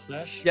head. my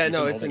mustache? Yeah, You've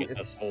no, been it's holding in- it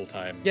it's- this whole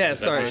time. Yeah, Does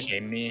sorry. that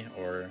shame me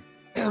or?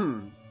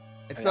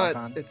 It's Are you not.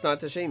 on? It's not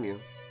to shame you.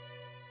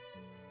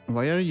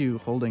 Why are you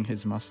holding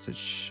his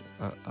mustache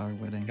at our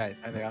wedding? Guys,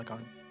 are they all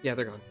gone? Yeah,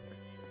 they're gone.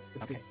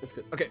 It's Okay. good. It's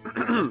good. Okay.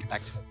 Let's get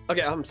back to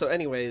it. Okay. So,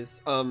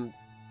 anyways,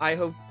 I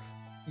hope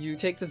you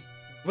take this.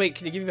 Wait,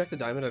 can you give me back the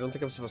diamond? I don't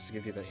think I'm supposed to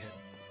give you that yet.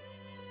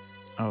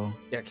 Oh,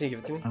 Yeah, can you give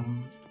it to me?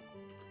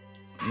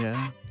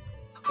 yeah.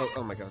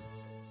 Oh my god.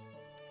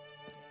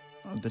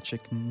 Oh, the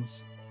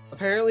chickens.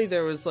 Apparently,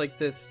 there was like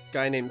this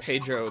guy named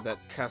Pedro that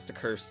cast a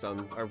curse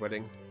on our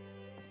wedding.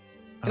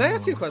 Can I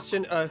ask you a Oh.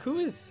 question? Who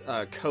is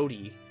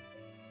Cody?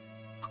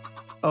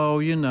 Oh,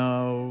 you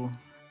know.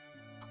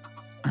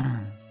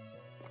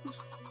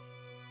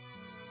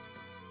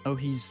 Oh,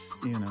 he's,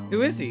 you know.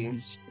 Who is he?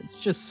 It's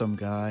just some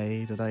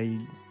guy that I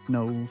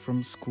know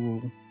from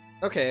school.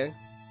 Okay.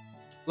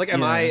 Like,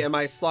 am Yeah. am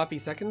I sloppy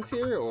seconds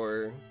here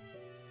or?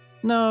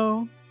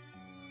 No.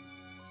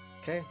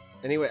 Okay.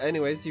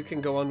 Anyways, you can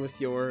go on with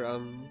your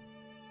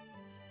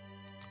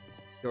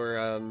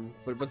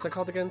what's that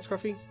called again,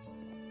 Scruffy?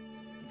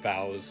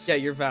 Vows. Yeah,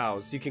 your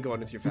vows. You can go on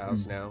with your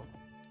vows now.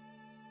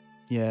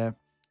 Yeah.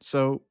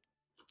 So,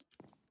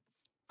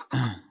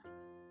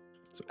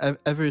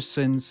 ever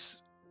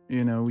since,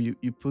 you know, you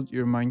put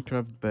your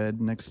Minecraft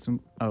bed next to.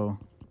 Oh.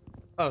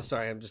 Oh,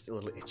 sorry, I'm just a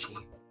little itchy.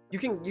 You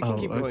can Oh,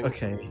 keep going.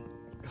 okay.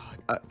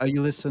 God. Are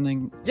you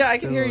listening? Yeah, I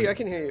can hear still, you. or- I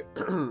can hear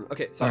you.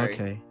 Okay, sorry.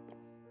 Okay.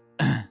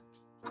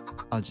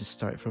 I'll just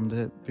start from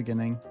the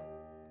beginning.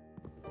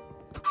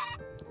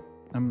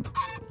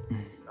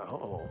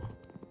 Oh.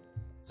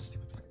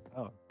 Stupid fucking-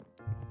 Oh.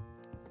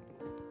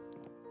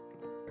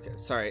 Okay,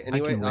 sorry. I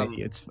Anyway, can wait.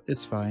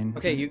 It's fine.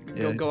 okay, you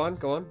Yeah, go on.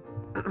 Go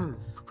on.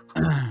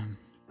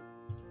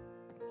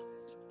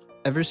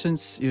 Ever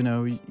since, you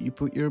know, you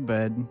put your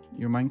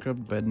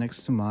Minecraft bed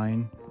next to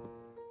mine,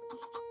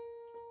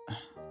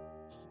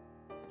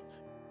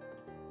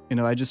 you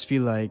know, I just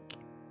feel like,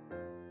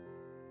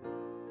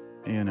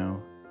 you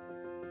know,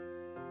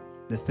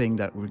 the thing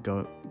that we're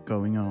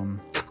going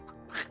on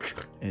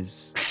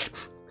is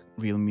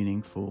real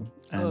meaningful,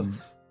 and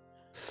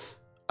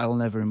I'll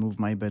never move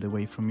my bed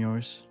away from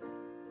yours.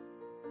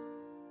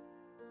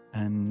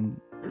 And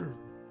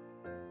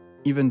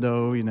even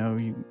though, you know,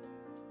 you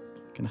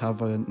can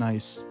have a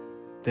nice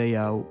day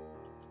out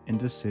in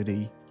the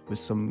city with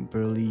some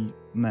burly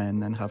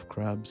men and have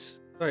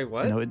crabs. Sorry,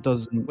 what? You know, it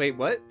doesn't. Wait,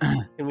 what?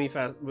 Can we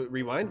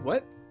rewind?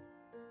 What?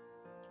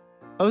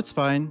 Oh, it's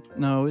fine.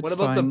 No, it's What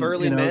about the fine,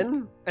 burly you know.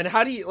 men? And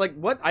how do you like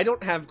what? I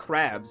don't have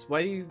crabs.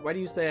 Why do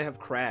you say I have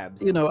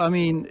crabs? You know, I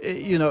mean,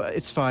 you know,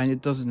 it's fine.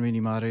 It doesn't really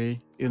matter.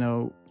 You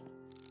know,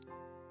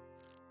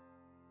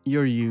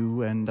 you're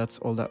you, and that's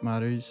all that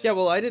matters. Yeah,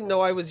 well, I didn't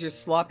know I was your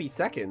sloppy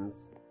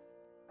seconds.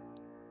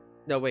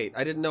 No, wait,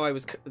 I didn't know I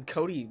was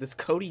Cody. This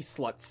Cody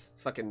slut's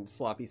fucking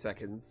sloppy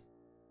seconds.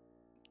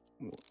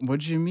 What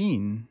do you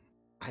mean?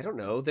 I don't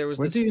know. There was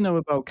Where this. do you know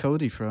about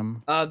Cody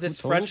from? This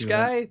Who told French you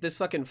that? guy, this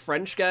fucking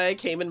French guy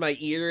came in my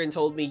ear and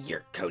told me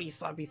you're Cody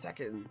sloppy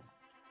seconds.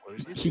 What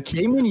did you He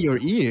do? came in your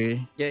ear.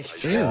 Yeah.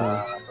 Ew.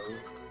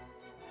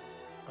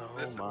 Oh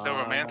This is my so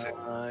romantic.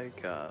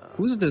 god.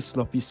 Who's this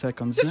sloppy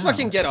seconds Just now?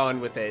 fucking get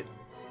on with it.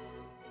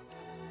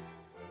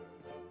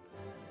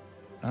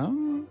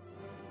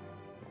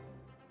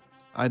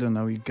 I don't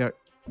know. You got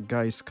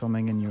guys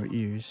coming in your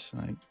ears.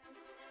 Like,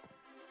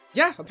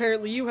 Yeah,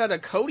 apparently you had a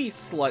Cody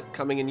slut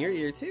coming in your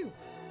ear too.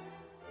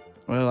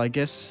 well, I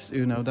guess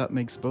that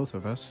makes both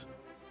of us.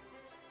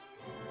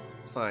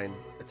 It's fine.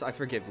 I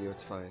forgive you.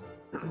 It's fine.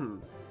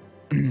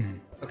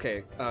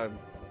 Okay.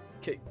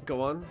 Okay,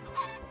 go on.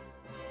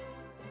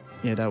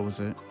 Yeah, that was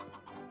it.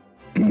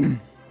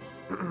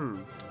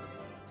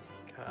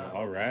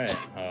 All right.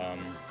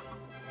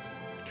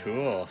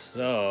 Cool.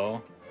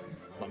 So,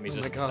 let me Oh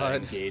my just God.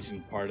 engage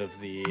in part of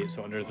the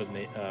under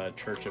the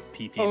Church of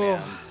PP Oh.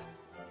 Man.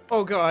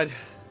 Oh God.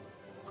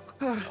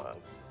 You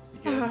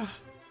good?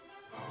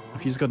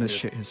 He's gonna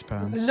shit his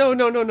pants. No.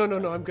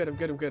 I'm good.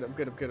 I'm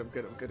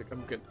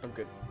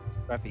good.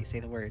 Ruffy, say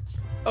the words.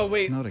 Oh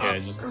wait. Not Yeah,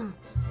 again. just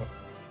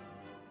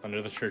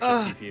under the Church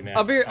of PP Man.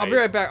 I'll be I-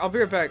 right back. I'll be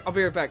right back.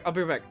 No,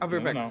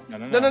 No.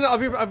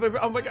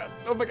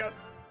 Oh my god.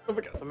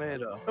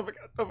 Tomato. Oh my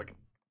god.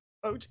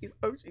 Oh jeez.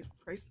 Oh Jesus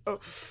Christ. Oh.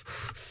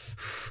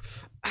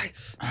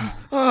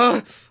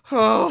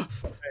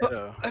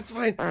 Tomato. That's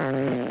fine.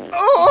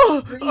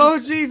 Oh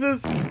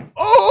Jesus.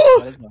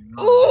 What is going on?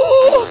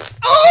 Oh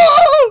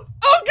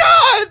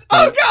God.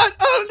 Oh God.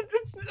 Oh God.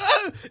 It's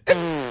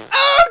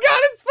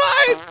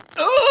fine.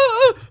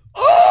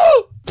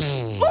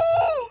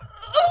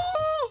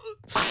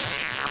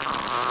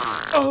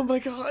 Oh my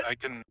God. I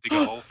can dig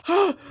a hole.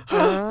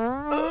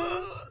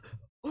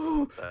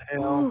 The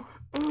hell?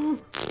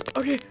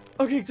 Okay,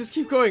 just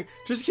keep going.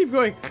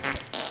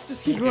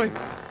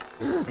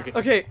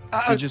 Okay.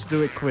 You just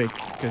do it quick,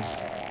 because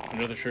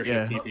Under the Church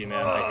Yeah. of PP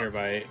Man, I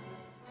hereby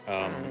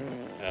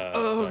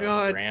Oh,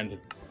 God.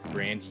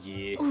 brand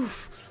ye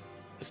Oof.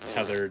 is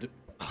tethered,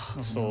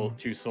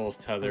 two souls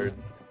tethered.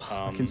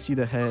 I can see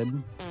the head.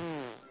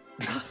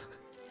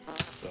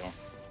 So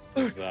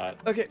there's that.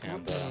 Okay.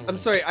 And, I'm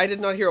sorry, I did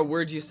not hear a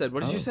word you said.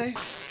 What did you say?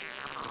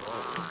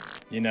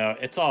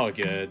 it's all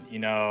good.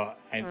 I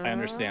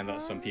understand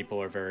that some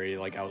people are very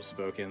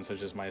outspoken,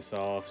 such as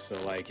myself. So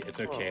it's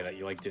okay that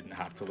you didn't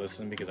have to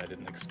listen because I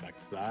didn't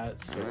expect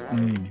that. So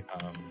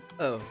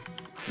Oh.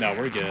 no,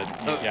 we're good.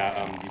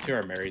 You two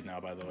are married now,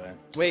 by the way.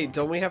 Wait,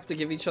 don't we have to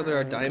give each other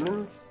our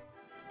diamonds?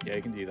 Yeah,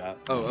 you can do that.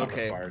 Oh, It's not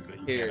okay. required, but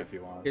you Here, can if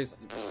you want. Here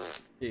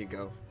you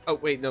go. Oh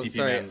wait, no, PP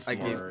sorry. Man's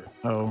more-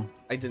 Oh,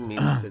 I didn't mean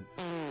to.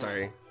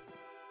 Sorry.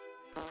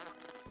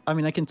 I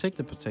mean, I can take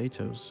the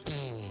potatoes.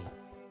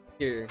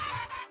 Here.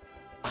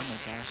 Oh my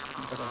gosh,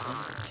 I'm so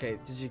hungry. Okay,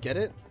 did you get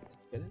it?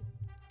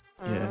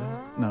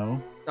 Yeah.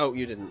 No. Oh,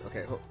 you didn't.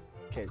 Okay.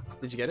 Okay,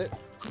 did you get it?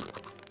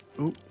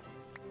 Ooh.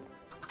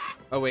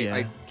 Oh wait, Yeah.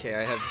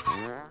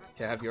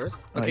 I have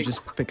yours. I Okay.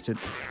 just picked it.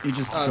 You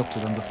just dropped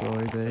it on the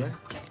floor there.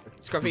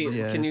 Scruffy,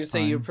 Yeah, can you it's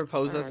say you fine.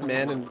 propose us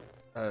man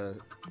and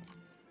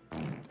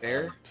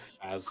bear?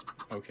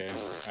 Okay.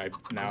 I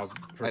now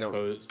I don't-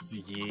 propose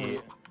ye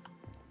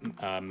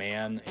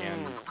man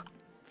and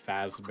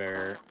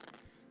Fazbear.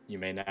 You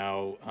may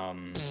now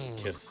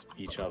kiss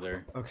each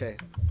other. Okay.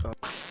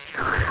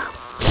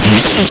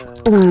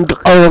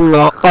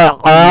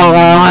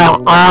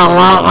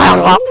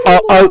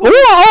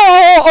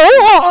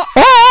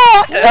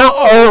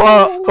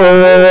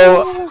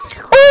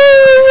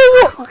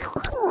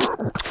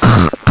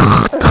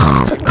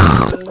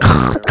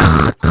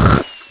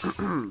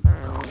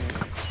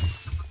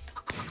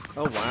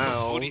 Oh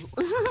wow.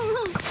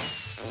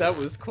 That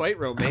was quite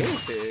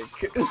romantic.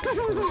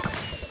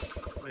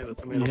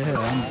 Yeah,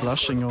 I'm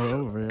blushing all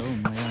over. Oh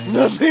my god.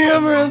 Nothing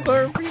ever in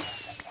therapy.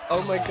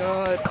 Oh my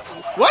god.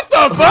 What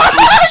the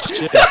fuck?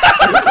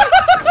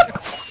 Shit.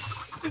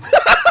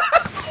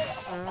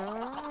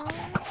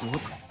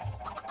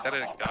 Got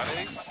a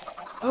egg?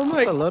 Oh my.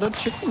 That's a lot of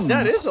chickens.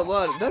 That is a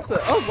lot. That's a.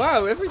 Oh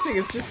wow, everything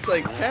is just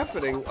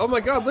happening. Oh my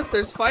god, look,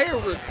 there's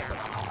fireworks.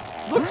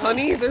 Look,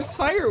 honey, there's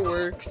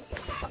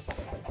fireworks.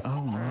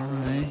 Oh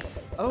my.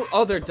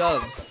 Oh, they're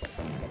doves.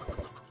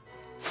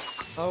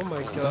 Oh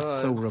my god.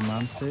 That's so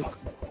romantic.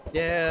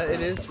 Yeah, it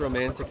is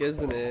romantic,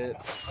 isn't it?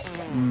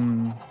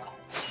 Mm.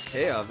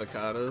 Hey,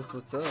 avocados,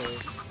 what's up?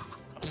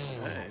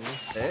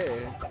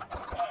 Hey.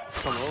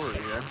 Come over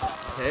here.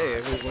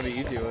 Hey, what are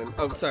you doing?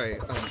 Oh, sorry.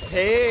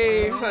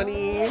 Hey,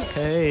 honey.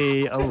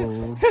 Hey.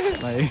 Oh.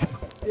 Like.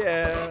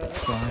 Yeah. It's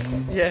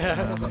fine.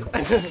 Yeah.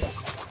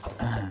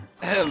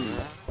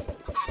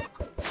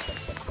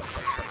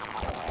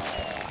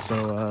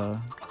 So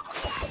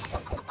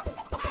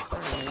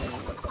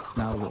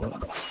now what?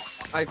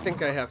 I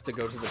think I have to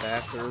go to the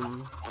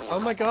bathroom. Oh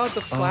my god,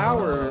 the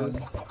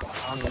flowers.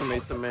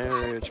 Consummate the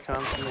marriage.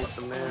 Consummate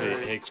the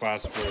marriage. Hey,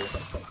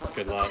 Clasper.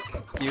 Good luck.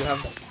 Do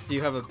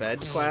you have a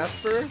bed,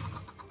 Clasper?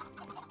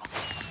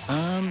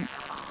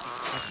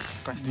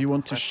 Do you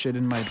want to shit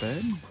in my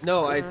bed?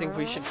 No, I think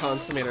we should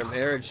consummate our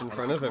marriage in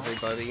front of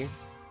everybody.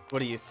 What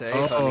do you say,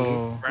 Oh.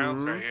 honey?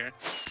 Brown's right here.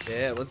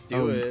 Yeah, let's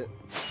do it.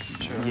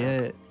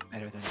 Yeah.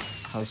 Better than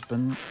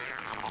Husband.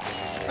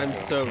 I'm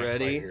so Can't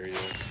ready. quite hear you.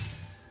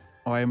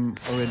 Oh, I'm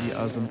already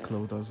as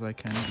unclothed as I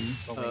can be.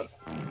 Oh wait,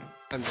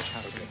 I'm which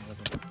house are we gonna live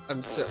in?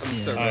 I'm so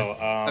Yeah. ready.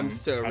 I'm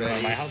so I don't know,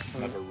 ready. my house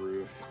doesn't have a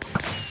roof,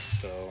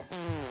 so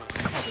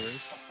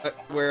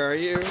Where are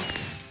you?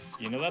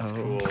 You know, that's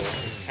cool.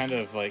 It's kind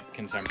of like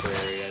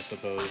contemporary, I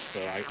suppose,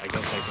 so I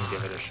guess I can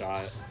give it a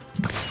shot.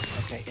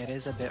 Okay, it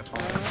is a bit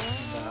far.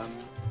 And,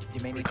 you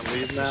may need to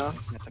leave now.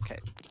 That's okay.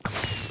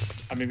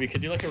 I mean, we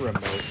could do like a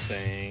remote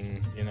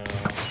thing, you know?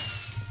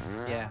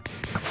 Yeah. Yeah,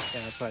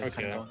 that's what I was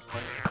kind of going for.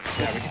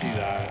 Yeah, we could do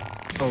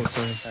that. Oh,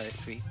 sorry. Alright,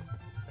 sweet.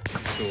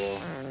 Cool.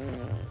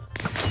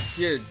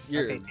 You're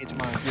Okay, see you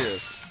tomorrow.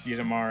 Yes. See you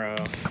tomorrow.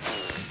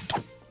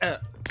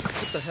 What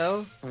the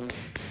hell?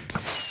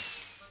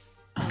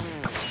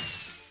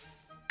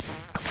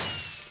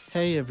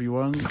 Hey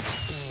everyone.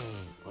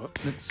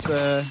 Let's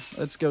go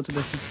to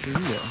the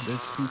pizzeria.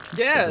 There's free pizza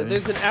Yeah, there.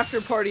 there's an after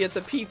party at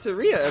the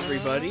pizzeria,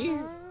 everybody.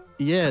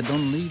 Yeah,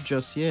 don't leave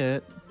just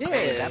yet. Yeah.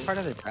 Wait, is that part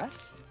of the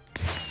dress?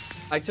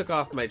 I took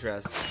off my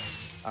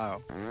dress.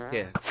 Oh.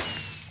 Yeah.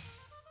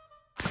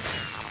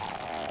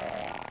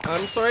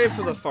 I'm sorry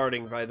for the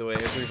farting, by the way,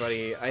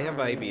 everybody. I have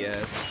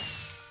IBS.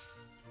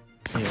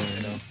 Yeah,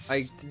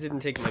 I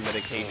didn't take my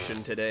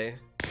medication today.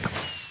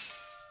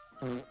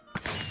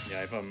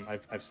 Yeah,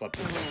 I've slept.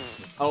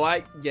 Oh,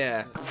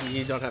 yeah.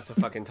 You don't have to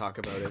fucking talk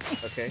about it,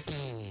 okay?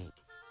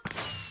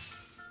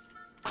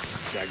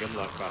 Yeah, good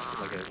luck,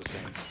 like I was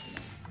saying.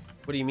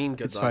 What do you mean,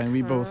 good It's luck? fine,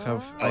 we both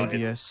have Oh,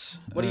 IBS.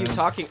 What are you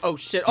talking? Oh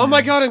shit! Oh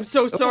my god! I'm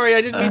so sorry.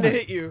 I didn't mean to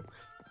hit you.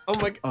 Oh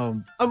my.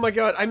 Oh my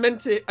god! I meant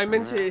to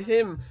hit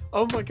him.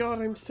 Oh my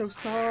god! I'm so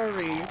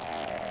sorry.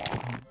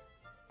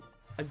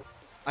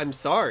 I'm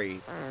sorry.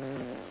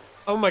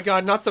 Oh my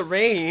god! Not the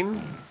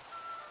rain.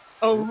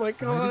 Oh my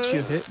god! Why did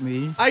you hit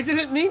me? I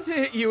didn't mean to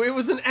hit you. It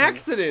was an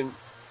accident.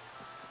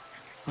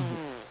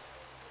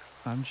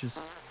 I'm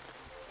just...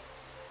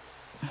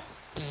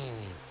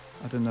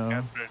 I don't know.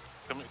 Casper,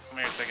 come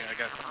here a second. I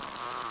got something.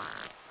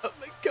 Oh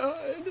my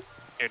god!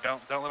 Here,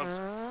 don't let him.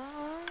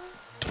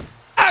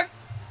 Ah!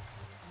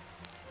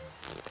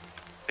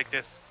 Take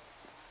this.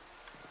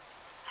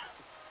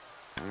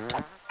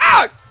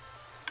 Ah!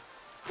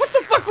 What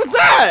the fuck was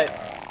that?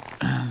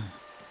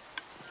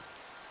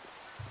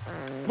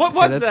 What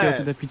was let's that? go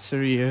to the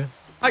pizzeria.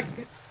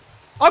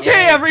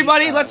 Okay,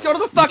 everybody, let's go to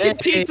the fucking Yay,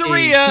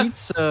 pizzeria.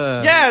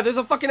 Pizza. Yeah, there's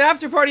a fucking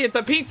after party at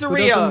the Who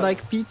pizzeria. doesn't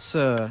like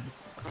pizza?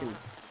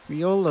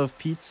 We all love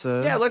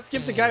pizza. Yeah, let's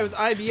give the guy with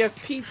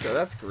IBS pizza.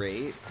 That's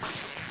great.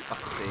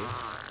 Fuck's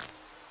sakes.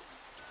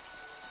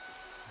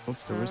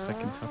 What's the worst that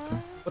can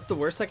happen? What's the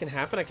worst that can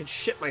happen? I could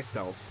shit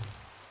myself.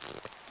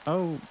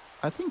 Oh,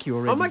 I think you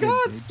already Oh my did,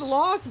 god, dude.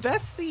 Sloth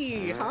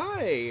Bestie!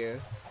 Hi!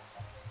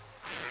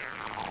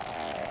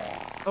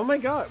 Oh my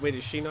god, wait,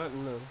 is she not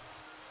in the...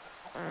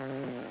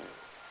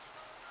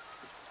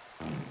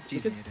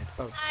 She's muted.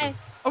 Oh, hi.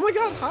 Oh my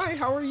god, hi,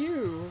 how are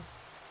you?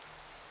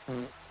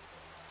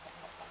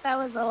 That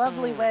was a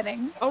lovely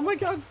wedding. Oh my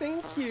god,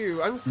 thank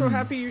you. I'm so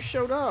happy you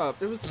showed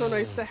up. It was so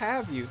nice to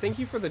have you. Thank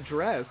you for the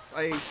dress.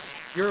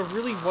 You're a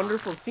really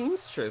wonderful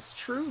seamstress,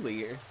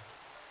 truly.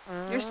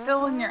 You're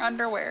still in your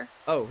underwear.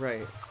 Oh,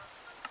 right.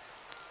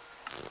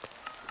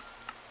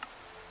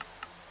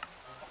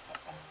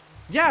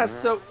 Yeah,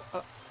 so...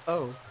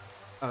 okay.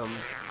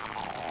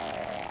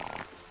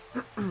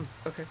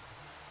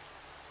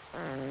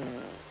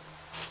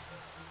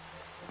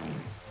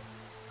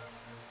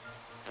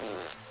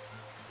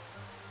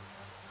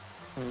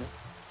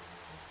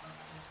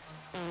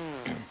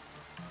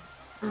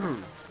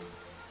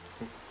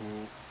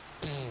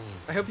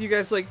 I hope you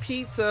guys like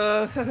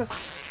pizza.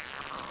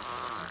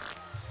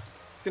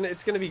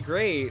 It's gonna be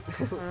great.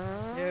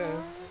 Yeah.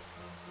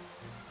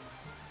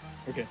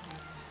 Okay.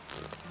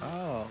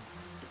 Oh.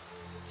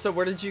 So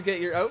where did you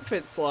get your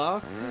outfit,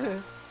 Sloth?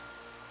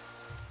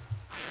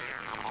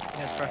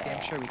 Yeah, Scruffy,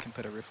 I'm sure we can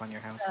put a roof on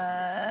your house.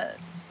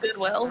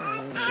 Goodwill. Oh my.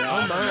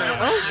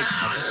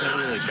 I just never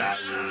really got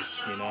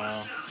roofs, you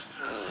know?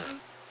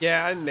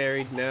 Yeah, I'm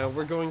married now.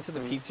 We're going to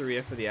the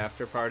pizzeria for the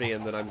after party,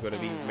 and then I'm going to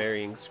be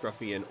marrying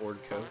Scruffy and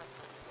Ordco.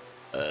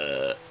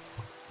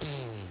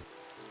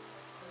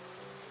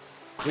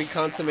 We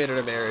consummated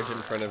a marriage in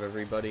front of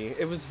everybody.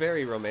 It was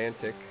very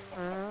romantic.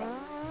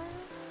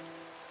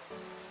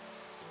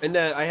 And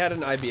I had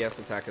an IBS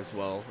attack as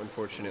well,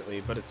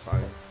 unfortunately, but it's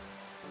fine.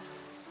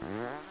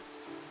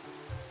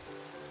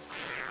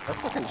 That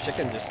fucking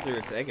chicken just threw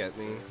its egg at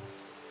me.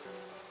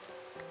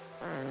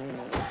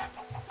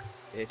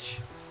 Bitch.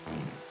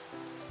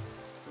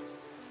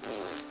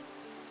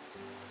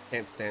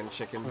 Can't stand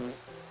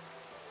chickens.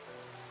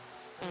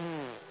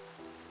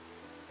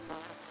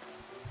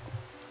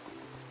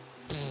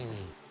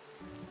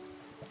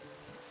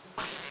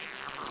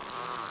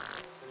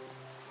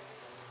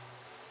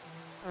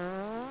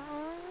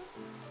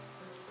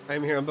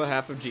 I'm here on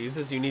behalf of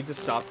Jesus. You need to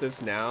stop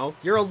this now.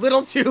 You're a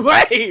little too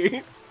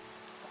late!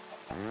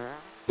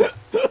 But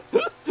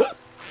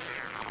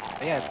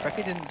yeah,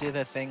 Scruffy didn't do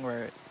the thing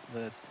where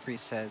the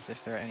priest says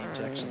if there are any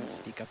objections,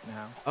 speak up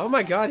now. Oh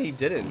my god, he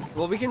didn't.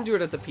 Well, we can do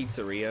it at the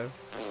pizzeria.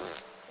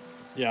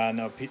 Yeah,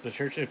 no, the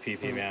Church of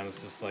PP, man,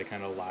 is just like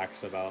kind of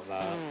lax about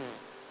that.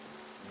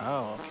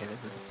 Oh, okay,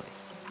 this is the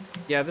place.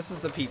 Yeah, this is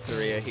the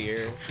pizzeria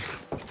here.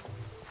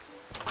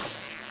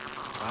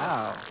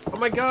 Wow. Oh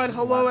my god,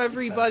 hello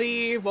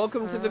everybody!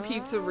 Welcome to the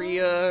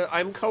pizzeria.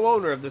 I'm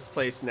co-owner of this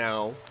place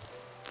now.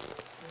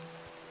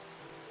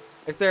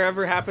 If there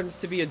ever happens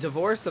to be a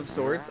divorce of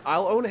sorts,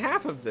 I'll own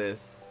half of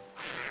this.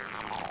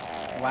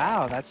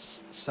 Wow,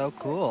 that's so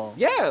cool.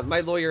 Yeah,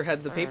 my lawyer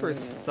had the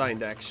papers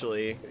signed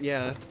actually.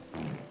 Yeah.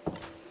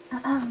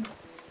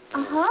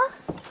 Uh-huh.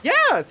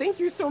 Yeah, thank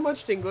you so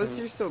much, Dinglis.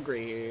 You're so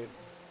great.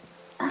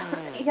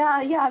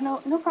 Yeah,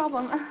 no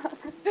problem.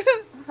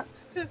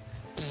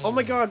 Oh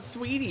my god,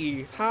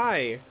 sweetie.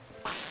 Hi.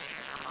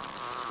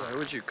 Why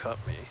would you cut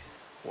me?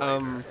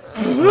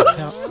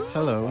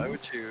 Hello. Why would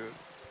you?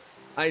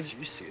 Did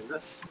you see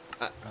this?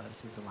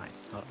 This is the line.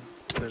 Oh.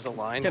 There's a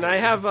line. Can I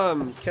have a...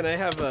 Oh,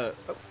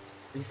 are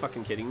you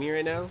fucking kidding me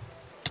right now?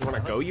 You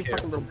wanna go, you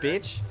fucking little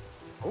bitch?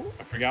 Oh,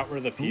 I forgot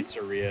where the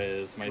pizzeria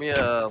is. My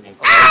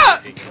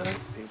Ah!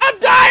 I'm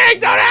dying!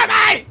 Don't hit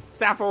me!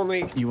 Staff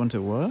only. You want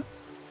a what?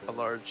 A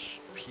large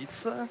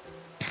pizza?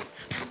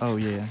 Oh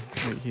yeah,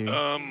 right here.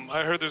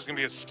 I heard there's gonna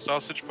be a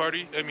sausage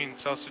party. I mean,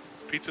 sausage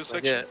pizza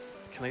section.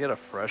 Can I get a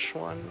fresh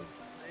one?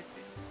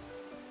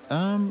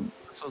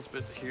 This one's a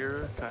bit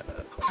here, kind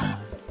of.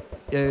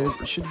 Yeah,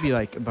 it should be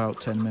like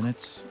about 10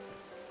 minutes.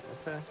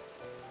 Okay.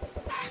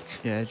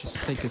 Yeah, just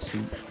take a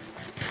seat.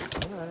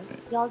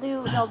 Y'all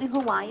do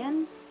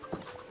Hawaiian?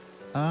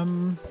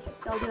 Um,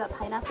 Y'all do that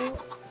pineapple?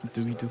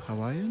 do we do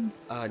Hawaiian?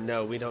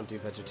 No, we don't do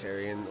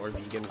vegetarian or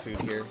vegan food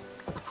here.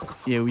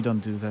 Yeah, we don't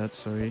do that,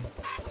 sorry.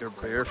 Your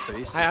bare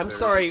face. Hi, I'm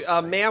sorry,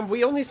 ma'am,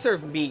 we only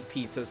serve meat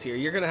pizzas here.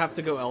 You're gonna have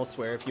to go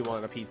elsewhere if you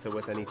want a pizza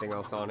with anything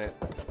else on it.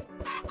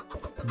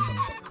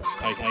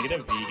 Hi, can I get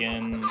a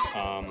vegan,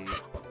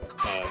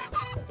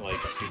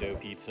 like pseudo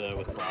pizza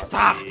with broccoli?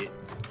 Stop!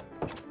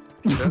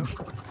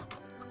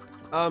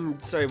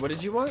 Sorry, what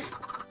did you want?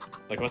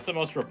 Like, what's the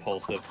most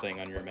repulsive thing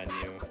on your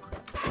menu?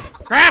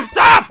 Crap,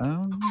 stop!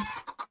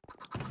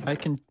 I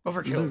can...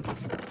 Overkill.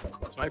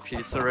 Is my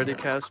pizza ready,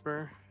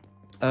 Casper?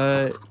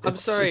 I'm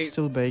sorry, it's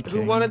still baking.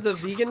 who wanted the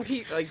vegan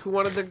pizza? Like, who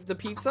wanted the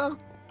pizza?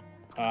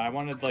 I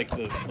wanted, like,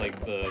 you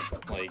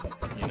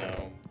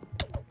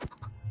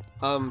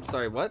know...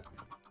 Sorry, what?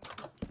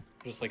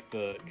 Just like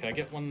can I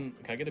get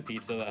a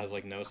pizza that has,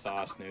 like, no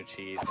sauce, no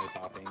cheese, no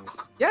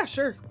toppings? Yeah,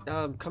 sure.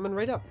 Coming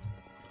right up.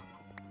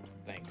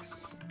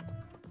 Thanks.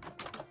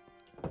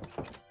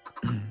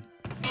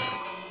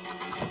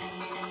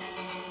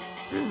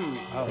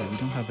 Yeah, we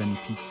don't have any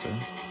pizza.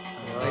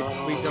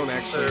 We don't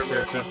actually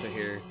serve pizza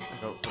here.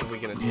 What are we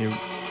gonna do? Yeah.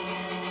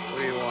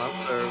 We want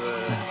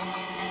service.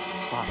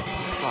 Slop.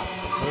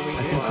 What do we I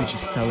do? think we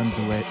just tell them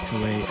to wait,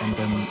 and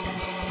then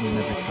we'll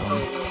never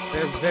come.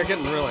 They're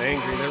getting real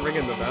angry. They're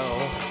ringing the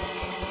bell.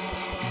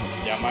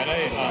 Yeah, might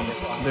I?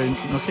 They're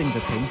knocking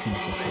the paintings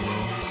off the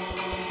wall.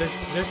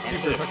 They're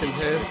super fucking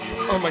pissed.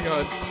 Oh my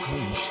god.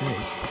 Holy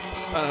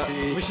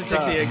shit. We should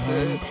take the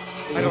exit.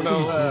 I don't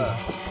know.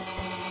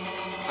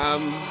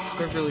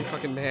 They're really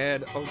fucking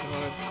mad. Oh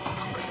god.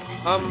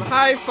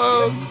 Hi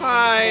folks.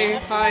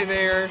 Hi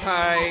there.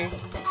 Hi.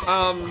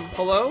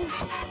 Hello?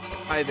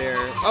 Hi there.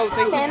 Oh,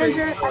 thank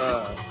you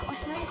for...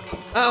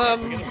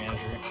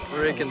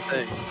 Breaking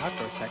things.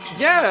 Outdoor section.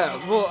 Yeah,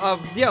 well,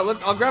 yeah,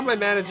 I'll grab my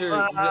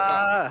manager.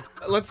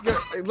 Let's go.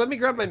 Let me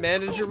grab my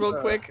manager real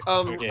quick.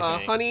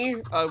 Honey,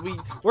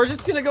 we're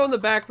just gonna go in the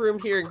back room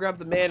here and grab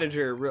the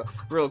manager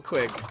real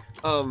quick.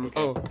 Oh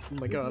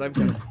my god,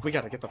 we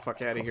gotta get the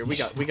fuck out of here. We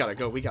gotta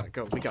go. We gotta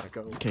go.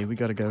 Okay, we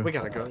gotta go. We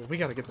gotta go. We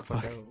gotta get the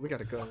fuck out. We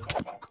gotta go.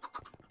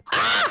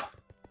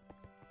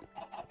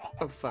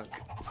 Oh fuck.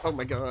 Oh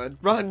my god.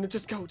 Run,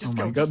 just go, just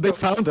go. Oh my god, they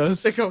found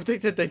us. They go, they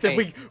did.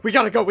 We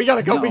gotta go, we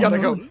gotta go.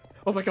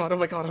 Oh my god, oh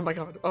my god, oh my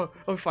god. Oh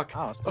fuck.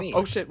 Oh, sweet.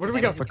 Oh shit, where do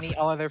we go? We can eat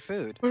all of their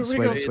food. Where do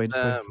we go? This way.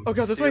 Oh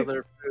god, this way.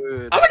 Their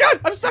food. Oh my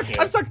god, I'm stuck,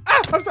 I'm stuck.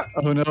 Ah, I'm stuck.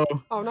 Oh no.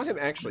 Oh, not him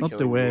actually Not the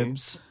killing me.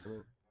 webs.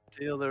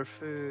 Steal their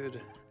food.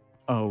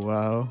 Oh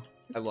wow.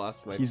 I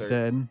lost my He's third.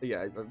 dead. Yeah,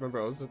 I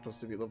remember I was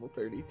supposed to be level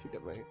 30 to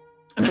get my...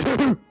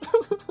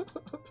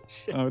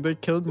 Shit. Oh, they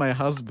killed my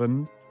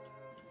husband.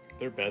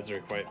 Their beds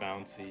are quite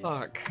bouncy.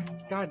 Fuck.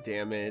 God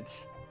damn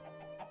it.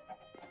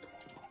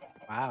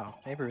 Wow,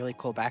 they have a really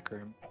cool back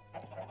room.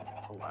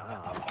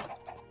 Wow.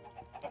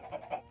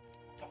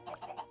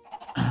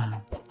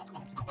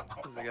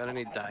 Has they got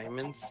any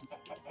diamonds?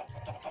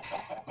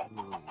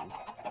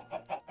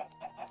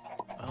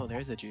 Oh,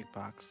 there's a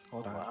jukebox.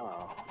 Hold on.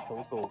 Wow.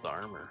 Full gold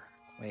armor.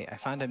 Wait, I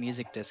found a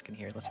music disc in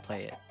here. Let's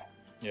play it.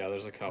 Yeah,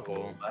 there's a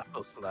couple.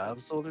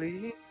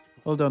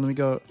 Hold on,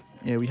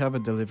 we have a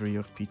delivery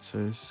of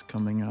pizzas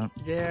coming up.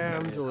 Yeah,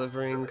 I'm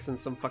delivering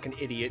since some fucking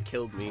idiot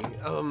killed me.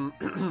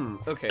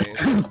 Okay.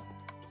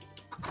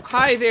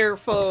 Hi there,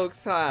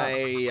 folks.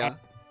 Hi.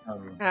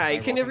 Hi,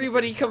 can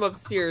everybody come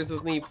upstairs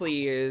with me,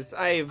 please?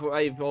 I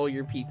have all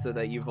your pizza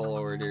that you've all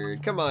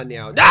ordered. Come on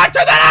now. No,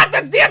 turn that off!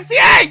 That's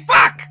DMCA!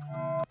 Fuck!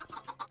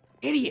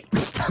 Idiot.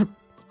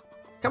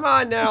 Come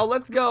on now,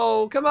 let's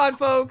go. Come on,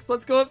 folks,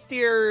 let's go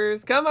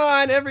upstairs. Come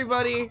on,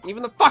 everybody.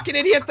 Even the fucking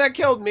idiot that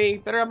killed me.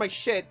 Better have my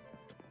shit.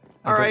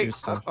 I got Alright. your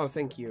stuff. Oh,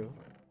 thank you.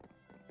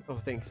 Oh,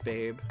 thanks,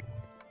 babe.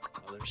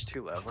 Oh, there's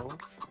 2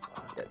 levels.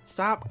 Wow.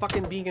 Stop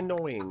fucking being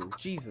annoying.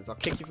 Jesus, I'll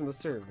kick you from the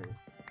server.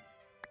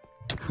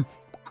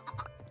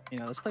 You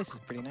know, this place is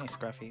pretty nice,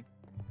 Scruffy.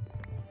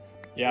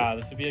 Yeah,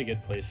 this would be a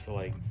good place to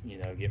like, you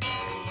know, get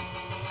married.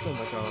 Oh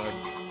my god.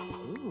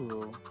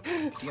 Ooh.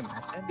 Can you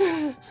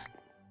imagine?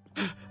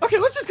 Okay,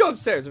 let's just go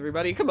upstairs,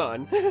 everybody. Come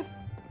on.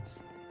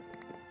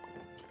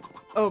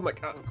 Oh my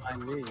god. I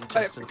need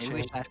I just have, in Maybe we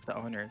case. should ask the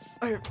owners.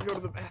 I have to go to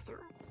the bathroom.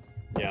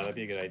 Yeah, that'd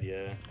be a good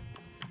idea.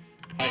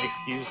 Hi,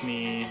 excuse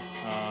me.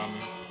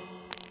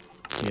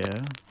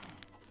 Yeah.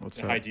 What's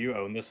Hi, up? do you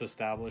own this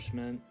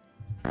establishment?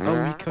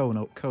 Oh, we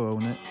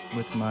co-own it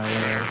with my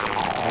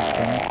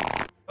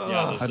husband.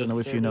 Yeah, I don't know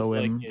if you know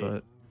him,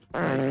 but...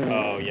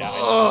 Oh, yeah,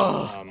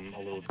 I know him, a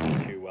little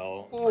bit too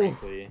well,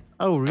 frankly.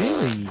 Oh,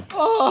 really?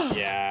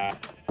 Yeah,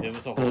 it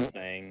was a whole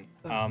thing.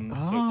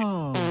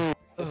 So could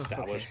the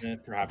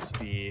establishment perhaps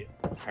be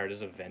hired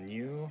as a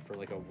venue for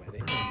like a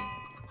wedding?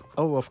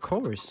 Oh, of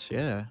course,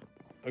 yeah.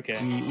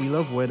 Okay. We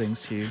love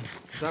weddings here.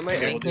 Is that my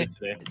Okay, we'll do it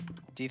today.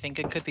 Do you think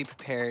it could be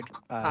prepared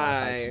by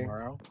Hi.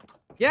 tomorrow?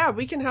 Yeah,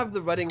 we can have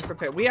the wedding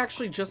prepared. We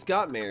actually just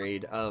got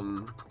married.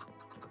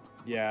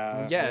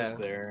 Yeah, I Yeah. was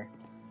there.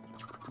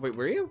 Wait,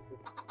 were you?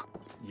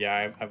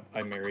 Yeah,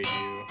 I married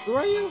you. Who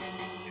are you?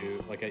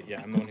 Like,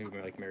 yeah, I'm the one who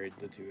like married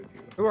the two of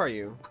you. Who are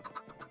you?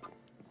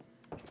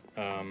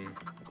 Well,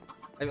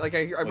 I you recognize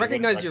wouldn't your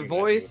recognize me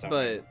voice,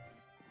 without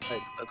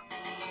but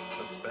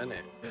That's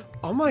Bennett.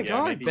 oh my Yeah,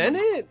 god, maybe-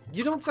 Bennett!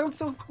 You don't sound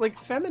so like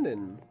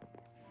feminine.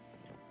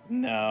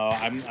 No,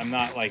 I'm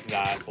not like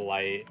that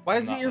light. Why I'm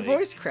isn't not, your like,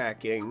 voice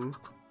cracking?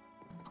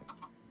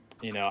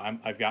 You know,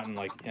 I've gotten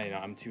like, you know,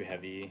 I'm too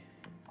heavy.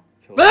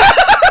 To, like,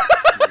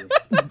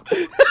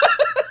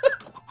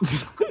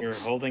 you're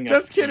holding.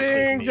 Just a piece of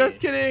kidding, me. just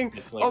kidding.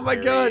 It's, like, Oh my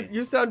very god,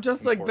 you sound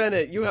just like important.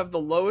 Bennett. You have the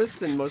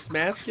lowest and most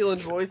masculine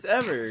voice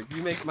ever.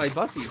 You make my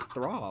bussy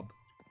throb.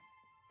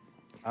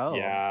 Oh.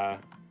 Yeah.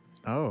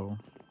 Oh.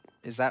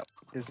 Is that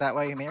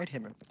why you married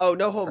him? Oh,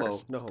 no homo,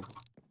 First. no homo.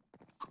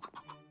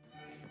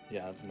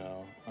 Yeah.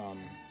 No.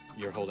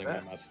 You're holding my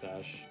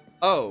mustache.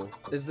 Oh,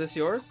 is this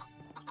yours?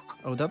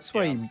 Oh, that's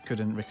why you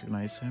couldn't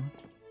recognize him.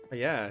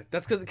 Yeah,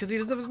 that's because he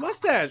doesn't have his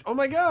mustache. Oh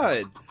my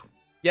god.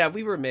 Yeah,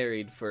 we were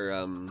married for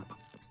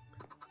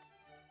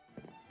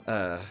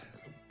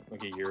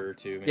Like a year or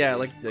two. Maybe. yeah,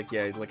 like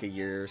a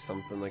year or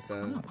something like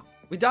that.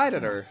 We died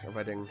at our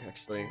wedding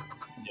actually.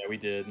 Yeah, we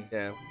did.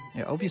 Yeah.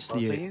 Yeah,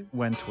 obviously both of it you?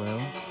 went well.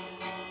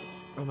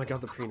 Oh my god,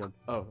 the prenup.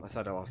 Oh, I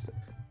thought I lost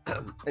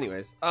it.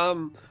 Anyways,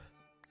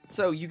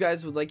 so you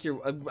guys would like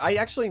your? I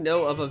actually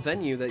know of a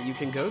venue that you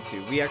can go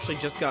to. We actually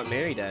just got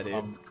married at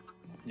it.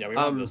 Yeah, we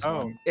want this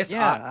one.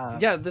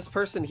 Yeah, this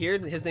person here,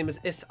 his name is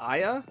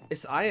Isaiah.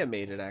 Isaiah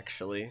made it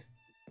actually.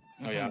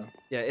 Oh yeah.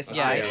 Yeah,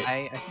 Yeah, Isaiah.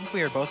 I think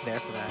we were both there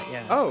for that.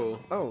 Yeah.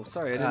 Oh,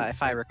 sorry. I didn't...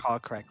 If I recall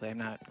correctly, I'm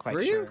not quite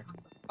Were you? sure.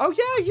 Oh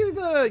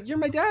yeah, you're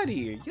my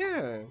daddy.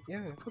 Yeah.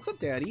 What's up,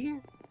 daddy?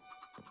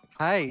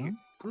 Hi,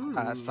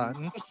 Mm,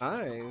 son.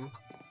 Hi.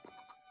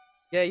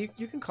 Yeah,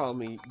 you can call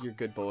me your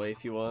good boy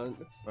if you want.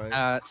 It's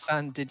fine.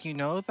 Son, did you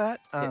know that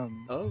Oh,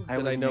 I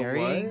did was I know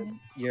marrying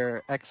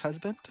your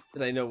ex-husband?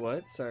 Did I know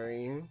what?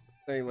 Sorry,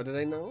 what did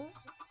I know?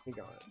 Hang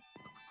on.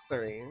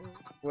 Sorry.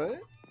 What?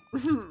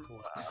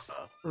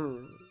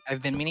 Hmm.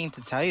 I've been meaning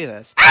to tell you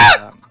this.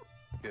 Ah!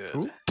 But,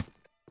 Good.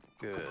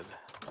 Good.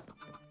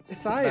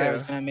 Isaiah. but I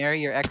was gonna marry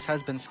your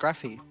ex-husband,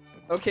 Scruffy.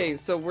 Okay,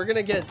 so we're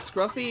gonna get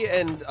Scruffy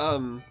and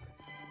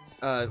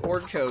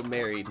Ordco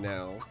married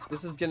now.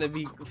 This is gonna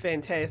be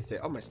fantastic.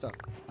 Oh, my stuff.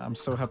 I'm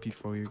so happy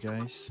for you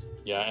guys.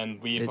 Yeah,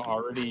 and we've It-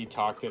 already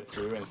talked it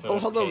through, and so. Oh,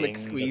 hello, paying the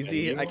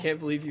McSqueezy. I venue- can't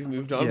believe you've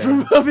moved on Yeah.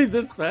 from Bubby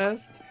this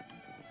fast.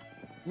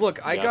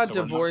 Look, I Yeah, got so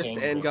we're not divorced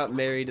paying and the- got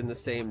married in the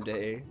same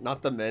day.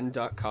 Not the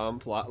men.com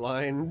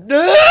plotline.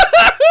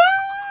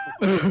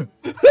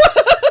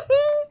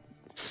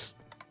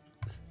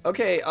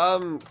 Okay,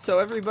 so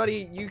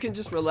everybody, you can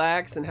just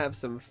relax and have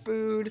some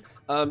food.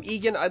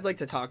 Egan, I'd like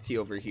to talk to you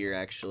over here,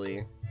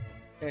 actually.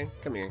 Okay,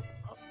 come here.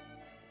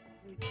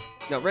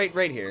 No,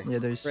 right here. Yeah,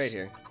 there's Right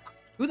here.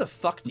 Who the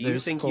fuck do you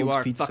there's think you cold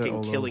are pizza fucking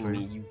all killing over.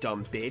 me, you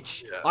dumb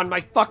bitch? Yeah. On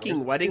my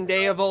fucking wedding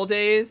day of all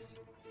days?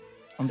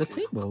 on the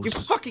tables. You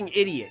fucking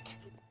idiot.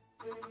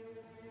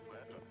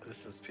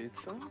 This is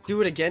pizza?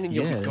 Do it again and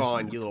you'll Yeah, be there's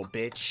gone, some- you little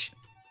bitch.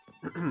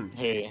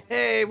 Hey,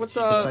 Hey, what's It's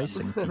up?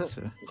 icing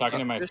pizza. I'm talking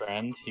to my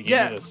friend. He gave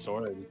Yeah. me this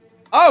sword.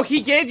 Oh,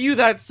 he gave you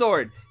that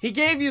sword. He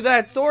gave you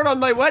that sword on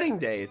my wedding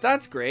day.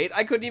 That's great.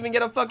 I couldn't even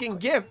get a fucking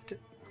gift.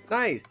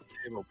 Nice.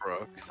 Table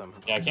broke somehow.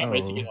 Yeah, I can't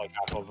wait to Oh. get like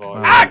half of Wow,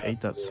 volume. I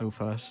ate that so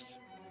fast.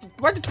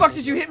 What the fuck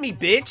did you hit me,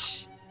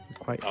 bitch? I'm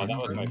quite Oh, that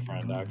was my hungry.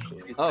 friend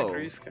actually. Pizza Oh.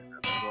 grease kind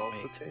of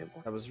involved the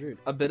table. That was rude.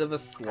 A bit of a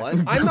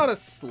slut? I'm not a Really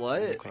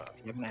slut. quick,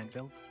 do you have an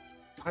anvil?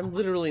 I'm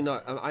literally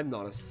not. I'm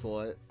not a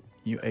slut.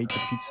 You ate the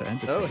pizza and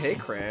the Oh, table. hey,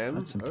 Cram.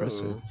 That's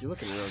impressive. Oh, you're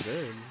looking real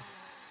good.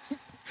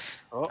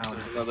 Oh, Oh,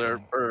 there's this another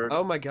guy. bird.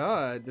 Oh my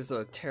god, there's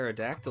a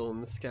pterodactyl in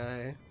the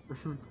sky.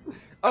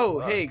 Oh,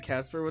 hey,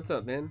 Casper, what's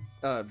up, man?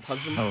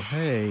 Husband? Oh,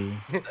 hey,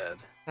 Dead.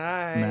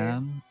 Hi,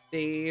 man,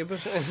 babe.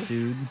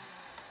 dude.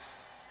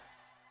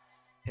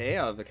 Hey,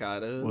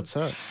 avocados. What's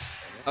up?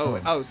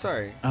 Oh,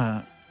 sorry.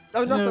 Oh,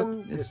 No,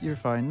 nothing. you're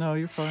fine. No,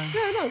 you're fine.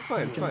 Yeah, no, it's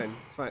fine. It's fine.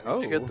 It's fine.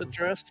 Oh, Did you get the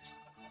dress?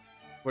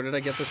 where did I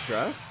get this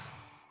dress?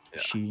 Yeah.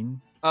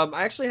 Sheen.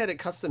 I actually had it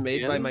custom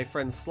made by Shein? my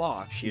friend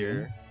Sloth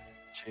here.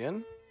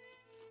 Shein?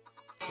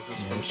 Is this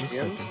Yeah, from it looks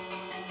Shein? like it.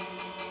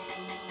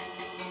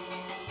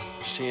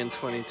 Shein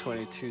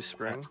 2022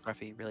 spring.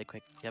 Scruffy, really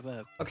quick. You have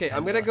a Okay,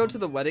 I'm gonna go to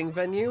the wedding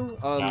venue.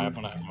 Yeah, I have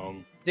one at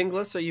home.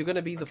 Dinglis, are you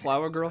gonna be the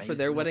flower girl I for used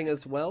their to wedding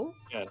as well?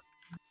 You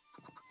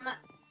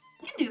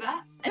can do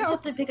that. I just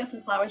have to pick up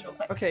some flowers real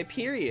quick. Okay,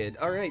 period.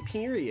 Alright,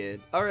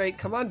 period. Alright,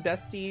 come on,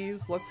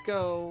 besties. Let's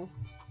go.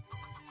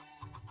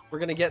 We're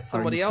gonna get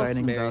somebody else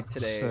married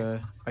today.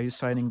 Are you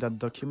signing that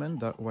document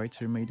that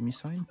Whiter made me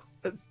sign?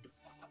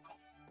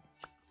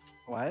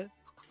 what?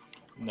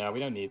 No, we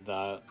don't need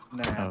that.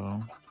 Nah.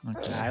 Oh,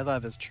 okay. Nah,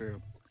 love is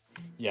true.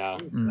 Yeah.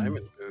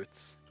 Diamond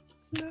boots.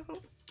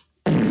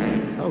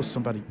 Oh,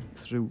 somebody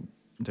threw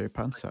their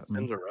pants at me.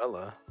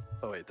 Cinderella.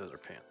 Oh wait, those are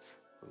pants.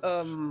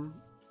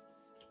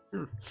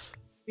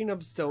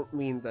 Prenups don't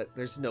mean that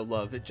there's no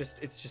love. It's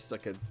just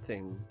like a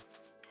thing.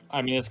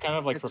 I mean, it's kind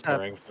of like It's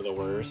preparing for the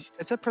worst.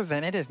 It's a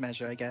preventative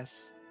measure, I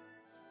guess.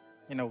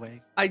 In a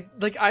way.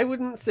 I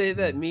wouldn't say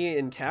that me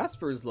and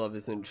Casper's love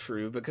isn't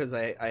true because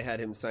I had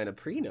him sign a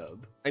prenup.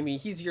 I mean,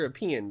 he's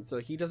European, so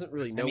he doesn't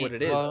really know what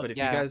it is. well, But if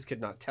yeah. you guys could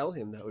not tell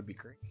him, that would be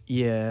great.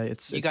 Yeah,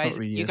 it's You not guys,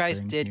 really you a guys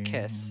thing did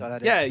here. kiss, so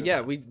that is Yeah, true.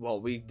 yeah.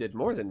 We did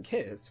more than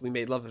kiss. We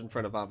made love in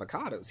front of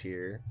avocados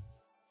here.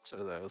 So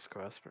that was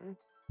Casper.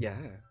 Yeah.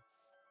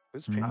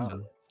 Who's Mm.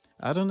 pizza?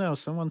 I don't know.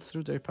 Someone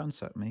threw their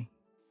pants at me.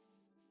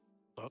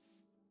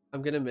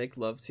 I'm gonna make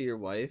love to your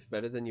wife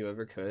better than you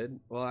ever could.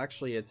 Well,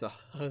 actually, it's a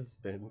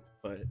husband,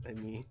 but I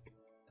mean,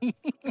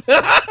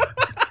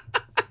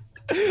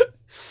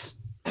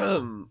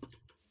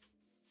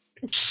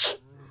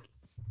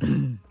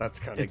 that's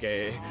kind of It's-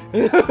 gay.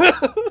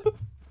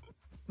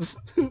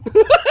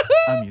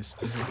 I'm used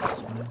to it.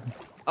 That's fine.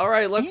 All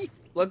right,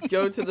 let's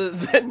go to the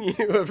venue,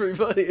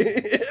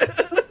 everybody.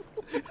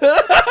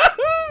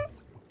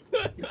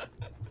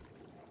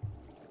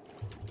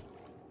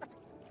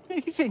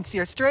 He thinks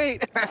you're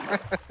straight. I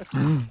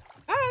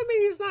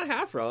mean, he's not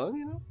half wrong,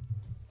 you know.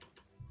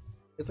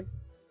 It's like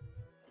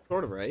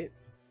sort of right,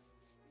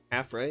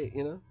 half right,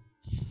 you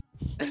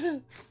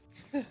know.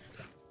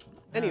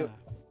 Anyway,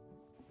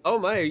 oh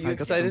my, are you I got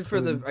excited some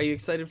for the? food. Are you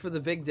excited for the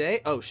big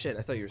day? Oh shit,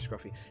 I thought you were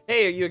Scruffy.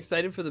 Hey, are you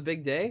excited for the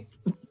big day?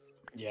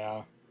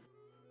 Yeah.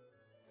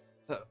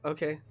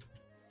 Okay.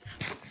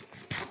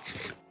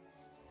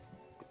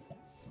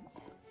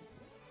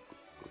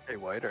 Hey,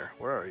 Whiter,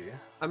 where are you?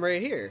 I'm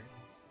right here.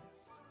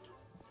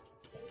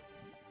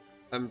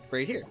 I'm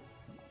right here.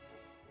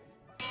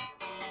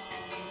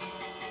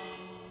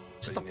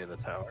 Are you near the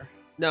tower?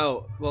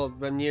 No, well,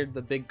 I'm near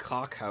the big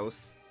cock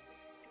house.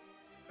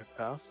 Big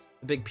house?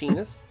 The big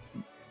penis.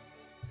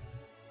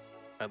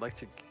 I'd like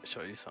to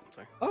show you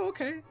something. Oh,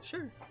 okay,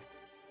 sure.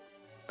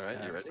 All right,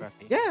 you ready?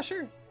 Scruffy. Yeah,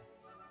 sure.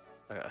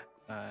 Okay.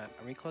 Are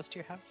we close to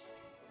your house?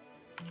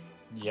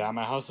 Yeah,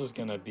 my house is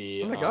gonna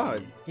be. Oh my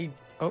god, he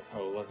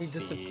let's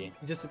see.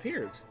 he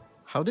disappeared.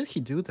 How did he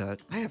do that?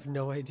 I have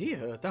no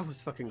idea. That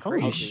was fucking Holy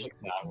I'll crazy. stick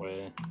that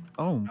way.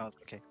 Oh. Oh,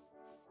 okay.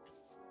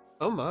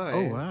 Oh my.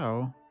 Oh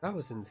wow. That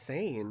was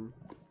insane.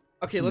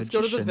 Okay, He's a let's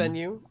go to the magician.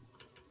 venue.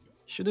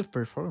 Should have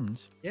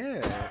performed.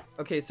 Yeah.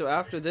 Okay, so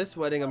after this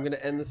wedding, I'm gonna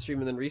end the stream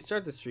and then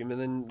restart the stream,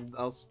 and then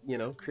I'll,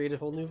 create a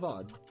whole new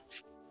VOD.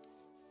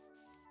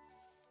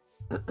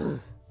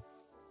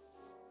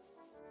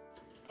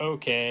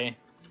 Okay.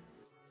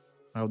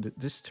 Wow,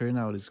 this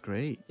turnout is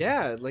great.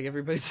 Yeah, like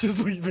everybody's just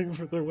leaving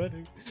for their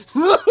wedding.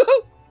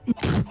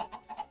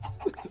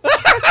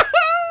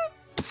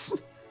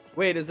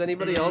 Wait, does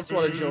anybody else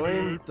want to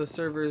join? The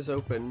server is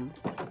open.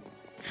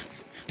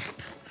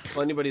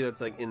 Well, anybody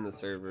that's like in the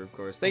server, of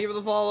course. Thank you for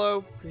the follow.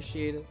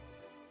 Appreciate it.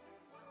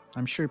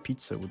 I'm sure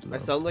Pizza would love I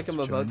sound like I'm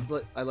to about join.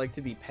 to. I like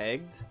to be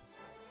pegged.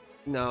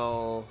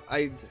 No,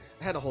 I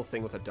had a whole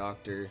thing with a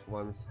doctor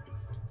once.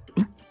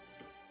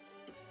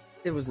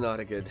 It was not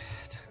a good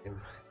time.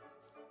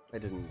 I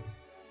didn't.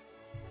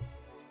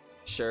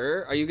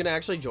 Sure. Are you gonna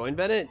actually join,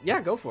 Bennett?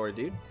 Yeah, go for it,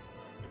 dude.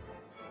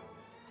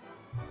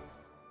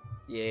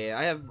 Yeah,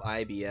 I have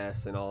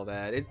IBS and all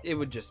that. It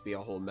would just be a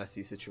whole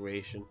messy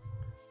situation.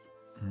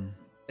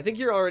 I think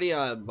you're already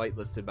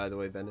whitelisted, by the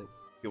way, Bennett.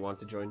 If you want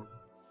to join.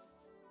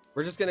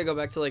 We're just gonna go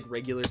back to like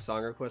regular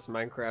song request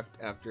Minecraft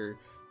after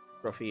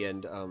Ruffy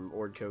and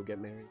Ordco get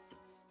married.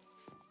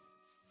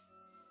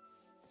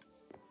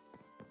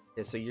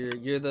 Yeah, so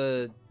you're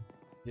the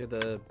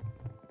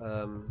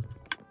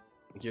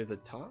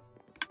top.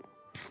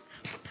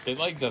 It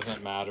like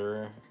doesn't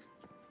matter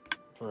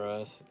for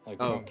us.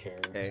 Like we don't care.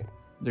 Okay.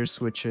 There's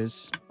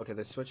switches. Okay,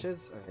 there's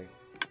switches. Okay.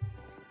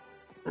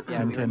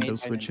 Yeah, we were made Nintendo by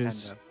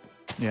switches. Nintendo.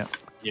 Yeah.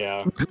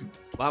 Yeah.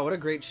 Wow, what a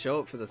great show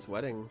up for this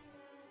wedding.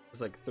 It was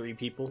like 3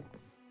 people.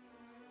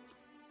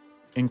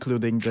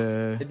 Including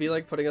the. It'd be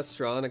like putting a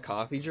straw in a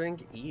coffee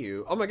drink.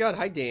 Ew. Oh my god,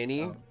 hi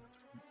Danny. Oh.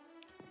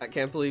 I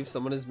can't believe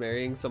someone is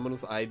marrying someone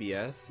with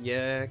IBS.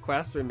 Yeah,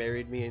 Quasper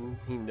married me and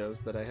he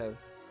knows that I have...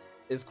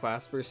 Is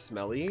Quasper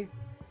smelly?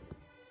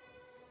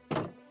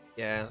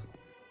 Yeah.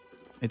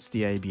 It's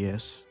the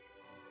ABS.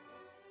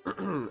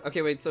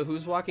 Okay, wait, so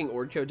who's walking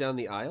Ordco down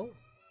the aisle?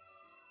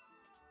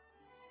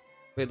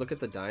 Wait, look at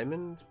the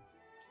diamond.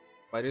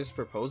 Spider's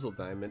proposal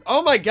diamond.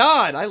 Oh my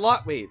god!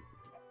 Wait.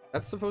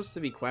 That's supposed to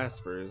be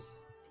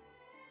Quasper's.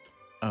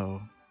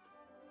 Oh.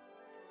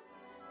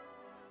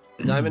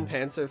 The diamond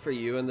pants are for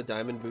you and the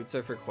diamond boots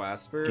are for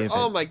Quasper. Give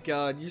Oh it. my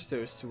god, you're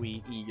so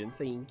sweet, Egan.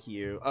 Thank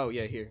you. Oh,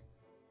 yeah, here.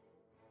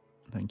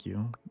 Thank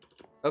you.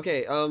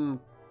 Okay,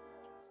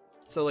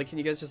 so, like, can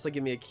you guys just, like,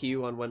 give me a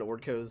cue on when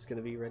Ordco is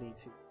gonna be ready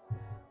to...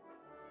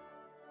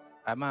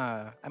 I'm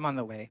on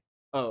the way.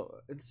 Oh,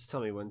 just tell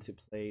me when to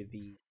play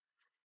the...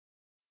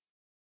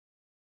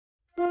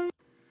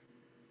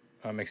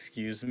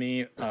 Excuse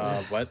me,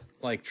 what,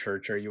 like,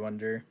 church are you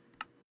under?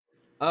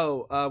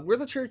 Oh, we're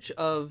the church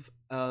of,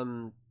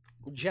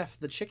 Jeff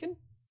the Chicken?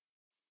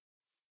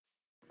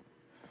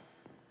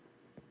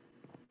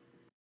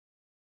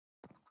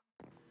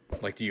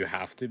 Like, do you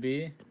have to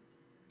be?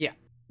 Yeah,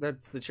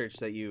 that's the church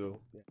that you...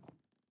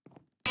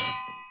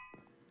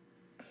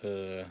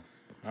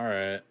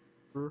 Alright.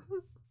 Mm-hmm.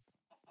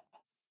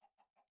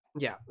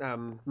 Yeah,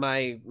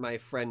 my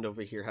friend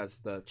over here has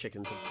the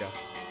chickens of Jeff.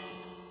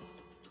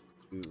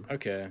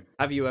 Okay.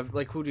 Have you ever,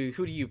 like, who do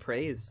you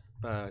praise?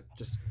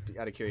 Just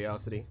out of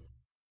curiosity.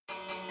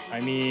 I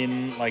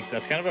mean, like,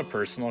 that's kind of a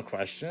personal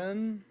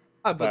question.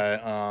 But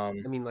I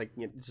mean, like,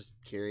 just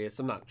curious.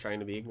 I'm not trying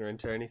to be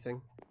ignorant or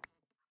anything.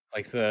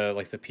 Like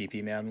the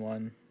pee-pee man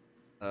one.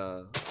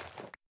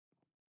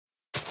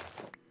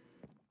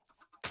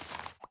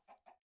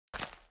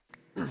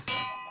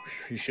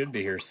 You should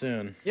be here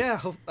soon. Yeah,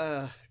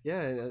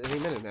 yeah, any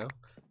minute now.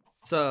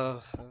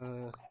 So,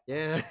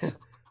 yeah.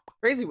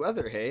 Crazy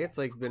weather, hey? It's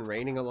like been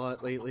raining a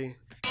lot lately.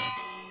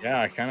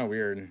 Yeah, kind of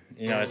weird.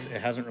 You know, it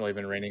hasn't really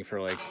been raining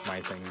for like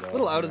my thing though. A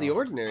little out of the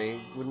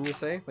ordinary, wouldn't you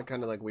say? Like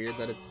kind of like weird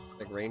that it's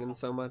like raining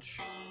so much.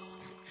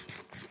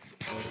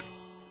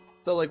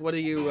 So like, what do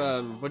you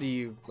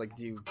like?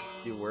 Do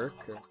you work?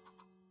 Or...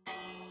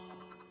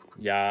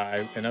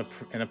 Yeah, in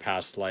a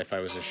past life I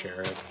was a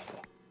sheriff.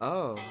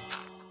 Oh.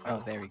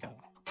 Oh, there we go.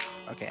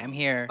 Okay, I'm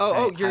here.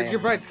 Oh, your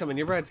bride's coming.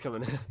 Your bride's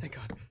coming. Thank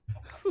God.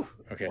 Whew.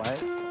 Okay.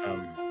 What?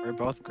 We're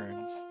both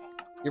grooms.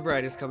 Your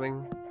bride is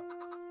coming.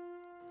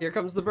 Here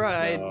comes the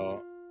bride.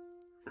 No.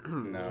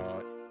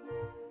 No.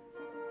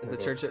 The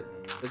church.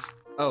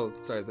 Oh,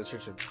 sorry. The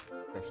church of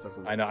Jeff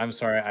doesn't. I know. I'm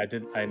sorry. I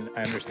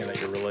understand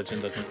that your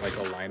religion doesn't like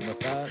align with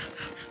that.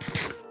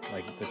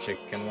 Like the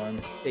chicken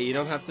one. Hey, you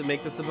don't have to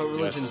make this about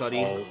religion,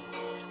 buddy.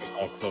 It's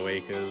all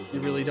cloacas.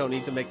 You really don't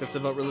need to make this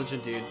about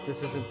religion, dude.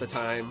 This isn't the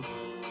time.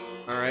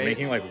 All right. You're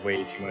making like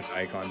way too much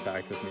eye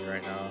contact with me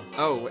right now.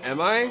 Oh, am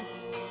I?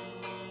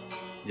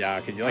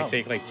 Yeah, could you like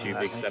take like two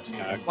big nice steps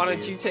back? Why don't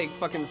please? you take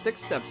fucking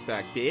 6 steps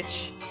back,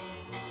 bitch?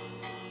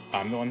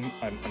 I'm the one.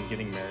 I'm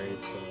getting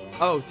married, so.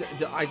 Oh,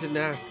 I didn't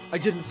ask. I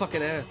didn't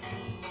fucking ask.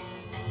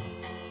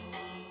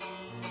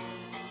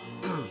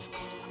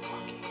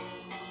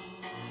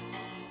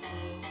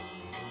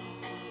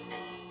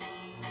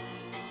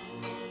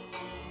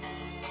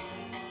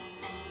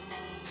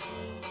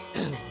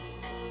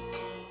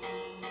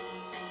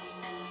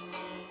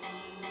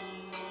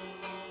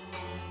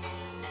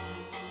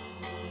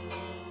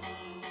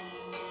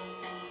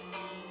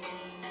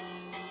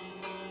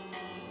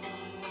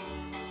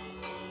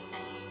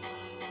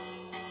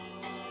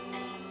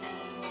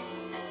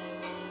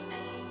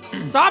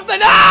 Stop the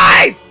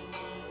noise!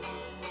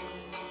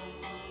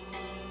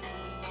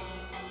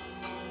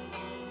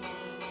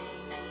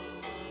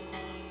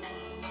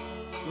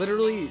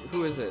 Literally,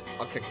 who is it?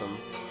 I'll kick them.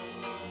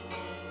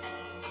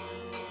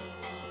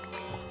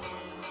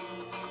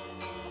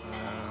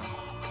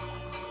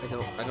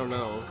 I don't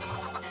know.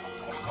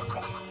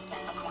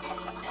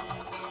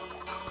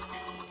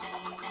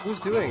 Who's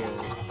doing it?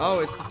 Oh,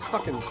 it's this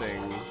fucking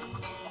thing.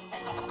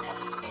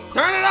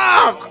 Turn it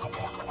off!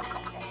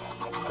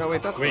 No,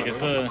 wait, that's Wait, not is it.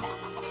 the...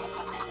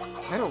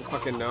 I don't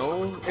fucking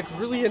know. It's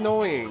really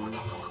annoying.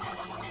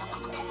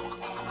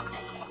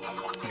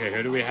 Okay,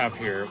 who do we have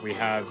here? We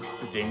have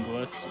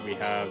Dingless, we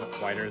have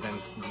Whiter Than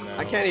Snow.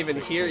 I can't even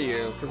hear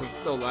you because it's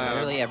so loud.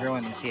 Literally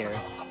everyone is here.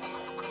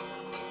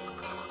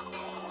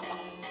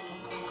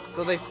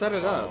 So they set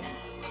it up.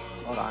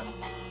 Hold on.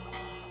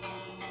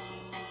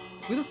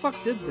 Who the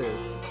fuck did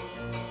this?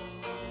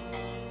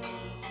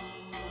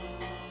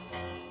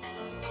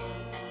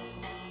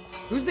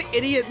 Who's the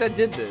idiot that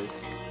did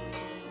this?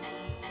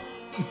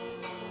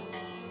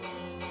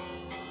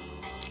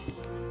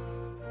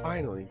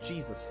 Finally,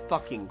 Jesus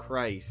fucking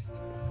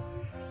Christ.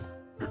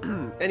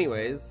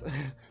 Anyways.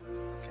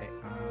 Okay,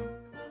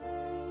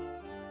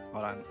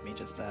 hold on, let me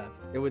just,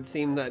 It would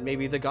seem that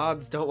maybe the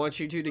gods don't want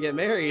you two to get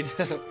married.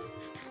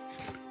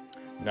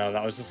 No,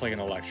 that was just like an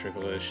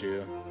electrical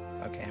issue.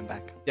 Okay, I'm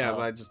back. Yeah,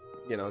 but I just,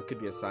 you know, it could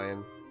be a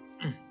sign.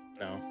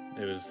 No,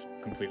 it was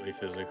completely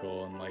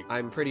physical and like...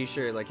 I'm pretty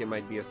sure, like, it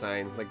might be a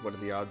sign. Like, what are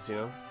the odds, you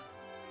know?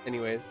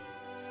 Anyways.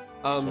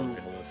 Totally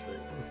holistic.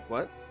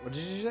 What? What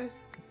did you say?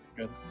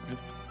 Good, good.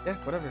 Yeah,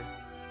 whatever.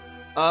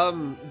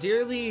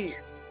 Dearly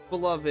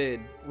beloved,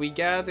 we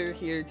gather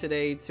here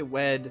today to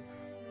wed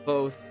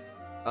both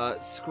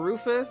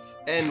Scrufus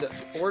and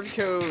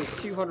Ordco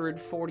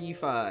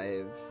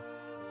 245.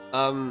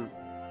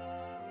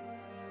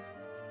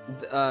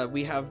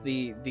 We have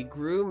the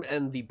groom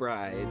and the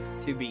bride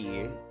to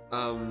be.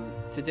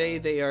 Today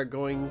they are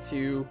going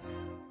to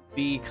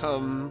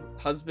become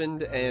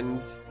husband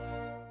and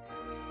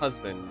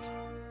husband.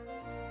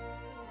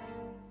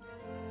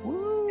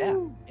 Yeah,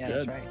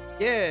 that's right.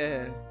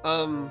 Yeah.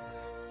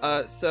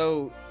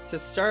 So to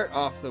start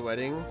off the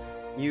wedding,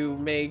 you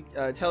may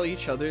tell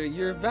each other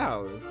your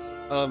vows.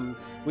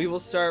 We will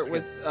start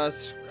with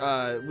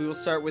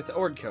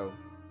Ordco.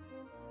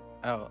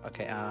 Oh,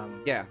 okay.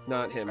 Yeah,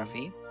 not him.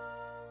 Ruffy.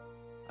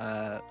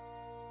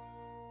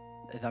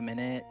 The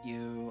minute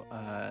you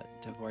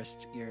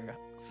divorced your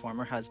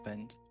former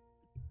husband,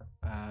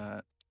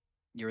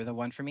 you're the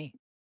one for me,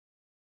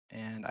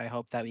 and I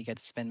hope that we get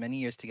to spend many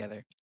years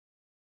together.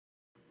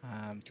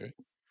 Okay.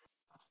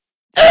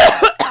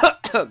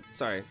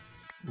 Sorry.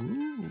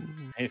 Ooh.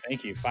 Hey,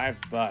 thank you.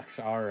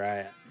 $5. All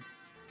right.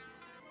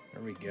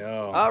 There we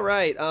go. All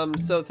right.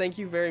 So thank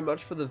you very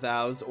much for the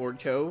vows,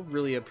 Ordco.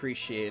 Really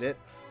appreciate it.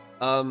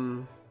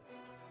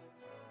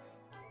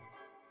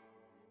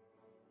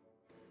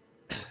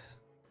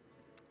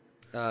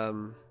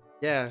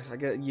 Yeah, I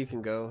guess you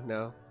can go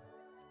now.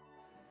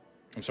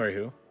 I'm sorry,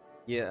 who?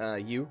 Yeah,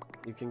 you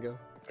can go.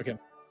 Okay.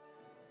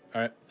 All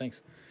right,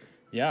 thanks.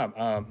 Yeah,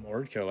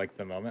 Ordco, like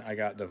the moment I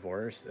got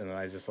divorced and then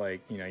I just like,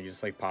 you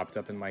just like popped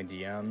up in my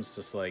DMs,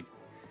 just like,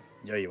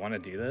 yo, you want to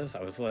do this?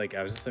 I was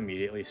just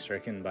immediately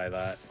stricken by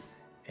that.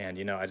 And,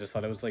 I just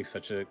thought it was like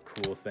such a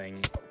cool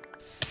thing.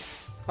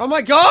 Oh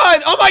my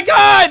god! Oh my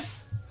god!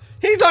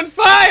 He's on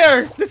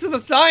fire! This is a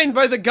sign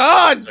by the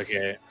gods! It's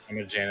okay, I'm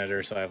a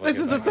janitor, so I have like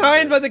This is a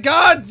sign by the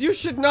gods! You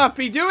should not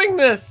be doing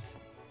this!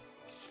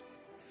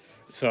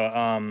 So,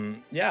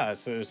 yeah,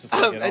 so it's just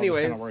like, it all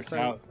anyways, just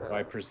kind of works out. So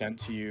I present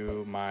to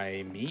you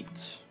my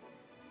meat.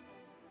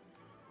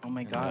 Oh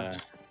my god.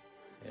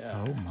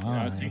 Yeah. Oh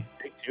my. Take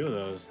 2 of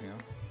those,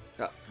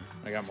 I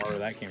got more where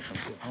that came from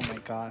too. Oh my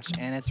gosh,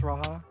 and it's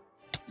raw.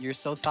 You're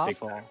so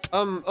thoughtful.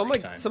 Oh my,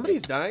 time,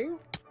 somebody's dying?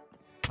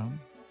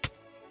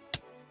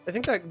 I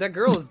think that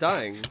girl is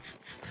dying.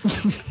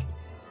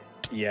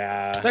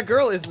 Yeah. That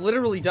girl is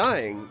literally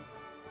dying.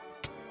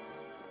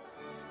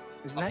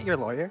 Isn't that your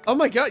lawyer? Oh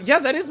my god, yeah,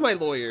 that is my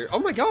lawyer. Oh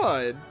my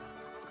god.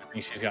 I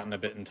think she's gotten a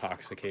bit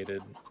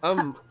intoxicated.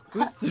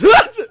 Who's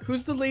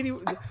the lady?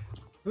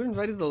 Who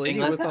invited the lady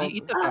Inglis, with did all... you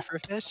eat the puffer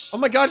fish? Oh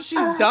my god,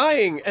 she's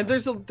dying, and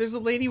there's a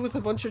lady with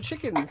a bunch of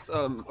chickens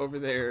over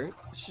there.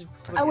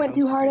 She's I went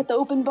too hard at the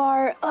open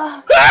bar.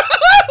 Ugh.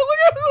 Look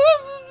at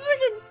those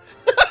chickens.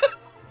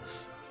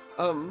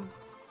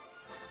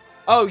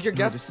 Oh, your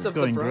guests this is of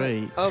going the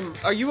bride.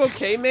 great. Are you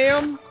okay,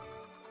 ma'am?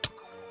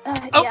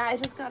 Yeah,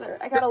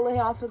 I gotta lay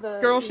off of the.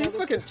 Girl, she's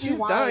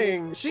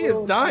dying. She is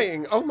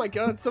dying. Oh my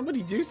god,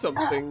 somebody do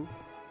something.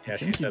 Yeah,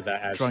 she said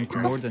that as Drunk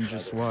more than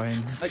just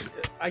wine.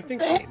 I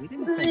think we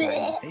didn't send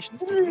out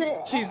invitations, did we?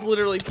 she's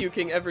literally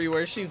puking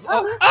everywhere. She's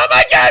oh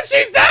my god,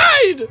 she's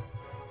died!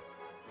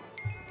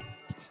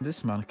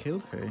 This man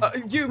killed her.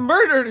 You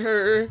murdered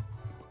her.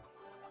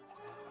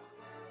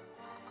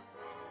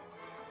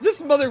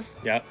 This mother.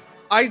 Yeah.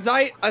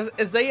 Isaiah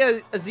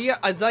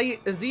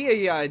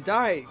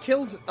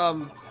killed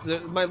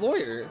my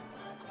lawyer.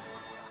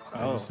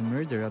 There was a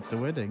murder at the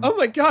wedding. Oh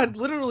my god,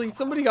 literally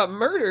somebody got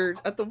murdered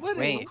at the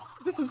wedding. Wait.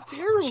 This is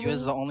terrible. She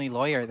was the only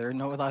lawyer. There are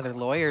no other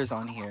lawyers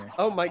on here.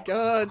 Oh my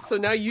god, so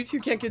now you two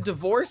can't get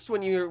divorced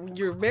when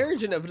your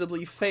marriage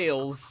inevitably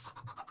fails.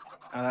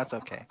 Oh, that's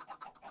okay.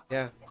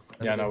 Yeah.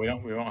 Yeah, no,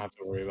 we won't have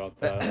to worry about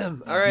that.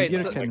 All right.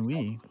 Neither So, can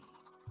we.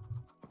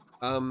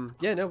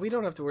 yeah, no, we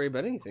don't have to worry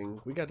about anything.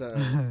 We got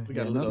we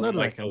got Yeah, not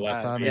like a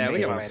family yeah, we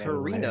got a house or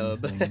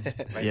prenup.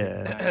 anything.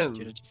 Yeah.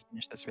 You to just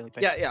finish this really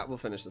quick. Yeah, we'll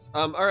finish this.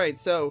 All right,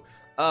 so,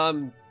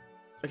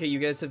 okay, you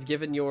guys have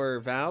given your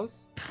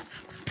vows,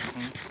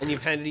 and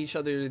you've handed each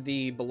other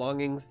the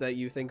belongings that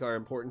you think are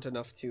important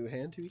enough to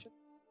hand to each other.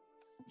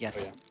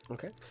 Yes.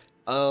 Okay.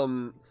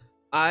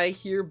 I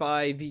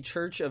hereby, the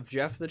Church of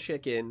Jeff the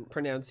Chicken,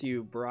 pronounce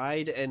you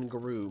bride and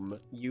groom.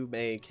 You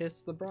may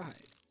kiss the bride.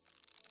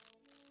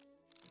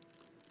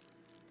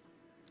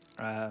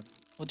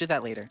 We'll do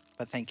that later,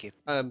 but thank you.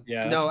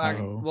 Yeah, No, that's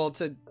fine. well,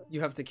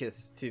 you have to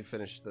kiss to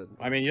finish the.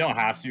 I mean, you don't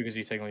have to because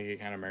you technically get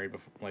kind of married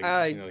before. Like,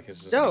 like it's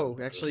just no,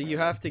 not- actually, you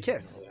have to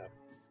kiss.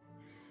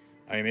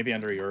 I mean, maybe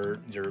under your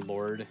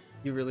lord.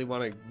 You really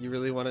want to? You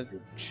really want to?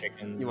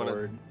 Chicken You want to?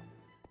 lord.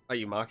 Are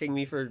you mocking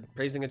me for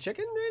praising a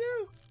chicken right now?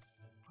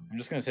 I'm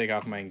just gonna take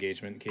off my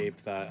engagement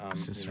cape that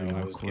This is I really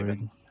was awkward.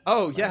 given.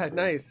 Oh yeah,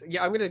 nice.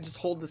 Yeah, I'm gonna just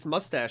hold this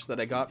mustache that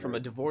I got from a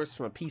divorce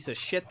from a piece of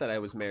shit that I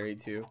was married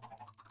to.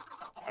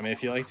 I mean,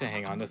 if you like to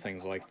hang on to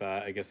things like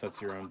that, I guess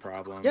that's your own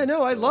problem. Yeah,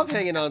 no, I so- love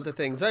hanging on to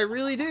things. I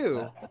really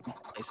do.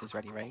 Place is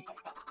ready, right?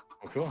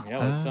 Oh, cool. Yeah,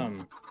 let's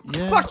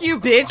Yeah. Fuck you,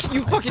 bitch!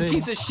 You fucking think-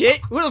 piece of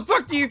shit! Who the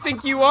fuck do you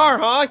think you are,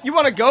 huh? You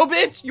wanna go,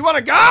 bitch? You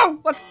wanna go?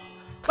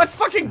 Let's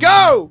fucking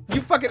go!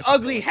 You fucking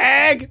ugly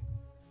hag!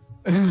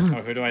 Oh,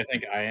 who do I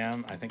think I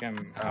am? I think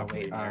I'm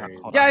happily married.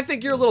 Yeah, I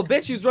think you're a little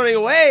bitch who's running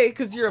away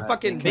because you're a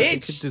fucking But he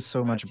bitch. could do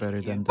so much better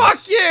than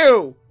Fuck this.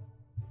 you!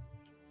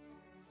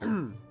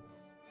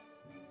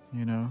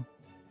 You know.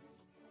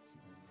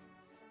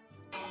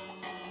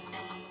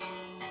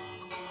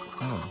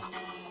 Oh.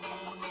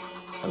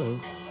 Hello.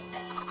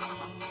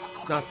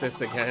 Not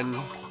this again.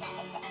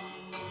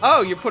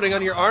 Oh, you're putting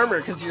on your armor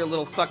because you're a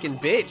little fucking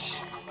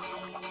bitch.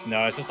 No,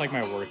 it's just like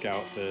my work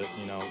outfit.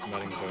 You know,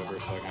 meeting's over,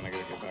 so I kind of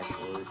gotta get back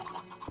to work.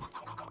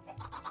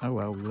 Oh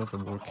wow, we love a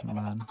working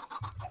man.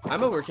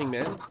 I'm a working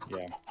man.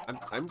 Yeah.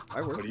 I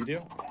work. What do you do?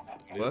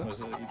 What? What is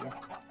it that you do?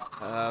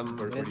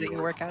 What is it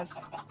you work as?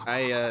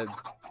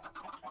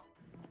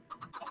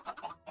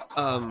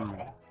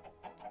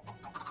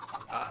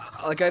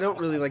 Like I don't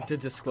really like to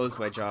disclose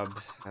my job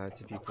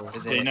to people.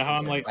 Yeah, you know how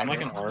I'm like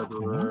an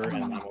arborer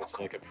and I'm also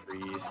like a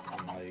priest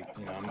and like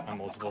you know I'm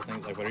multiple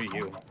things. Like what are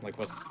you? Like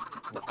what's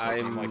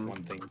I'm like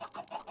one thing?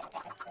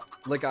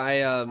 Like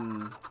Yeah,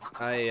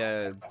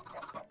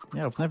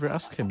 I've never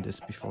asked him this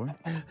before.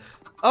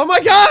 Oh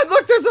my god,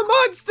 look, there's a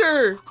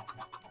monster!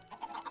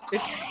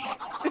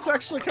 It's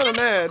actually kind of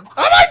mad.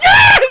 Oh my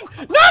god!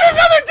 Not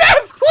another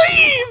death,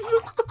 please!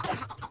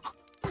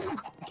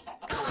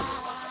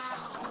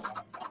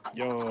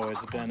 Yo,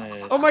 it's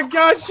Bennett. Oh my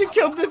god, it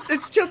killed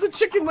the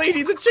chicken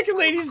lady. The chicken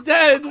lady's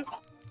dead.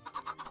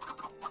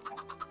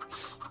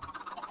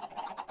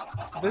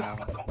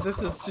 This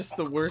is just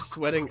the worst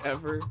wedding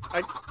ever.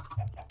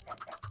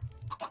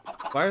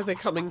 Why are they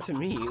coming to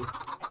me?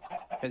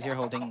 Because you're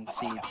holding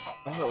seeds.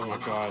 Oh my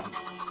god,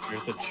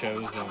 you're the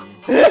chosen.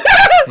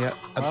 Yeah,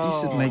 at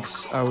least it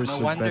makes ours No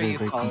look wonder better you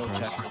by follow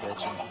comparison. Jeff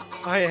Religion.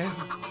 I am.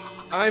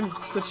 I'm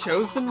the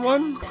chosen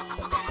one?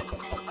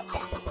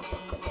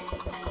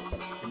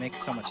 It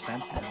makes so much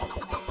sense now.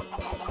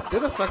 Who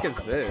the fuck is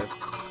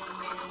this?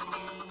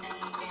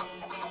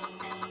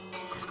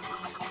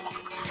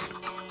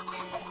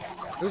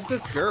 Who's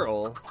this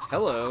girl?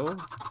 Hello.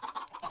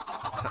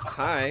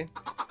 Hi.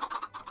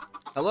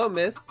 Hello,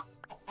 miss.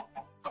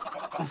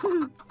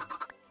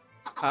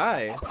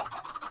 Hi.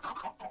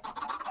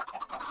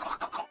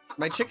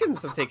 My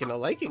chickens have taken a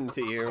liking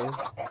to you.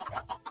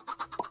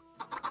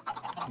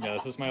 Yeah,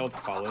 this is my old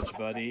college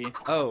buddy.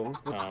 Oh.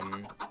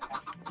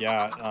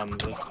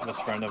 This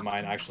friend of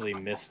mine actually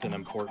missed an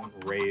important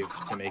rave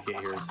to make it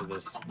here to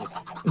this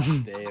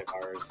day of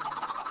ours.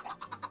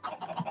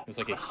 It was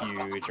like a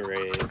huge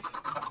rave.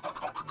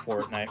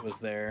 Fortnite was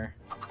there.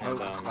 And,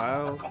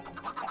 wow.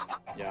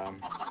 Yeah.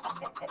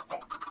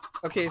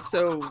 Okay,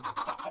 so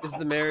is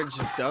the marriage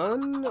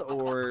done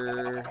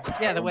or?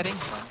 Yeah, the wedding's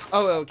done.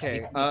 Oh, okay.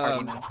 The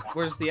party now.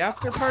 Where's the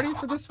after party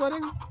for this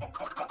wedding? No,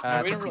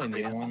 we don't really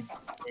need one,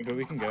 but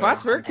we can go.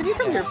 Clasper, can you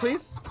come here,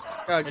 please?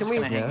 Can just we?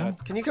 gonna hang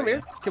out Can you come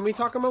here? Can we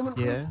talk a moment,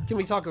 please? Yeah. Can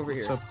we talk over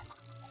What's here? up,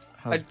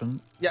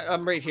 husband? Yeah,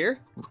 I'm right here.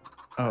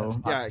 Oh.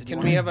 Yeah, Did you can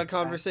wanna we have a come back?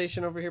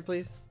 conversation over here,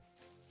 please?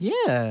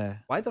 Yeah.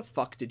 Why the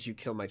fuck did you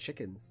kill my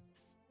chickens?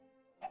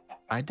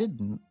 I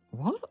didn't.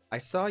 What? I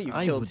saw you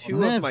I kill would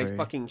 2 of my never.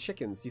 fucking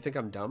chickens. Do you think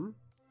I'm dumb?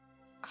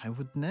 I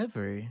would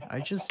never. I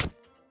just.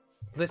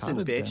 Listen,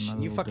 patted them bitch, a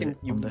you little fucking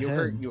bit on the you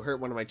head. hurt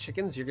one of my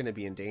chickens. You're gonna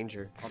be in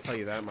danger. I'll tell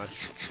you that much.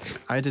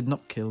 I did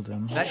not kill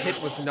them. That hit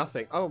was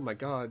nothing. Oh my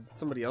god,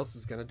 somebody else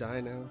is gonna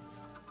die now.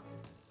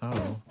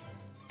 Oh.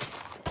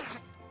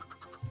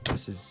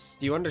 This is.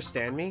 Do you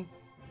understand me?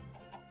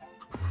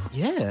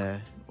 Yeah.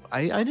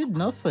 I did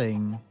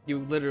nothing. You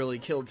literally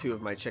killed 2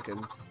 of my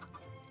chickens.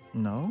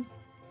 No.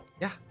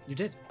 Yeah, you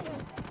did.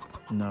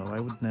 No,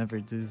 I would never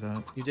do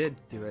that. You did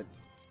do it.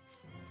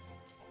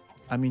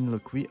 I mean,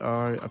 look, we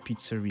are a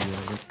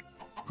pizzeria. Look,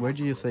 where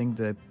do you think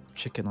the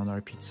chicken on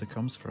our pizza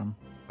comes from?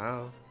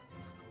 Wow.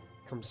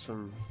 Comes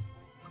from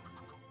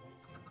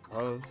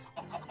love.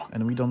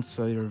 And we don't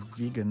serve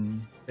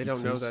vegan. They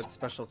don't know pizzas. that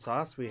special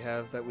sauce we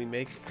have that we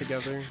make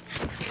together.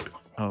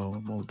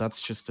 Oh, well,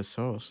 that's just the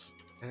sauce.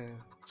 Yeah.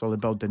 It's all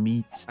about the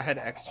meat. I had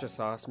extra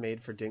sauce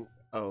made for Dink.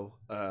 Oh,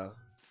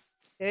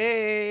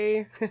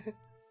 hey.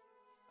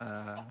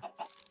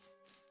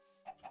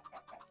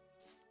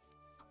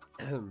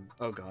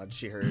 Oh god,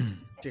 she heard.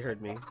 She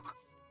heard me.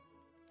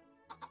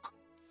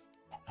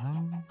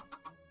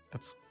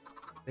 That's.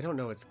 They don't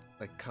know it's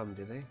like come,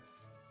 do they?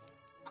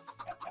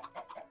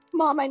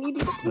 Mom, I need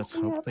you to Let's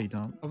hope they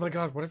don't. Oh my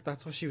god, what if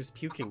that's why she was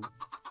puking?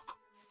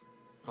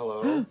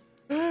 Hello.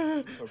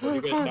 What are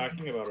you guys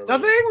talking about? Already?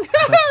 Nothing.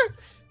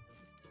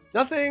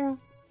 Nothing.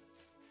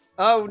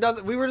 Oh,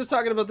 nothing. We were just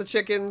talking about the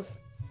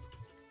chickens.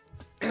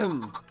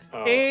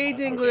 Hey,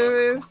 Ding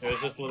Lewis. It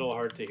was just a little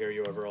hard to hear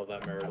you over all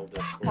that marital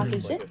discourse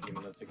Talking like shit? a few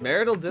minutes ago.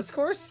 Marital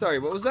discourse? Sorry,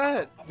 what was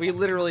that? We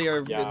literally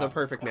are Yeah. the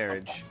perfect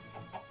marriage.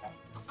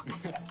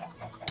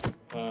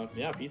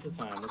 Yeah, pizza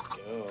time. Let's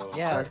go.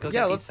 Yeah, let's go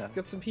Yeah, get let's pizza.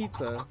 get some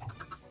pizza.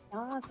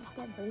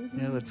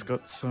 Yeah, let's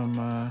got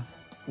some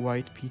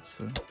white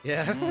pizza.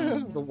 Yeah,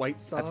 Mm. the white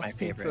sauce That's my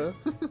pizza.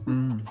 favorite.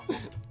 Mm.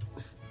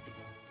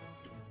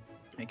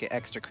 Make it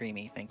extra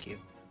creamy, thank you.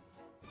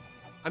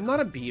 I'm not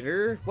a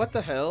beater. What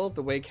the hell?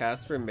 The way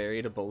Casper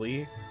married a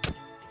bully.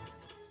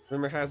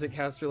 Rumor has it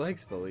Casper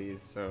likes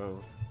bullies,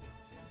 so...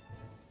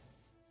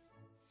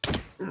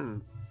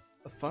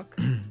 The fuck?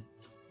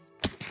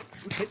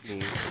 Who hit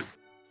me?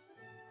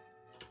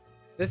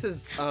 This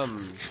is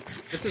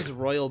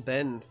Royal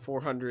Ben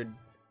 400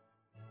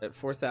 at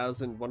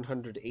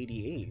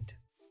 4,188.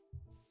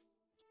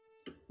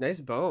 Nice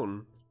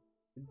bone.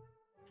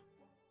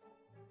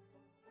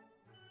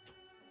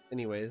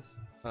 Anyways,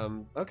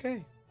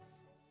 okay.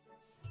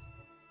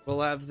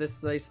 We'll have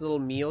this nice little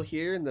meal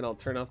here, and then I'll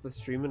turn off the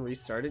stream and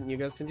restart it, and you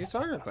guys can do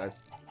song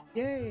requests.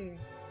 Yay!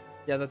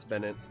 Yeah, that's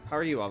Bennett. How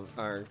are you?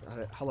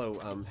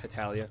 Hello,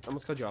 Hitalia. I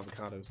almost called you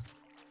avocados.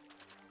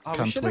 Oh,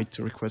 Can't wait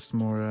to request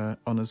more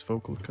honest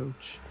vocal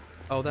coach.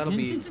 Oh, that'll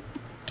be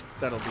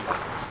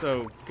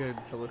so good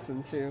to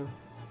listen to.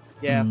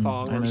 Yeah,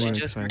 Thong. We should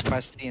just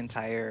request the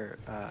entire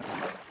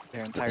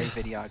their entire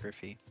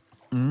videography.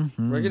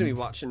 We're gonna be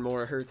watching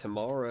more of her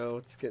tomorrow.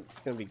 It's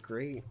gonna be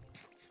great.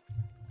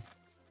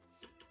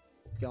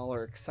 Y'all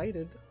are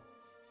excited.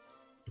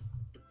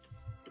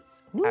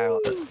 Kyle,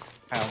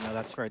 no,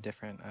 that's for a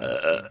different.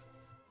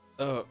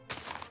 Oh,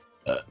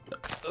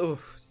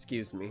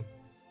 excuse me.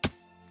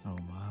 Oh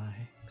my.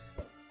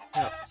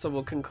 Yeah, so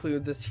we'll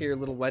conclude this here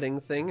little wedding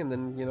thing, and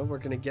then we're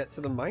gonna get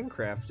to the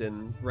Minecraft,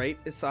 and right,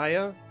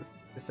 Isaiah,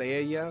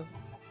 yeah,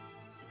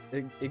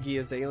 Iggy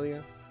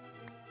Azalea.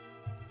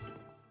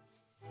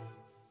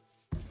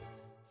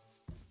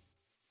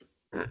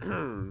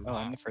 Oh,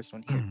 I'm the first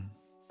one here.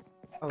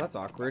 Oh, that's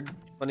awkward.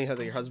 Funny how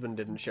your husband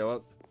didn't show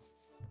up.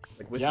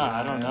 Like with Yeah, you.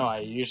 I don't know. I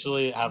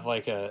usually have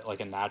like a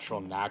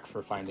natural knack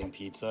for finding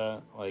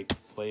pizza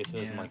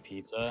places and like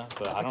pizza,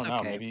 but I don't know.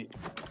 okay. Maybe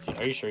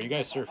are you sure you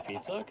guys serve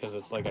pizza? Because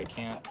it's like I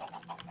can't.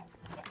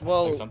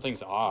 Well, like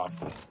something's off.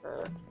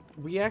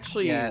 We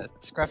actually. Yeah,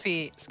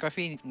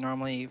 Scruffy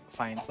normally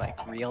finds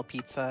like real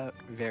pizza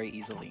very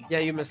easily. Yeah,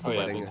 you missed the Oh, yeah,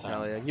 wedding, big time.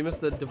 Natalia. You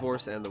missed the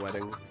divorce and the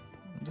wedding.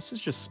 This is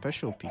just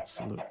special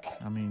pizza. Look,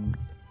 I mean,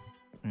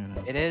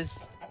 It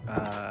is.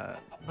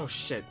 Oh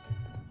shit.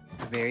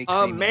 Very.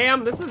 Creamy.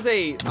 Ma'am, this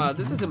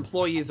is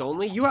employees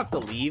only. You have to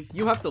leave.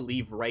 You have to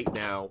leave right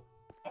now.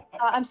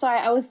 I'm sorry,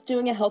 I was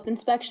doing a health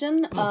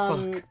inspection.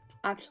 Oh, fuck.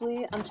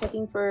 Actually, I'm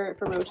checking for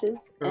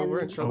roaches. Girl, and we're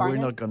in trouble. we're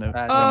varmint. not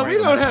gonna. We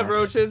don't have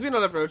roaches. We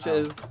don't have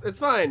roaches. It's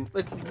fine.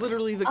 It's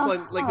literally the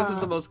like this is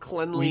the most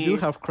cleanly. We do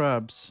have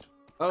crabs.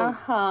 Oh.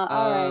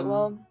 Alright,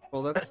 well.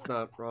 Well, that's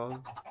not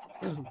wrong.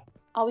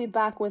 I'll be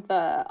back with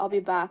I'll be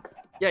back.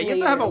 Yeah, you have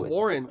to have a later with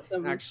warrant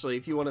some- actually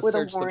if you want to with a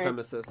search the warrant.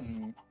 premises.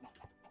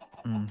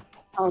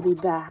 I'll be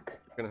back.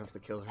 We're gonna have to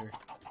kill her.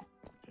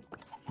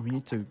 We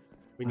need to.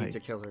 We need to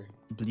kill her.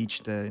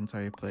 Bleach the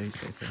entire place,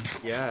 I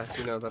think. Yeah,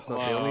 that's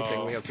not the only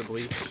thing we have to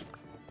bleach.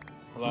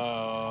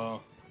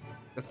 Hello.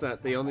 That's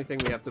not the only thing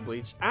we have to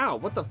bleach. Ow!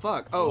 What the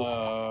fuck? Oh,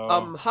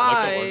 Hello.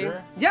 hi. Like to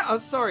order? Yeah. Oh,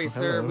 sorry,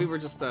 sir. hello. We were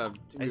just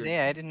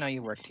Isaiah, I didn't know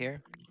you worked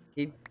here.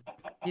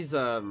 He's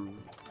intern.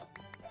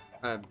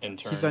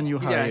 He's a new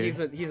Yeah, hire. he's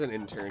an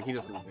intern. He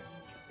doesn't get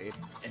paid.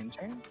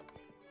 Intern?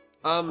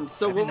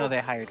 So I didn't know what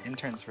they hired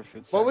interns for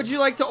food service. would you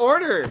like to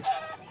order?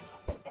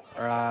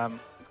 Or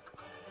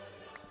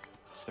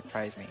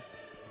surprise me.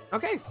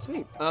 Okay,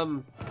 sweet.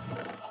 Do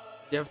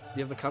you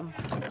have the cum?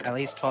 At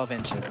least 12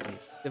 inches,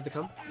 please. You have the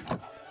cum?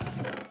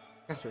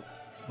 Casper.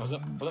 What's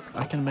up?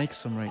 I can make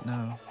some right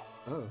now.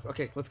 Oh,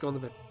 okay. Let's go on the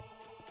bed.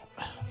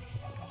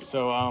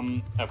 So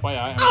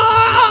FYI.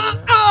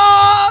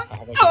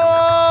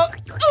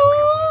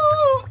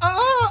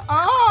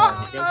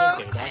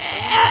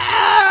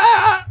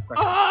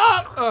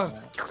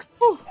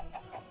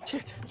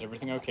 Shit. Is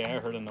everything okay? I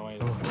heard a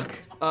noise.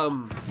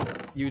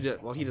 You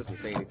did. Well, he doesn't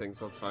say anything,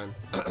 so it's fine.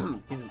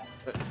 He's.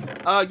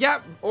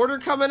 Yeah. Order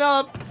coming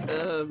up.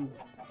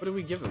 What do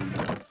we give him?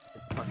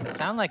 It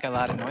sound like a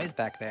lot of noise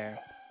back there.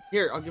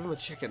 Here, I'll give him a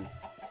chicken.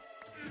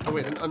 Oh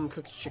wait, an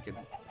uncooked chicken.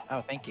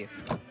 Oh, thank you.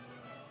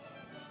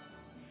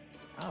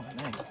 Oh,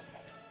 nice.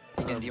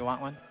 Again, do you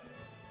want one?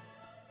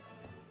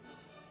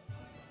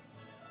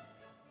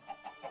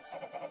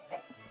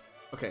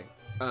 Okay.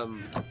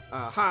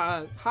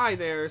 Hi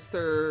there,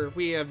 sir.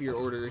 We have your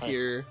order Hi.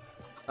 here.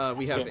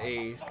 We have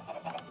a.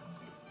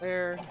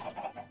 There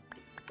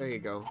you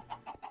go.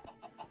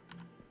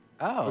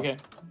 Oh. Okay.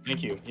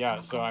 Thank you. Yeah.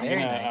 So I'm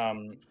Very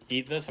gonna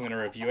eat this. I'm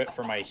gonna review it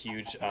for my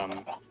huge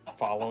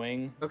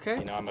following. Okay.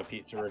 You know, I'm a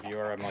pizza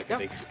reviewer. I'm like Yep.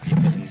 a big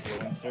pizza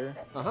influencer.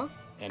 Uh-huh.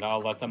 And I'll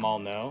let them all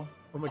know.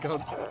 Oh my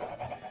god.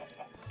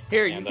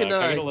 Here, And, you can. can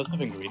I get a list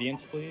of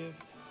ingredients,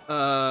 please? Like,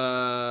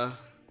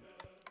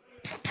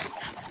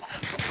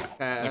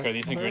 are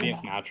these Casper?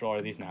 ingredients natural?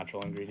 Are these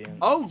natural ingredients?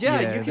 Oh yeah,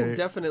 Yeah, you can they're-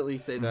 definitely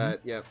say that.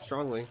 Yeah,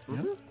 strongly.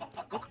 Mhm.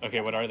 Okay,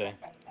 what are they?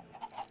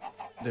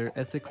 They're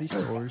ethically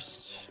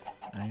sourced.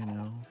 You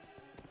know.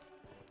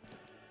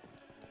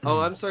 Oh,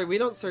 I'm sorry. We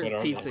don't serve What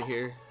are pizza they?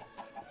 here.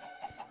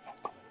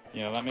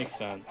 You know, that makes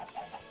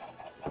sense.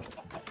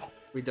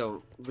 We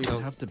don't. We Do you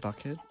don't. have the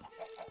bucket?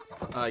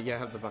 Yeah, I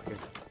have the bucket.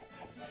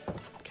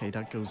 Okay,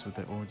 that goes with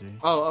the order.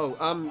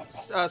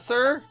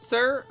 Sir,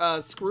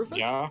 Scroofus.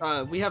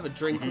 Yeah? We have a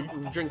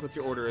drink with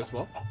your order as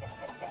well.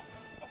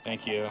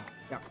 Thank you.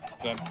 Yeah.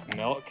 Is that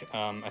milk?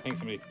 I think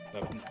somebody.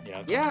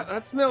 Yeah. Yeah,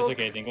 that's milk. It's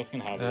okay. Dingles can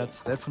have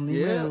That's it.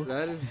 definitely Yeah, milk.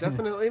 that is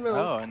definitely milk.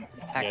 Oh, and a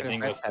Yeah, packet of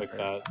Dingles fresh took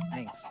pepper. that.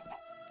 Thanks.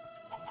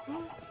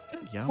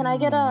 Yum. Can I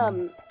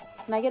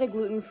get a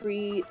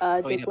gluten-free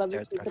Wait Dick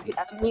Lovers upstairs,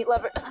 pizza? Meat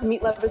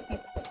lovers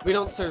pizza. We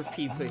don't serve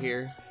pizza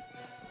here.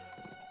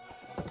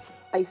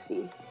 I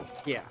see.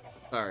 Yeah,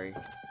 sorry.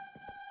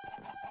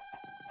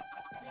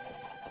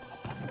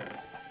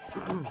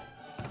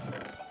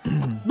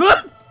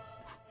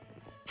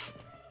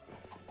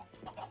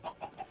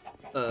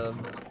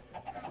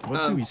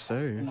 What do we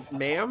serve?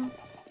 Ma'am?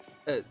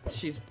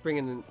 She's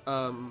bringing in,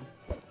 Do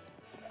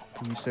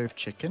we serve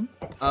chicken?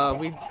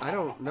 I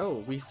don't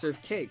know. We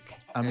serve cake.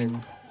 I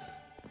mean,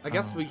 I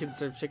guess we can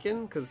serve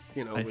chicken, because,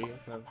 you know, I we th-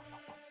 have...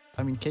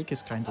 I mean, cake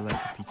is kind of like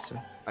a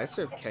pizza. I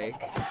serve cake.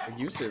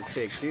 You serve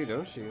cake too,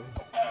 don't you?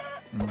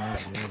 No, yeah.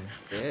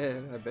 Yeah,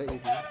 I bet you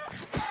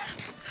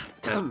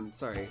do.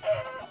 Sorry.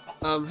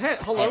 Hey,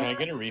 hello? Can I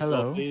get a refill,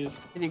 Hello. please?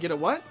 Can you get a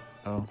what?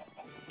 Oh.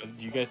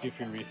 Do you guys do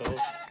free refills?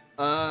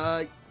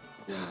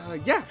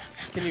 Yeah.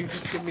 Can you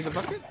just give me the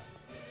bucket?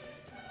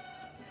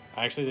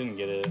 I actually didn't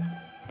get it.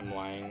 I'm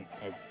lying.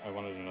 I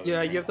wanted another. Yeah,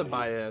 drink, you have to please.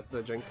 buy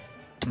the drink.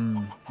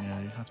 Yeah,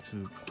 you have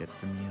to get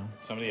the meal.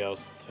 Somebody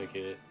else took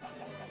it.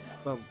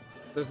 Well,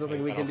 there's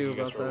nothing we I can don't do think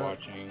you guys about were that.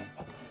 Watching.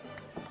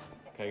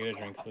 Can I get a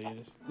drink,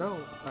 please? No,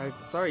 I'm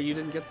sorry, you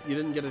didn't get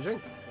a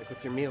drink like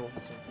with your meal.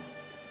 So.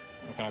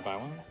 Or can I buy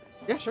one?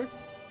 Yeah, sure.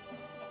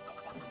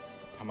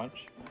 How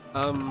much?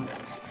 You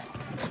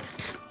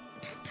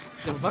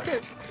have a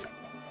bucket?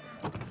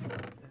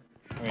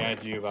 I mean, I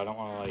do, but I don't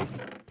want to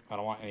I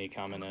don't want any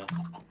cum in it.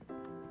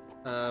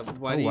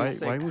 Why do you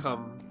say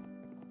come?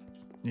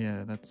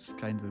 Yeah, that's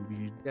kind of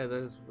weird. Yeah, that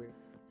is weird.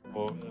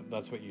 Well,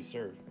 that's what you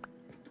serve.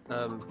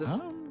 This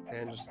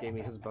man just gave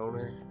me his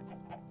boner.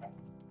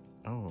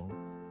 Oh.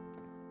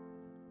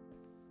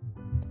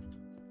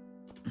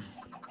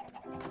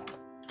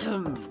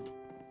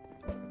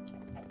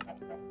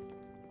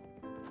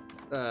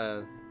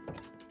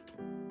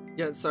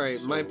 Yeah, sorry,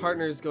 my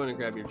partner's going to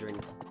grab your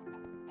drink.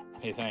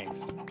 Hey,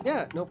 thanks.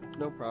 Yeah, no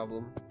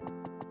problem.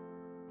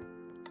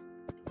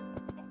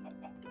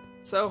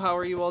 So, how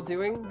are you all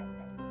doing?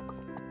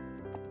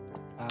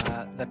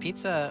 The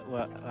pizza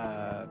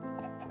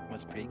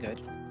was pretty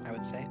good, I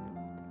would say.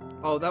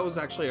 Oh, that was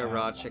actually a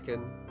raw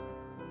chicken.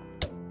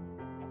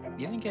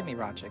 You didn't give me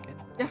raw chicken.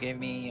 Yeah. You gave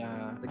me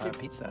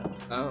pizza.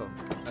 Oh,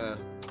 You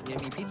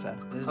gave me pizza.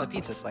 This is a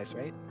pizza slice,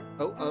 right?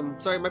 Oh,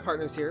 sorry, my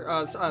partner's here.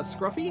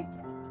 Scruffy,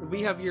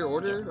 we have your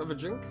order of a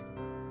drink.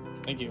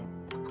 Thank you.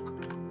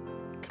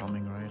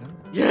 Coming right up.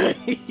 Yeah,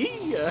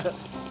 yeah.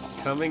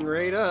 Coming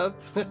right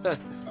up.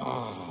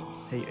 Oh,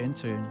 Hey,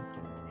 intern.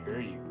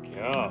 here you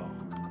go.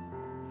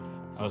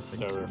 That was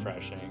thank so you.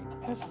 refreshing.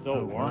 It's still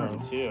Oh, warm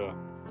wow. too.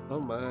 Oh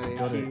my.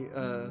 Got it.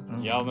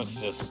 He, Y'all must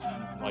just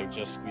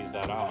squeeze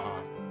that out,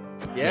 huh?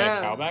 You got a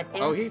yeah. cow back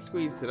there? Oh, he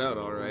squeezed it out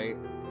all right.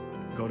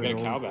 Got You it got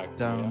a cow all back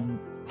there, down.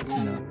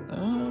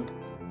 No.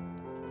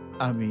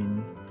 I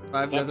mean,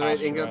 5 Is that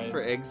netherite ingots for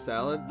pasteurized? egg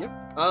salad. Yep.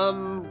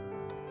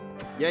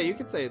 Yeah, you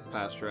could say it's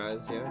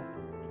pasteurized. Yeah.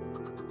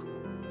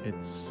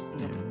 it's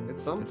It's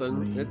something.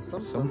 definitely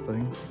It's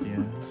something.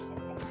 Yeah.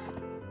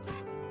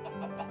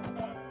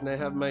 Can I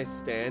have my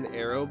Stan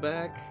arrow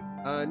back?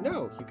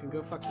 No. You can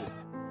go fuck yourself.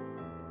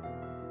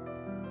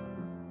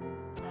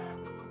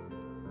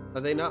 Are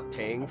they not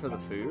paying for the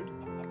food?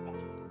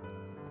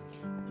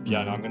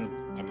 Yeah, no,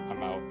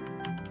 I'm out.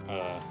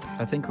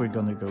 I think we're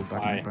gonna go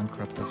Bye.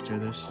 bankrupt after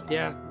this.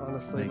 Yeah,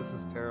 honestly, Like- this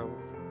is terrible.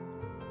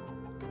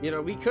 You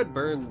know, we could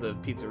burn the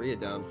pizzeria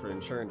down for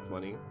insurance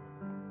money.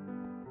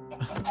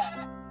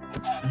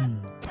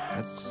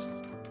 That's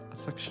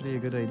actually a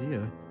good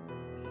idea.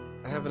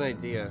 I have an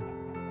idea.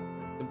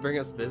 To bring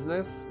us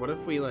business? What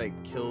if we, like,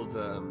 killed,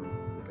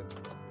 like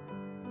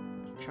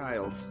a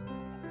child?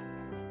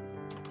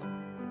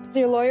 Is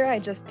your lawyer? I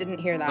just didn't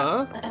hear that.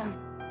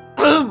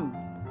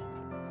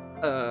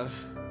 Huh?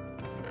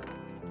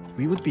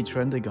 We would be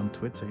trending on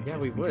Twitter. Yeah,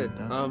 if we did would.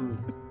 that.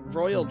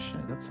 Royal... Oh,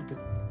 shit, that's a good.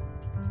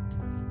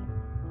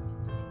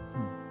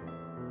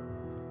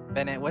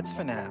 Bennett, what's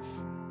FNAF?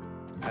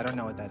 I don't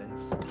know what that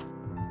is.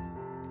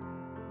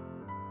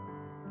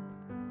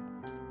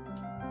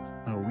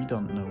 Oh, we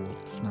don't know what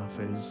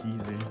FNAF is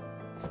either.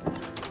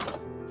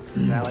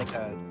 Is that like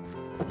a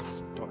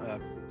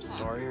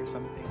story or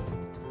something?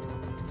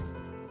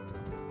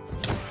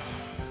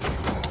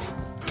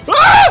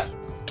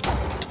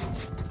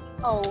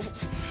 Oh,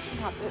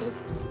 not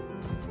this.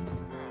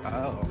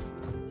 Oh.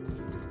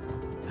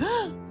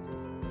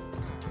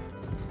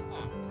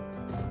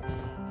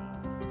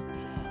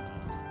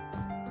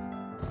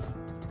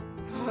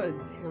 God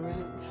damn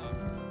it.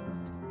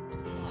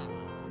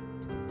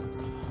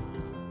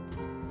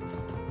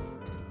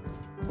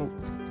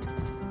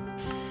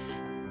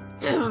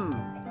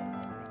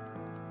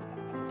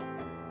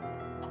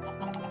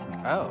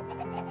 Oh.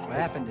 What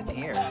happened in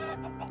here?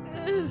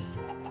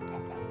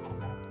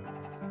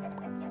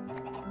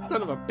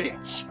 Son of a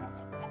bitch.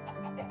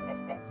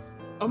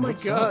 Oh my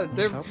What's god, up?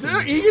 they're What's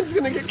happening? Egan's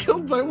gonna get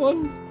killed by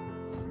one.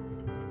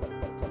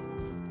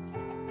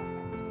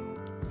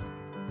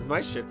 Is my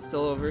shit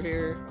still over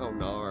here? Oh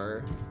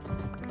no.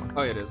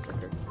 Oh, it is.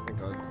 Okay. Thank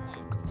God.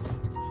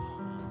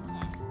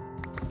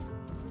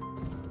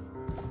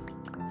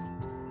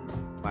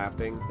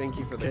 Clapping. Thank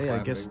you for the Okay,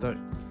 clapping. I guess that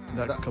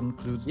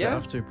concludes the Yeah,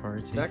 after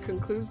party. That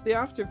concludes the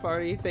after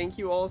party. Thank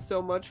you all so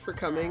much for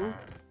coming.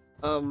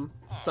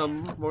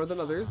 Some more than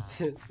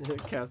others.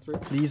 Casper.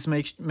 Please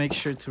make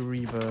sure to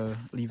leave a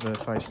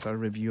 5-star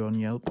review on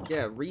Yelp.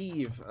 Yeah,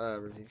 Reeve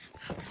review.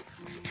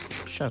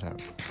 Shut up.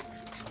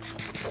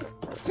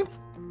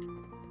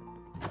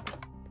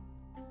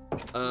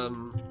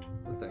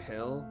 What the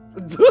hell?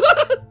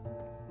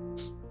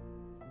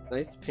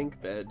 Nice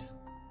pink bed.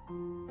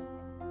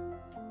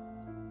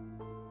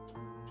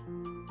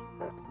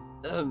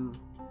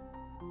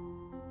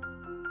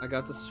 I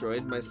got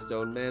destroyed by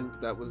Stone Man.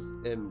 That was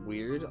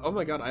weird. Oh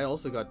my god, I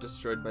also got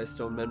destroyed by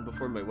Stone Man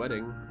before my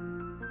wedding.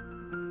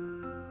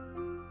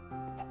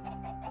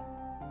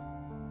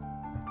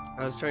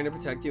 I was trying to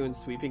protect you in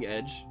Sweeping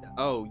Edge.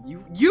 Oh,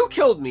 you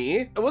killed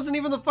me! It wasn't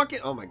even the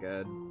fucking— oh my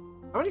god.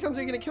 How many times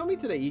are you gonna kill me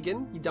today,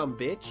 Egan? You dumb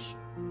bitch.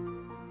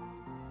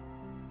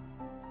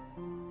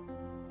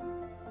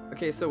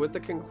 Okay, so with the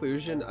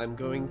conclusion, I'm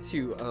going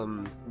to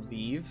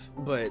leave,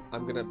 but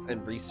I'm gonna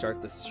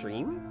restart the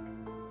stream.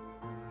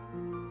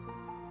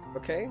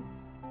 Okay.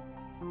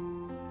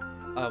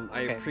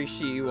 I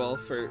appreciate you all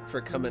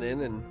for coming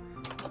in and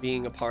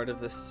being a part of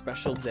this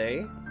special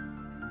day.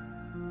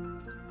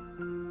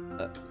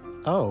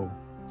 Oh.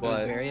 It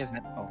was very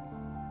eventful.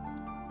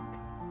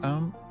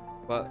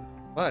 What?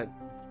 What?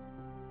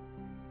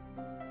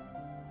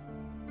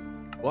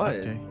 What?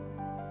 Okay.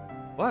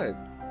 What?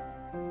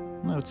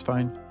 No, it's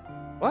fine.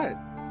 What?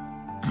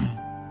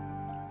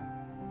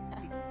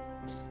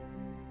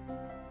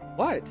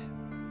 What?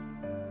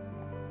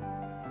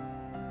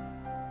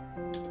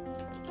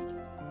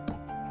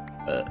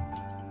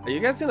 Are you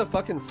guys gonna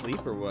fucking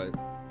sleep or what?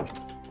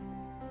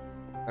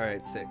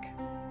 Alright, sick.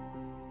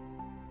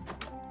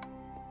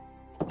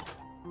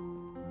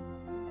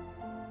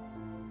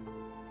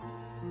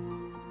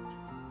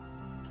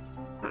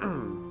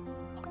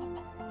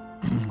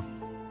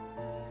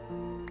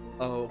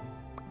 Oh.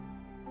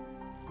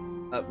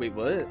 Wait,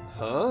 what?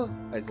 Huh?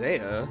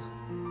 Isaiah?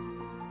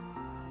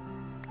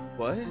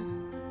 What?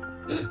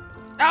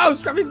 Ow!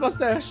 Scruffy's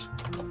mustache!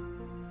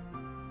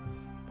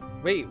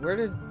 Wait, where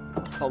did...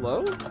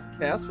 Hello?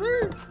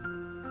 Casper?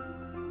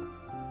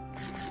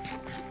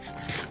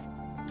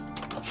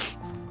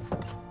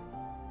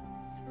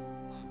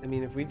 I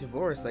mean, if we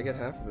divorce, I get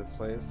half of this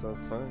place, so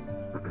it's fine.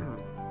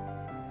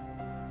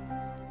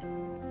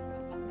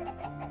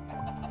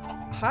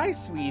 Hi,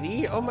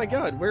 sweetie! Oh my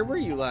god, where were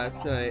you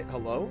last night?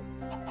 Hello?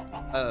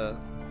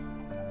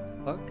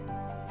 Fuck?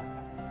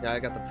 Yeah, I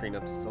got the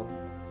prenup still.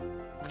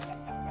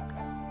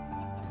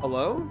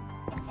 Hello?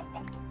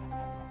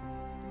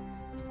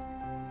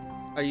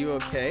 Are you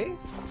okay?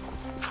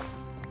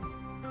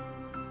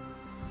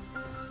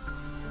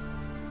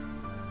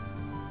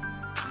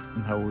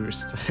 Now we're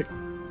stuck.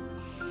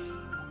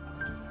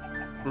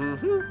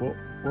 Mm-hmm.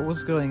 What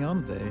was going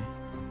on there?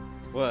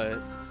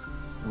 What?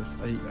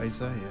 With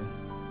Isaiah?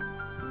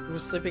 He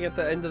was sleeping at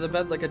the end of the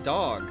bed like a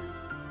dog.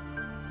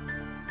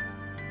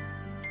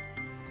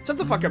 Shut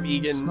the fuck up,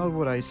 Egan. It's not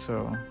what I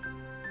saw.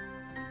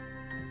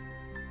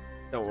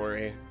 Don't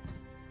worry.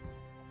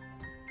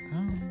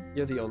 Oh.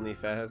 You're the only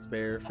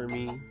Fazbear for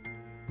me.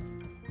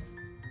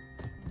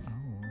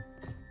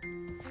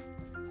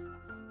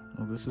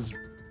 Well, this is...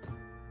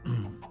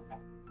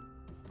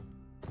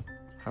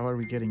 How are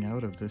we getting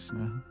out of this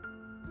now?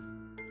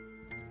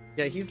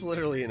 Yeah, he's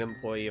literally an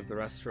employee of the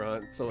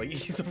restaurant, so like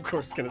he's of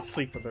course gonna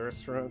sleep at the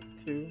restaurant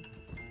too.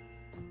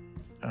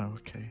 Oh,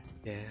 okay.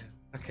 Yeah.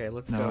 Okay,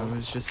 let's no, go.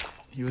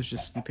 he was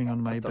just sleeping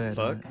on my What the bed.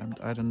 fuck?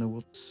 I don't know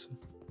what's...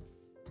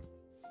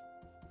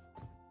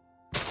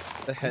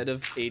 The head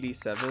of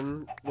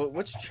 87?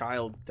 Which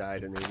child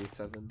died in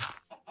 87?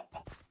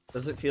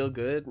 Does it feel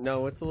good?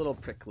 No, it's a little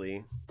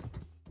prickly.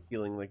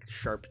 Feeling like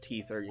sharp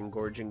teeth are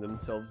engorging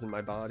themselves in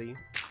my body.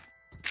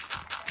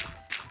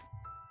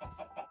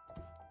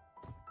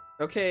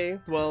 Okay,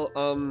 well,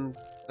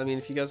 I mean,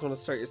 if you guys want to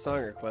start your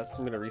song request,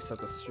 I'm gonna reset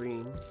the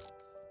stream.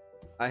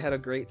 I had a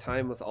great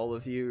time with all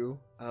of you.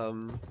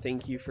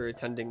 Thank you for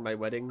attending my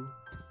wedding.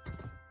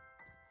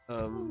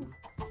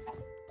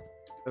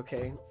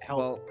 Okay.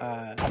 Well,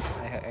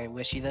 I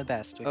wish you the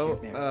best with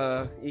your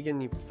marriage.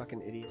 Egan, you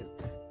fucking idiot.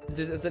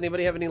 Does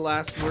anybody have any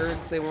last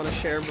words they want to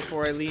share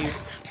before I leave?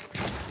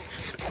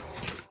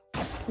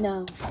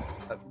 No.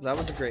 That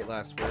was a great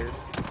last word.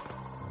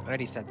 I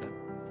already said that.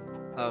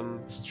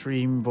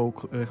 Stream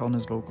vocal,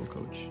 Honest vocal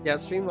coach. Yeah,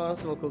 stream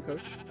Honest vocal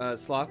coach.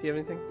 Sloth, you have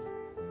anything?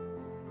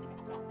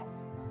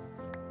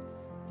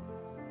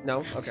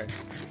 No? Okay.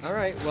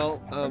 Alright,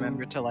 well,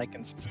 remember to like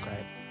and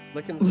subscribe.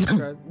 Like and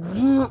subscribe.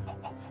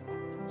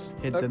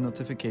 Hit the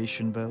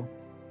notification bell.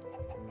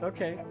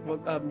 Okay, well,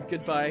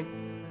 goodbye.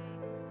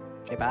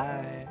 Okay,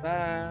 bye.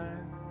 Bye.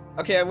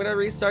 Okay, I'm gonna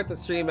restart the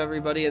stream,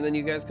 everybody, and then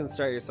you guys can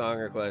start your song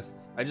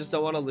requests. I just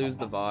don't want to lose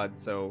the VOD,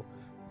 so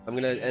I'm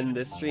gonna end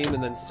this stream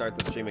and then start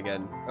the stream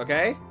again.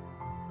 Okay?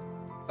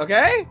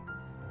 Okay?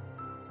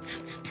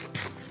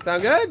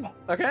 Sound good?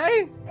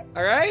 Okay.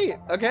 All right.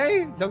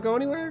 Okay. Don't go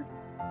anywhere.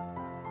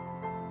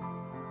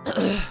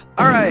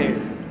 All right.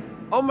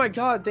 Oh my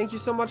god, thank you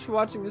so much for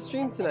watching the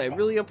stream tonight.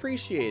 Really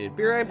appreciate it.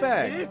 Be right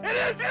back.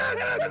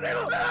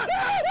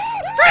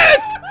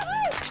 Chris!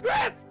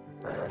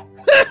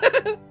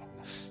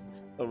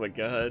 Oh my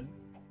god.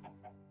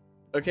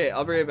 Okay,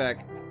 I'll be right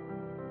back.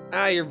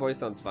 Ah, your voice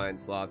sounds fine,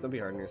 Sloth. Don't be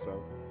hard on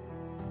yourself.